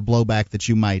amount of blowback that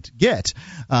you might get.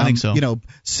 I think so.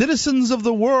 Citizens of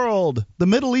the world, the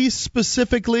Middle East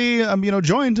specifically,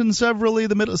 joint and severally,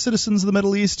 citizens of the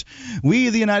Middle East, we,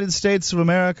 the United States of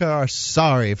America, are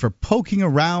sorry for poking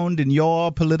around in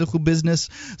your political business,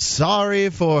 sorry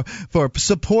for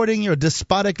supporting your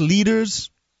despotic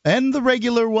leaders. And the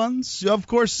regular ones, of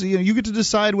course, you get to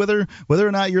decide whether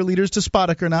or not your leader's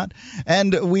despotic or not.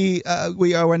 And we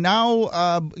are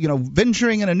now,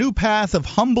 venturing in a new path of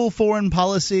humble foreign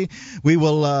policy. We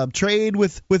will trade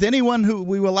with anyone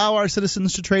we will allow our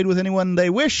citizens to trade with anyone they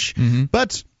wish,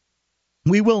 but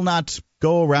we will not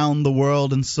go around the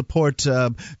world and support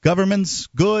governments,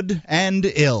 good and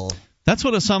ill. That's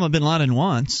what Osama bin Laden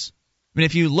wants. I mean,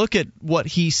 if you look at what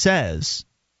he says.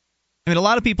 A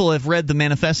lot of people have read the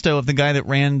manifesto of the guy that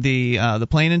ran the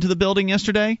plane into the building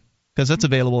yesterday, because that's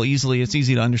available easily. It's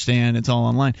easy to understand. It's all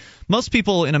online. Most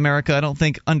people in America, I don't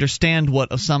think, understand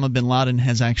what Osama bin Laden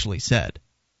has actually said.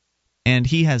 And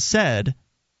he has said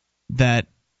that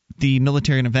the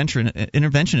military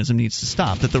interventionism needs to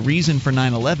stop, that the reason for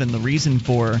 9/11, the reason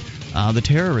for the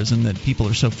terrorism that people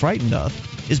are so frightened of,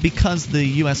 is because the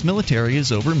U.S. military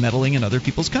is over meddling in other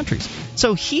people's countries.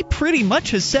 So he pretty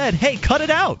much has said, hey, cut it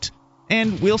out.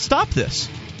 And we'll stop this.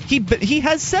 He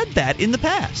has said that in the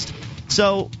past.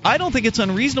 So I don't think it's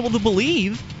unreasonable to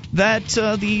believe that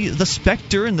the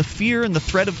specter and the fear and the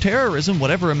threat of terrorism,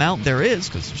 whatever amount there is,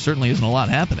 because there certainly isn't a lot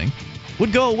happening,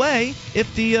 would go away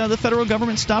if the federal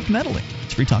government stopped meddling.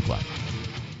 It's Free Talk Live.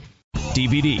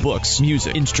 DVD, books,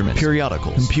 music, instruments,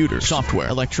 periodicals, computers, software,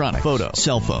 electronics, photo,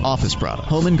 cell phone, office product,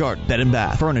 home and garden, bed and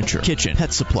bath, furniture, kitchen,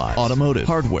 pet supply, automotive,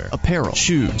 hardware, apparel,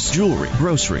 shoes, jewelry,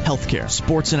 grocery, healthcare,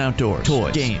 sports and outdoors,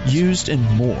 toys, games, used, and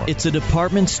more. It's a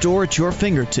department store at your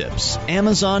fingertips.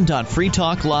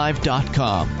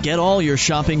 Amazon.freetalklive.com. Get all your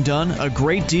shopping done, a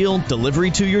great deal,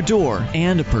 delivery to your door,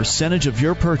 and a percentage of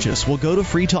your purchase will go to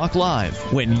Free Talk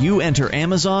Live when you enter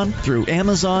Amazon through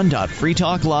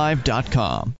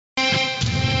Amazon.freetalklive.com.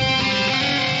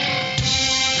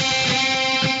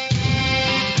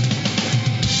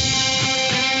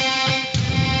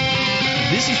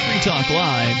 This is Free Talk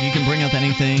Live. You can bring up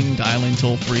anything, dial in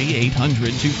toll-free,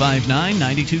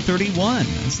 800-259-9231.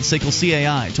 That's the SACL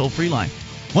CAI toll-free line.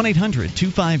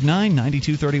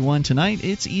 1-800-259-9231. Tonight,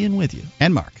 it's Ian with you.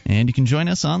 And Mark. And you can join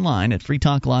us online at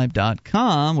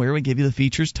freetalklive.com, where we give you the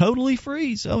features totally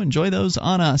free, so enjoy those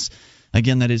on us.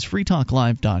 Again, that is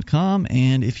freetalklive.com,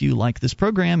 and if you like this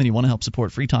program and you want to help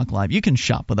support Free Talk Live, you can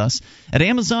shop with us at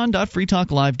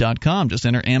amazon.freetalklive.com. Just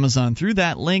enter Amazon through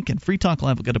that link, and Free Talk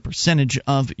Live will get a percentage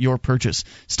of your purchase.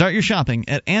 Start your shopping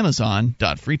at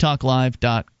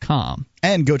amazon.freetalklive.com.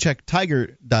 And go check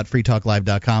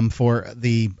tiger.freetalklive.com for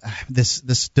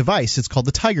this device. It's called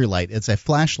the Tiger Light. It's a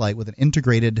flashlight with an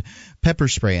integrated pepper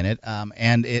spray in it,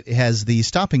 and it has the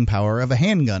stopping power of a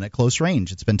handgun at close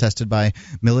range. It's been tested by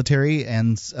military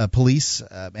and police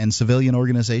and civilian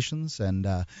organizations, and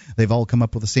they've all come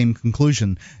up with the same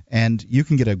conclusion. And you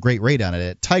can get a great rate on it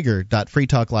at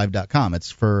tiger.freetalklive.com.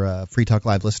 It's for Free Talk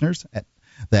Live listeners at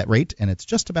that rate, and it's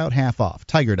just about half off.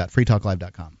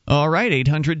 Tiger.freetalklive.com. All right,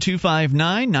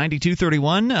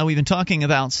 800-259-9231. We've been talking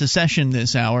about secession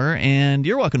this hour, and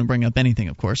you're welcome to bring up anything,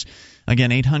 of course. Again,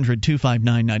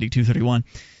 800-259-9231.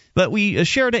 But we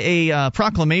shared a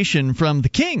proclamation from the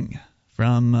king,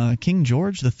 from King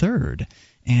George III.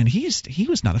 And he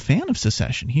was not a fan of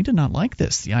secession. He did not like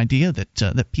this, the idea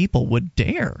that people would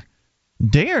dare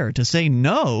to say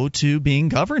no to being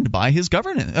governed by his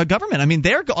government. I mean,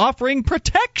 they're offering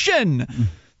protection.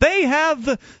 They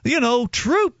have,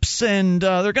 troops, and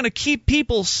they're going to keep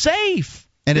people safe.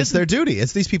 And it's their duty.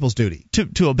 It's these people's duty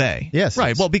to obey. Yes.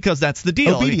 Right. Well, because that's the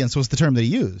deal. Obedience was the term they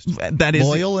used. That is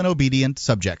loyal and obedient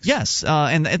subjects. Yes.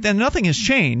 And nothing has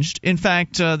changed. In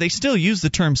fact, they still use the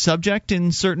term subject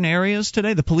in certain areas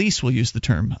today. The police will use the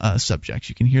term subject.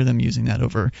 You can hear them using that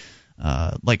over.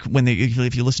 Like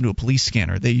if you listen to a police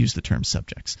scanner, they use the term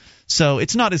subjects. So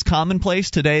it's not as commonplace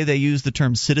today. They use the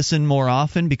term citizen more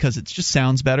often because it just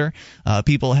sounds better.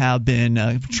 People have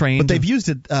been trained. But they've used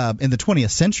it in the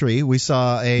 20th century. We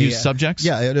saw use subjects.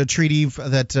 A treaty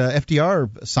that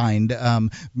FDR signed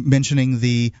mentioning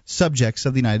the subjects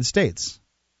of the United States.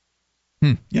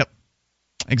 Yep.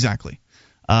 Exactly.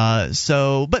 But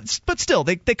still,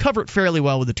 they cover it fairly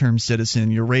well with the term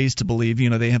citizen. You're raised to believe,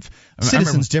 they have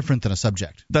citizen's different than a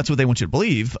subject. That's what they want you to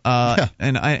believe.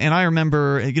 And I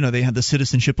remember, they had the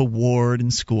citizenship award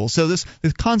in school. So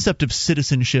the concept of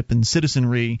citizenship and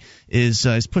citizenry is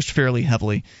pushed fairly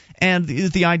heavily. And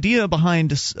the idea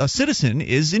behind a citizen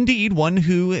is indeed one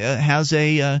who has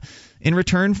in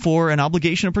return for an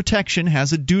obligation of protection,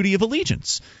 has a duty of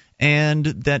allegiance. And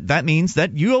that means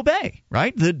that you obey,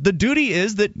 right? The duty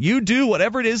is that you do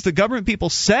whatever it is the government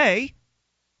people say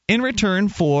in return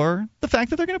for the fact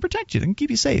that they're going to protect you. They can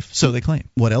keep you safe, so they claim.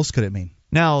 What else could it mean?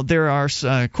 Now, there are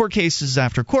court cases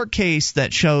after court case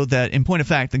that show that, in point of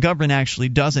fact, the government actually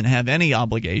doesn't have any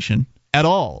obligation at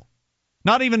all.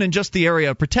 Not even in just the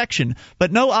area of protection,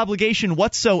 but no obligation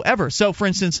whatsoever. So, for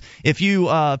instance, if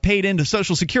you paid into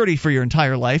Social Security for your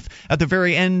entire life, at the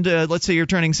very end, let's say you're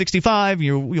turning 65,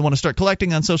 you want to start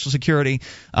collecting on Social Security,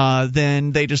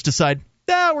 then they just decide,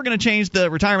 we're going to change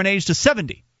the retirement age to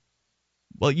 70.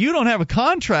 Well, you don't have a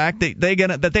contract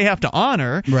that they have to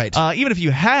honor. Right. Even if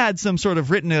you had some sort of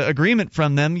written agreement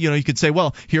from them, you could say,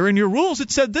 well, here in your rules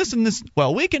it said this and this.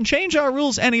 Well, we can change our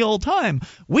rules any old time.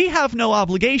 We have no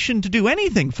obligation to do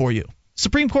anything for you.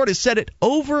 Supreme Court has said it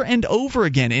over and over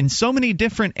again in so many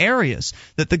different areas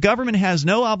that the government has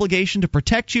no obligation to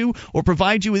protect you or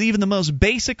provide you with even the most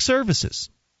basic services.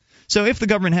 So if the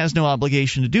government has no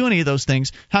obligation to do any of those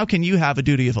things, how can you have a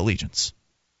duty of allegiance?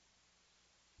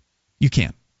 You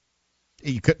can't.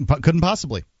 You couldn't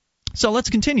possibly. So let's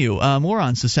continue. More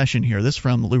on secession here. This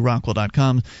from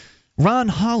LouRockwell.com. Ron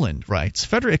Holland writes,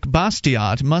 Frederick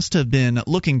Bastiat must have been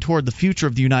looking toward the future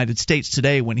of the United States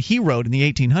today when he wrote in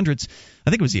the 1800s,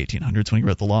 I think it was the 1800s when he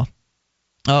wrote the law,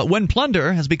 when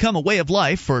plunder has become a way of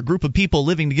life for a group of people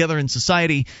living together in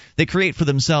society, they create for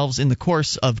themselves in the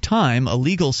course of time a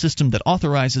legal system that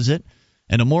authorizes it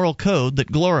and a moral code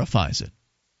that glorifies it.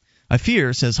 I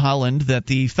fear, says Holland, that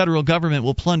the federal government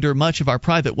will plunder much of our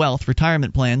private wealth,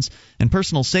 retirement plans, and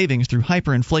personal savings through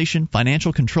hyperinflation,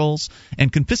 financial controls,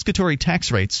 and confiscatory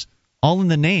tax rates, all in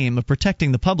the name of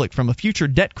protecting the public from a future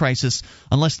debt crisis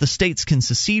unless the states can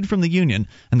secede from the Union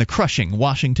and the crushing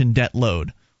Washington debt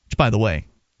load. Which, by the way,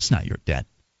 it's not your debt.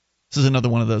 This is another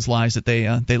one of those lies that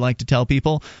they like to tell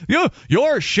people.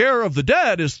 Your share of the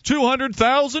debt is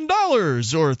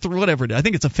 $200,000 or whatever it is. I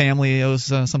think it's a family. It was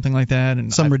something like that.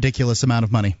 And some ridiculous amount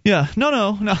of money. Yeah.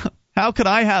 No. How could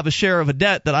I have a share of a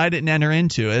debt that I didn't enter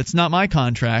into? It's not my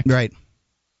contract. Right.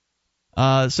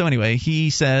 So anyway, he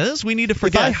says we need to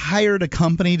forget. If I hired a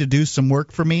company to do some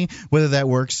work for me, whether that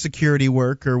work's security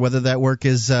work or whether that work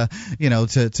is,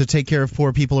 to take care of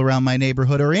poor people around my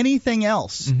neighborhood or anything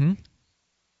else,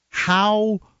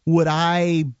 how would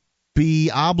I be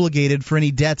obligated for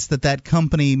any debts that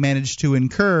company managed to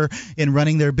incur in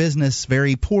running their business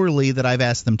very poorly that I've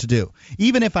asked them to do,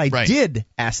 even if I did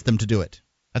ask them to do it?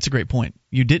 That's a great point.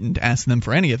 You didn't ask them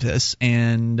for any of this,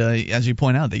 and as you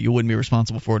point out, that you wouldn't be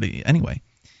responsible for it anyway.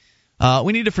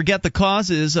 We need to forget the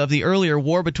causes of the earlier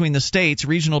war between the states,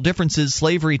 regional differences,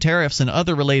 slavery, tariffs, and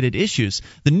other related issues.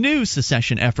 The new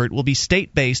secession effort will be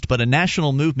state-based, but a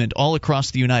national movement all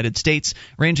across the United States,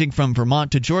 ranging from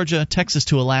Vermont to Georgia, Texas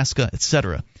to Alaska,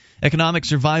 etc. Economic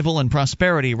survival and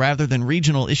prosperity rather than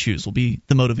regional issues will be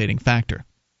the motivating factor.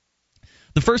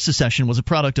 The first secession was a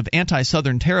product of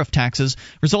anti-Southern tariff taxes,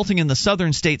 resulting in the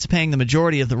Southern states paying the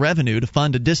majority of the revenue to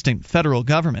fund a distinct federal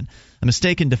government. A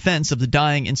mistaken defense of the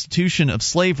dying institution of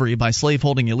slavery by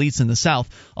slaveholding elites in the South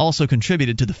also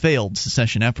contributed to the failed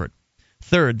secession effort.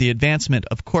 Third, the advancement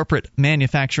of corporate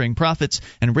manufacturing profits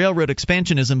and railroad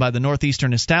expansionism by the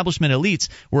Northeastern establishment elites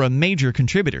were a major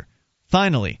contributor.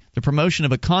 Finally, the promotion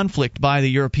of a conflict by the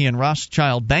European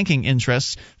Rothschild banking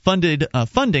interests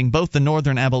funding both the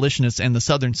Northern abolitionists and the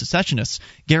Southern secessionists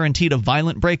guaranteed a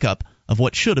violent breakup of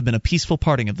what should have been a peaceful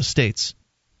parting of the states.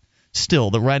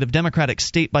 Still, the right of democratic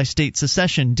state-by-state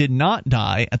secession did not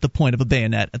die at the point of a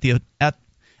bayonet at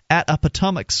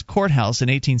Appomattox Courthouse in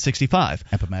 1865.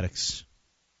 Appomattox.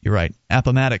 You're right.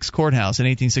 Appomattox Courthouse in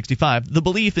 1865. The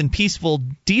belief in peaceful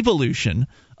devolution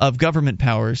of government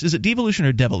powers. Is it devolution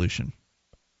or devolution?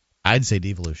 I'd say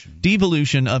devolution.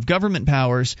 Devolution of government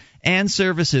powers and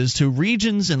services to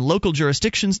regions and local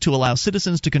jurisdictions to allow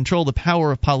citizens to control the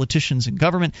power of politicians and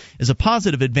government is a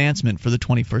positive advancement for the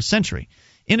 21st century.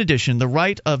 In addition, the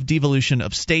right of devolution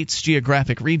of states,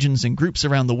 geographic regions, and groups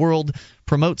around the world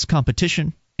promotes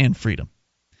competition and freedom.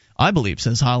 I believe,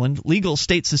 says Holland, legal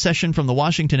state secession from the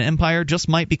Washington Empire just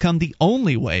might become the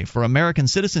only way for American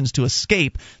citizens to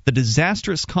escape the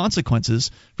disastrous consequences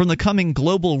from the coming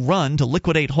global run to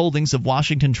liquidate holdings of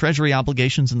Washington Treasury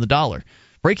obligations in the dollar.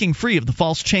 Breaking free of the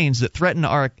false chains that threaten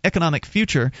our economic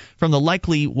future from the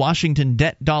likely Washington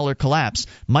debt dollar collapse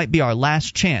might be our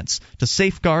last chance to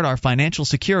safeguard our financial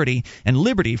security and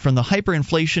liberty from the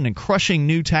hyperinflation and crushing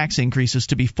new tax increases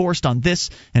to be forced on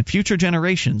this and future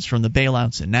generations from the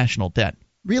bailouts and national debt.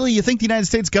 Really? You think the United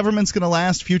States government's going to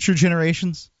last future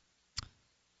generations?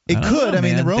 It could. I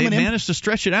mean, the Roman they managed to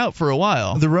stretch it out for a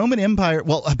while. The Roman Empire,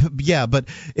 well, yeah, but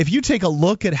if you take a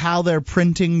look at how they're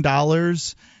printing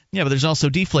dollars. Yeah, but there's also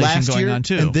deflation going on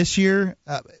too. And this year,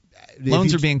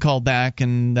 loans are being called back,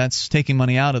 and that's taking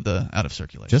money out of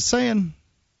circulation. Just saying.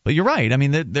 But you're right. I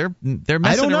mean, they're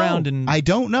messing around. And I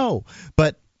don't know,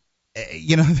 but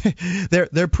you know,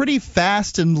 they're pretty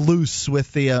fast and loose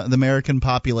with the American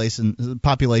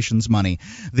population's money.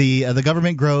 The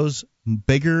government grows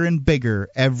bigger and bigger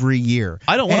every year.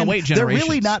 I don't want to wait generations. They're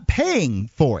really not paying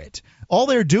for it. All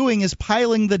they're doing is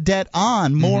piling the debt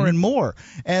on more and more.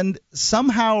 And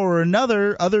somehow or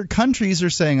another, other countries are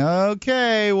saying,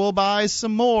 okay, we'll buy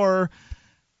some more.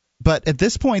 But at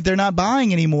this point, they're not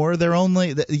buying anymore. They're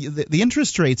only the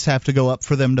interest rates have to go up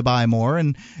for them to buy more.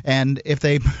 And if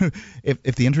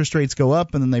if the interest rates go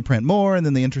up and then they print more and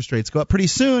then the interest rates go up, pretty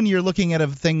soon you're looking at a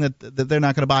thing that they're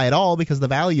not going to buy at all because the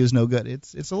value is no good.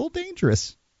 It's a little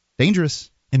dangerous.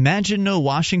 Imagine no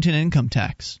Washington income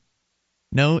tax.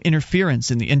 No interference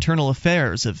in the internal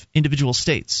affairs of individual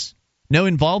states. No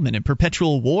involvement in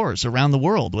perpetual wars around the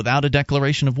world without a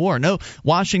declaration of war. No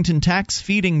Washington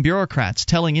tax-feeding bureaucrats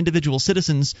telling individual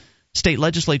citizens, state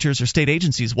legislatures, or state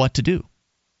agencies what to do.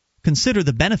 Consider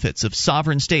the benefits of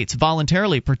sovereign states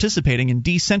voluntarily participating in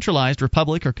decentralized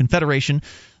republic or confederation,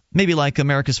 maybe like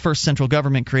America's first central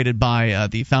government created by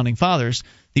the Founding Fathers,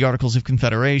 the Articles of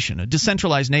Confederation, a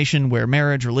decentralized nation where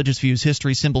marriage, religious views,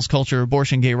 history, symbols, culture,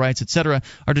 abortion, gay rights, etc.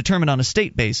 are determined on a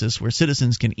state basis where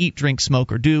citizens can eat, drink,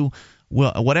 smoke, or do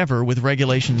whatever with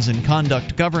regulations and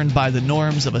conduct governed by the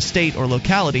norms of a state or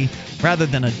locality rather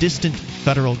than a distant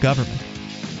federal government.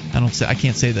 I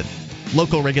can't say that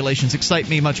local regulations excite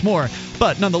me much more,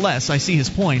 but nonetheless, I see his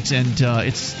point, and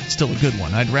it's still a good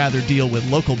one. I'd rather deal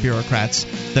with local bureaucrats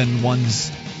than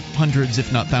ones hundreds,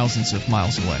 if not thousands, of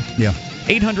miles away. Yeah.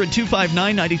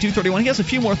 800-259-9231. He has a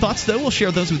few more thoughts, though. We'll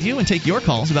share those with you and take your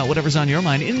calls about whatever's on your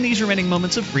mind in these remaining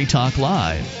moments of Free Talk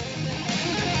Live.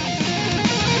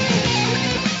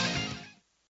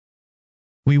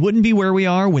 We wouldn't be where we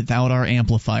are without our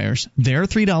amplifiers. Their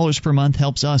 $3 per month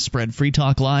helps us spread Free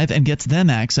Talk Live and gets them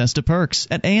access to perks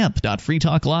at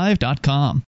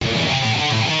amp.freetalklive.com.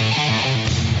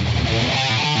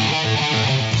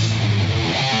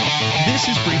 This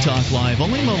is Free Talk Live.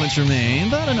 Only moments remain,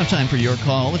 but enough time for your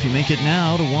call. If you make it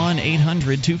now to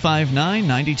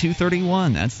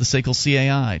 1-800-259-9231. That's the SACL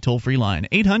CAI toll-free line.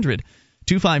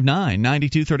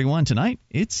 800-259-9231. Tonight,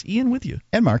 it's Ian with you.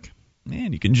 And Mark.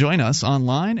 And you can join us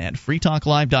online at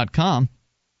freetalklive.com.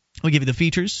 We give you the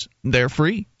features. They're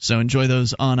free, so enjoy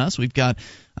those on us. We've got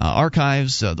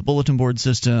archives, the bulletin board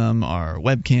system, our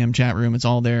webcam, chat room. It's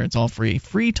all there. It's all free.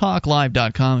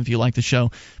 freetalklive.com. If you like the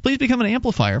show, please become an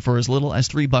amplifier for as little as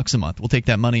 $3 a month. We'll take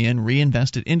that money and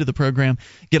reinvest it into the program,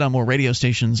 get on more radio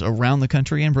stations around the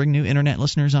country, and bring new Internet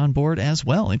listeners on board as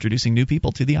well, introducing new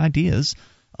people to the ideas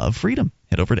of freedom.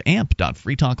 Head over to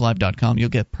amp.freetalklive.com. You'll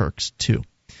get perks, too.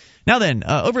 Now then,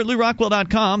 over at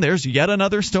LouRockwell.com, there's yet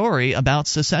another story about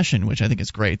secession, which I think is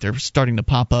great. They're starting to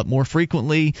pop up more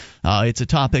frequently. It's a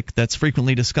topic that's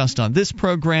frequently discussed on this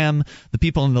program. The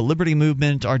people in the Liberty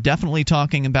Movement are definitely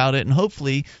talking about it, and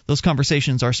hopefully those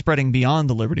conversations are spreading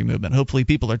beyond the Liberty Movement. Hopefully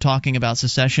people are talking about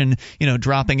secession,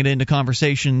 dropping it into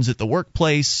conversations at the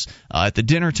workplace, at the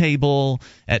dinner table,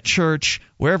 at church,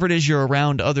 wherever it is you're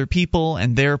around other people,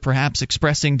 and they're perhaps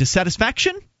expressing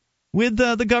dissatisfaction with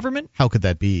the government. How could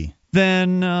that be?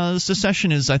 Then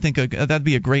secession is, I think, that'd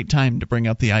be a great time to bring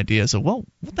up the ideas of, well,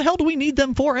 what the hell do we need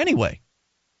them for anyway?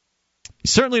 You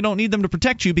certainly don't need them to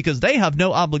protect you because they have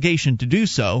no obligation to do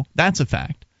so. That's a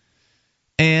fact.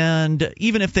 And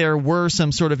even if there were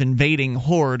some sort of invading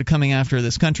horde coming after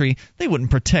this country, they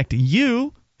wouldn't protect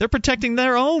you. They're protecting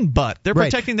their own butt. They're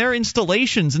protecting their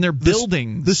installations and their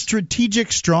buildings. The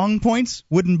strategic strong points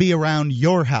wouldn't be around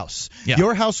your house. Yeah.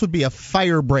 Your house would be a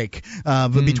fire break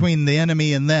between the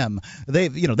enemy and them.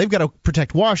 They've got to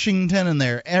protect Washington and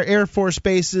their Air Force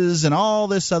bases and all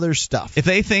this other stuff. If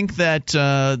they think that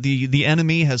the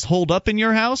enemy has holed up in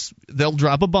your house, they'll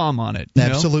drop a bomb on it.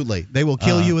 Absolutely. They will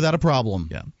kill you without a problem.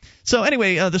 Yeah. So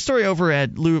anyway, the story over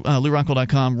at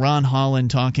LouRockwell.com, Ron Holland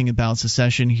talking about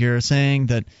secession here, saying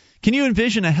that, can you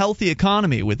envision a healthy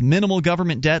economy with minimal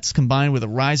government debts combined with a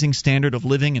rising standard of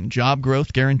living and job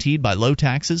growth guaranteed by low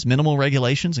taxes, minimal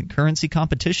regulations, and currency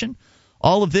competition?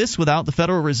 All of this without the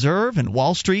Federal Reserve and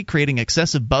Wall Street creating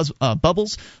excessive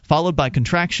bubbles, followed by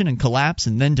contraction and collapse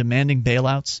and then demanding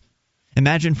bailouts?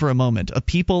 Imagine for a moment a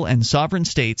people and sovereign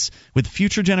states with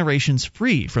future generations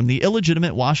free from the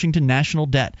illegitimate Washington national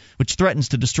debt, which threatens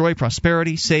to destroy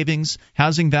prosperity, savings,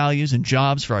 housing values, and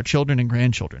jobs for our children and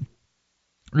grandchildren.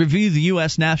 Review the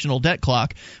U.S. national debt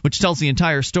clock, which tells the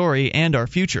entire story and our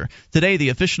future. Today, the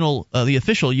official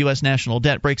U.S. national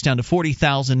debt breaks down to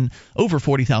over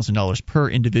 $40,000 per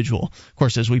individual. Of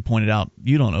course, as we pointed out,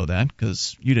 you don't know that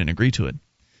because you didn't agree to it.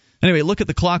 Anyway, look at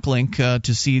the clock link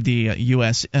to see the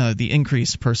the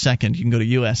increase per second. You can go to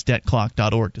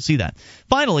usdebtclock.org to see that.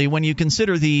 Finally, when you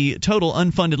consider the total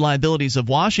unfunded liabilities of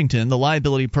Washington, the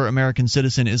liability per American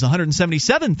citizen is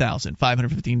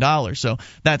 $177,515. So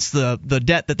that's the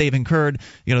debt that they've incurred,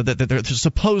 that they're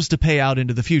supposed to pay out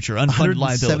into the future, unfunded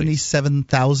liabilities.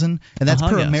 $177,000, and that's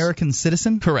per yes. American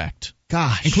citizen? Correct.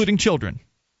 Gosh. Including children.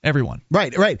 Everyone.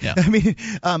 Right. Yeah. I mean,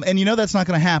 and that's not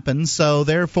going to happen. So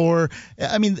therefore,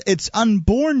 it's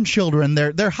unborn children.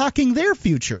 They're hawking their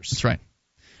futures. That's right.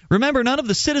 Remember, none of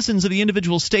the citizens of the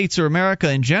individual states or America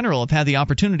in general have had the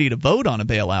opportunity to vote on a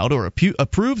bailout or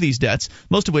approve these debts,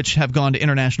 most of which have gone to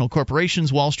international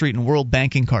corporations, Wall Street, and world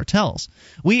banking cartels.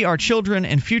 We, our children,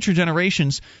 and future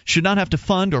generations should not have to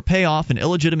fund or pay off an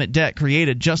illegitimate debt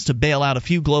created just to bail out a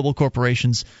few global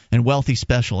corporations and wealthy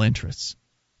special interests.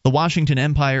 The Washington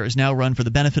Empire is now run for the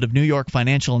benefit of New York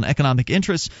financial and economic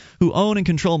interests who own and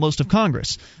control most of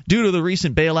Congress. Due to the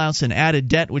recent bailouts and added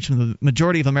debt which the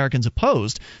majority of Americans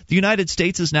opposed, the United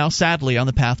States is now sadly on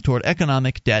the path toward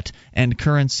economic debt and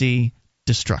currency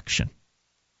destruction.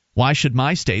 Why should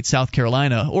my state, South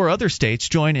Carolina, or other states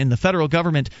join in the federal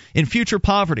government in future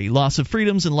poverty, loss of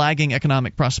freedoms, and lagging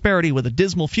economic prosperity with a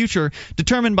dismal future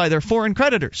determined by their foreign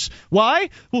creditors?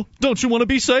 Why? Well, don't you want to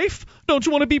be safe? Don't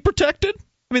you want to be protected?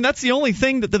 I mean, that's the only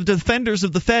thing that the defenders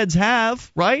of the feds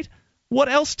have, right? What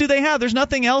else do they have? There's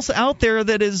nothing else out there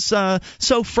that is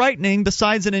so frightening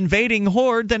besides an invading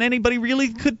horde that anybody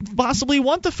really could possibly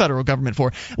want the federal government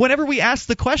for. Whenever we ask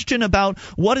the question about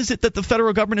what is it that the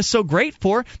federal government is so great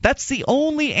for, that's the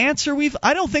only answer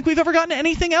I don't think we've ever gotten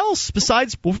anything else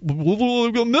besides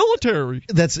military.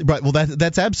 That's right. Well,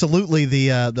 that's absolutely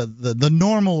the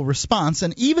normal response.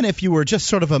 And even if you were just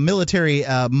sort of a military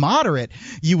moderate,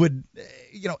 you would.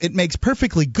 It makes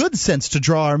perfectly good sense to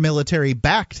draw our military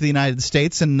back to the United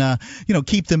States and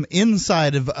keep them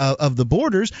inside of the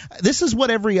borders. This is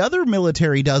what every other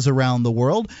military does around the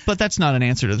world. But that's not an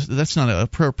answer to this. That's not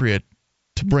appropriate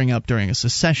to bring up during a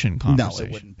secession conversation. No,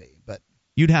 it wouldn't be. But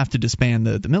you'd have to disband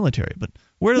the military. But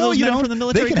where do those men from the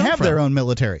military come from? They can have their own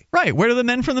military. Right. Where do the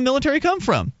men from the military come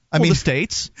from? The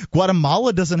states.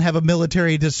 Guatemala doesn't have a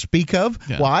military to speak of.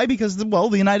 Yeah. Why? Because the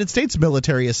United States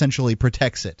military essentially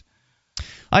protects it.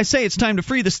 I say it's time to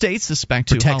free the states. This is back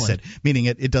to protects Holland. It, meaning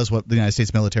it does what the United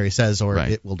States military says, or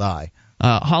it will die.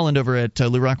 Holland over at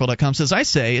LouRockwell.com says, I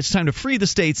say it's time to free the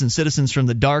states and citizens from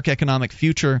the dark economic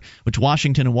future which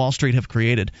Washington and Wall Street have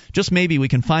created. Just maybe we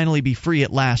can finally be free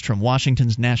at last from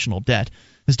Washington's national debt.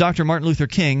 As Dr. Martin Luther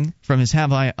King, from his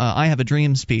I Have a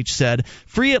Dream speech, said,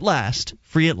 free at last,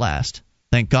 free at last.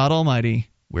 Thank God Almighty,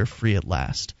 we're free at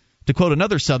last. To quote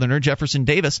another Southerner, Jefferson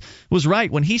Davis was right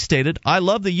when he stated, I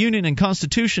love the Union and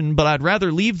Constitution, but I'd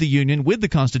rather leave the Union with the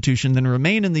Constitution than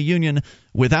remain in the Union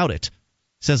without it.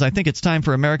 Says, I think it's time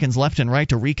for Americans left and right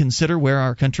to reconsider where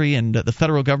our country and the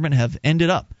federal government have ended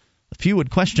up. Few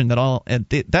would question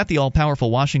that the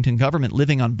all-powerful Washington government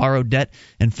living on borrowed debt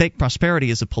and fake prosperity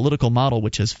is a political model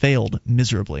which has failed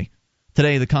miserably.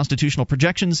 Today, the constitutional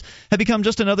projections have become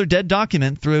just another dead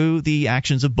document through the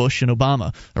actions of Bush and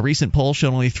Obama. A recent poll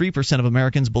showed only 3% of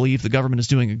Americans believe the government is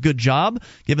doing a good job.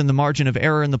 Given the margin of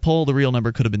error in the poll, the real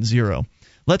number could have been 0.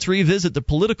 Let's revisit the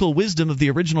political wisdom of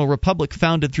the original republic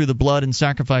founded through the blood and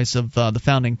sacrifice of the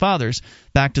Founding Fathers,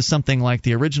 back to something like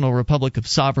the original Republic of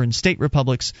Sovereign State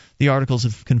Republics, the Articles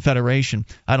of Confederation.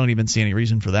 I don't even see any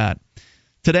reason for that.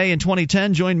 Today in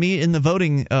 2010, join me in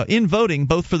voting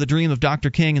both for the dream of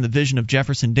Dr. King and the vision of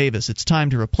Jefferson Davis. It's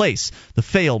time to replace the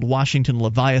failed Washington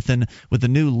Leviathan with the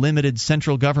new limited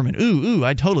central government.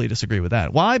 I totally disagree with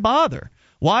that. Why bother?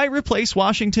 Why replace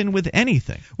Washington with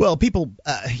anything? Well, people,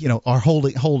 are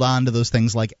hold on to those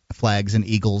things like flags and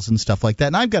eagles and stuff like that.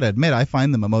 And I've got to admit, I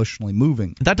find them emotionally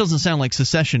moving. That doesn't sound like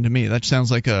secession to me. That sounds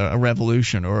like a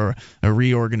revolution or a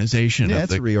reorganization. Yeah, of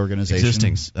it's the a reorganization.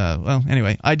 Existing. Well,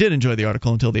 anyway, I did enjoy the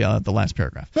article until the last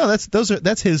paragraph. Well,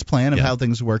 that's his plan of how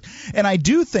things work. And I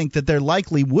do think that there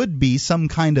likely would be some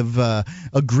kind of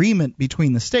agreement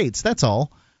between the states. That's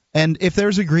all. And if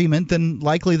there's agreement, then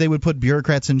likely they would put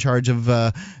bureaucrats in charge of,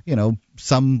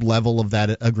 some level of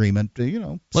that agreement.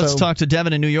 Let's talk to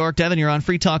Devin in New York. Devin, you're on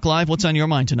Free Talk Live. What's on your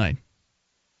mind tonight?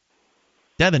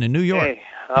 Devin in New York. Hey,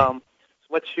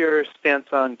 what's your stance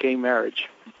on gay marriage?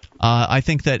 I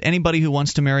think that anybody who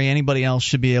wants to marry anybody else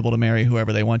should be able to marry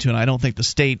whoever they want to, and I don't think the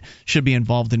state should be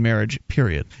involved in marriage,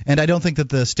 period. And I don't think that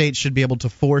the state should be able to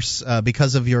force,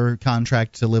 because of your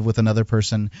contract to live with another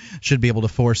person, should be able to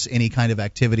force any kind of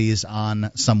activities on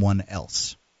someone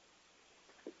else.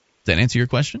 Does that answer your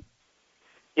question?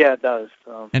 Yeah, it does.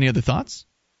 Any other thoughts?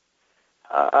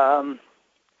 Well,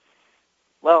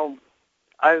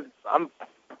 I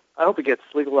hope it gets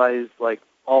legalized like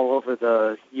all over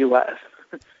the U.S.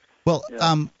 Well,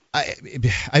 I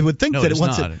would think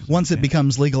that once it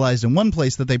becomes legalized in one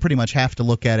place, that they pretty much have to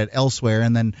look at it elsewhere,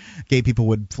 and then gay people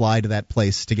would fly to that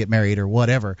place to get married or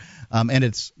whatever. And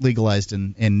it's legalized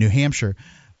in New Hampshire,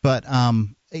 but I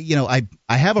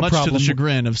have a problem to the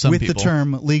chagrin of some with people. The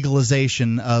term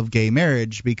legalization of gay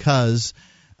marriage, because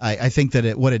I think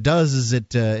that what it does is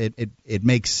it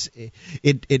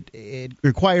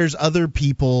requires other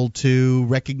people to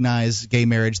recognize gay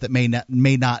marriage that may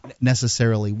not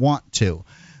necessarily want to.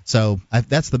 So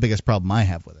that's the biggest problem I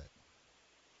have with it.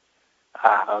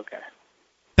 Okay.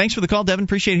 Thanks for the call, Devin.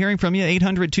 Appreciate hearing from you.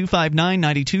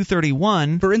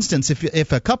 800-259-9231. For instance,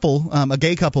 if a couple, a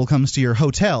gay couple, comes to your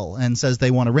hotel and says they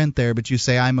want to rent there, but you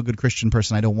say, I'm a good Christian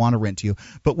person, I don't want to rent to you,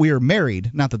 but we are married,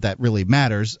 not that really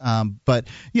matters, but,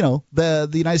 the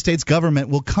United States government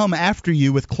will come after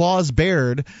you with claws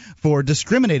bared for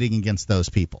discriminating against those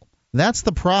people. That's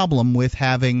the problem with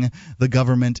having the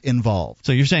government involved.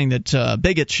 So you're saying that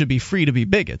bigots should be free to be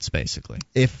bigots, basically.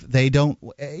 If they don't,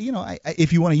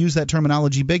 if you want to use that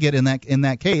terminology, bigot, in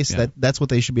that case, that's what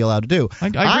they should be allowed to do.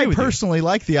 I personally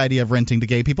like the idea of renting to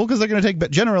gay people, because they're going to take. But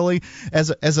generally,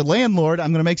 as a landlord,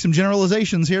 I'm going to make some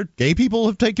generalizations here. Gay people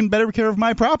have taken better care of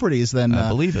my properties than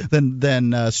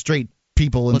straight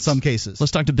people in some cases.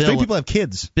 Let's talk to Bill. Straight people have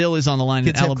kids. Bill is on the line.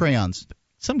 Kids have crayons.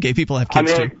 Some gay people have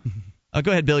kids too. Go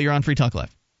ahead, Bill. You're on Free Talk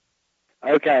Live.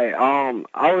 Okay.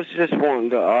 I was just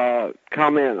wanting to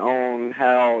comment on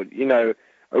how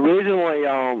originally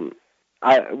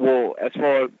as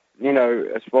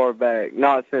far back,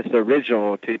 not since the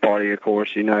original Tea Party, of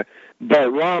course,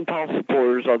 but Ron Paul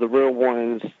supporters are the real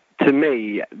ones. To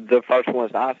me, the first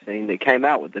ones I've seen that came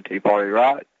out with the Tea Party,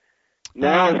 right?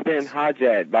 Now it's been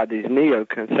hijacked by these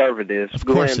neoconservatives.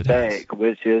 Glenn Beck,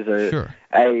 which is a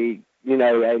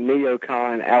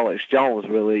neocon Alex Jones,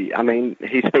 really. I mean,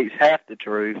 he speaks half the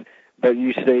truth, but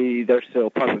you see there's still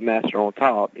a puppet master on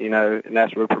top, and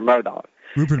that's Rupert Murdoch.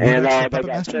 They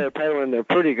got Sarah Palin, their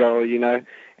pretty girl, And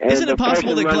isn't it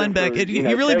possible that Glenn Beck,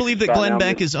 you really believe that Glenn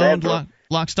Beck is owned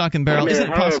lock, stock, and barrel?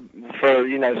 Isn't it possible? For,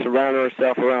 surrounding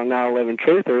herself around 9/11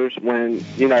 truthers when,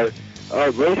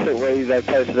 recently they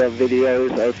posted up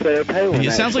videos of Sarah Palin.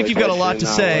 It sounds like you've got a lot to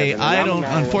say. I don't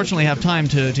unfortunately have time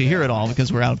to hear it all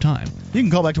because we're out of time. You can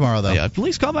call back tomorrow, though. Yeah,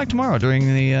 please call back tomorrow during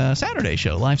the Saturday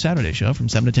show, live Saturday show from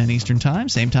 7 to 10 Eastern Time,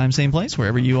 same place,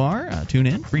 wherever you are. Tune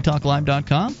in,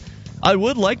 freetalklive.com. I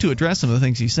would like to address some of the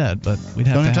things he said, but we'd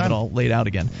have to have it all laid out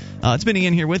again. It's been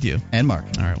Ian here with you. And Mark.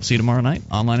 All right, we'll see you tomorrow night.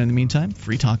 Online in the meantime,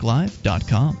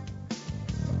 freetalklive.com.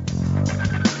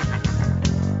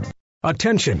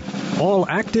 Attention, all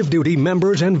active duty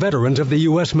members and veterans of the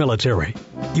U.S. military.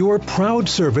 Your proud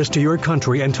service to your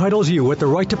country entitles you with the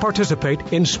right to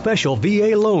participate in special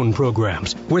VA loan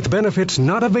programs with benefits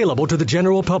not available to the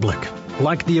general public,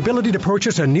 like the ability to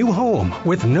purchase a new home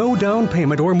with no down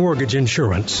payment or mortgage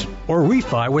insurance, or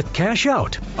refi with cash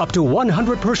out, up to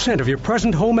 100% of your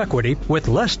present home equity with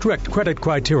less strict credit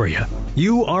criteria.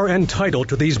 You are entitled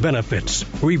to these benefits.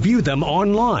 Review them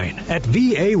online at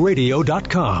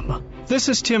varadio.com. This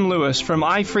is Tim Lewis from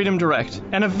iFreedom Direct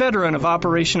and a veteran of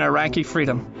Operation Iraqi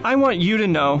Freedom. I want you to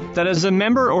know that as a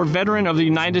member or veteran of the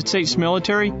United States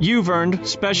military, you've earned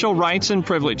special rights and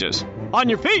privileges. On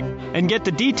your feet! And get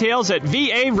the details at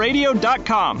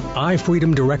varadio.com.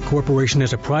 iFreedom Direct Corporation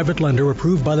is a private lender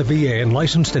approved by the VA and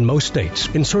licensed in most states.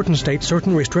 In certain states,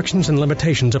 certain restrictions and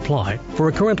limitations apply. For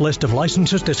a current list of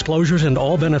licenses, disclosures, and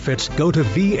all benefits, go to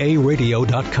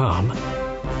varadio.com.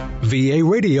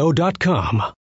 varadio.com.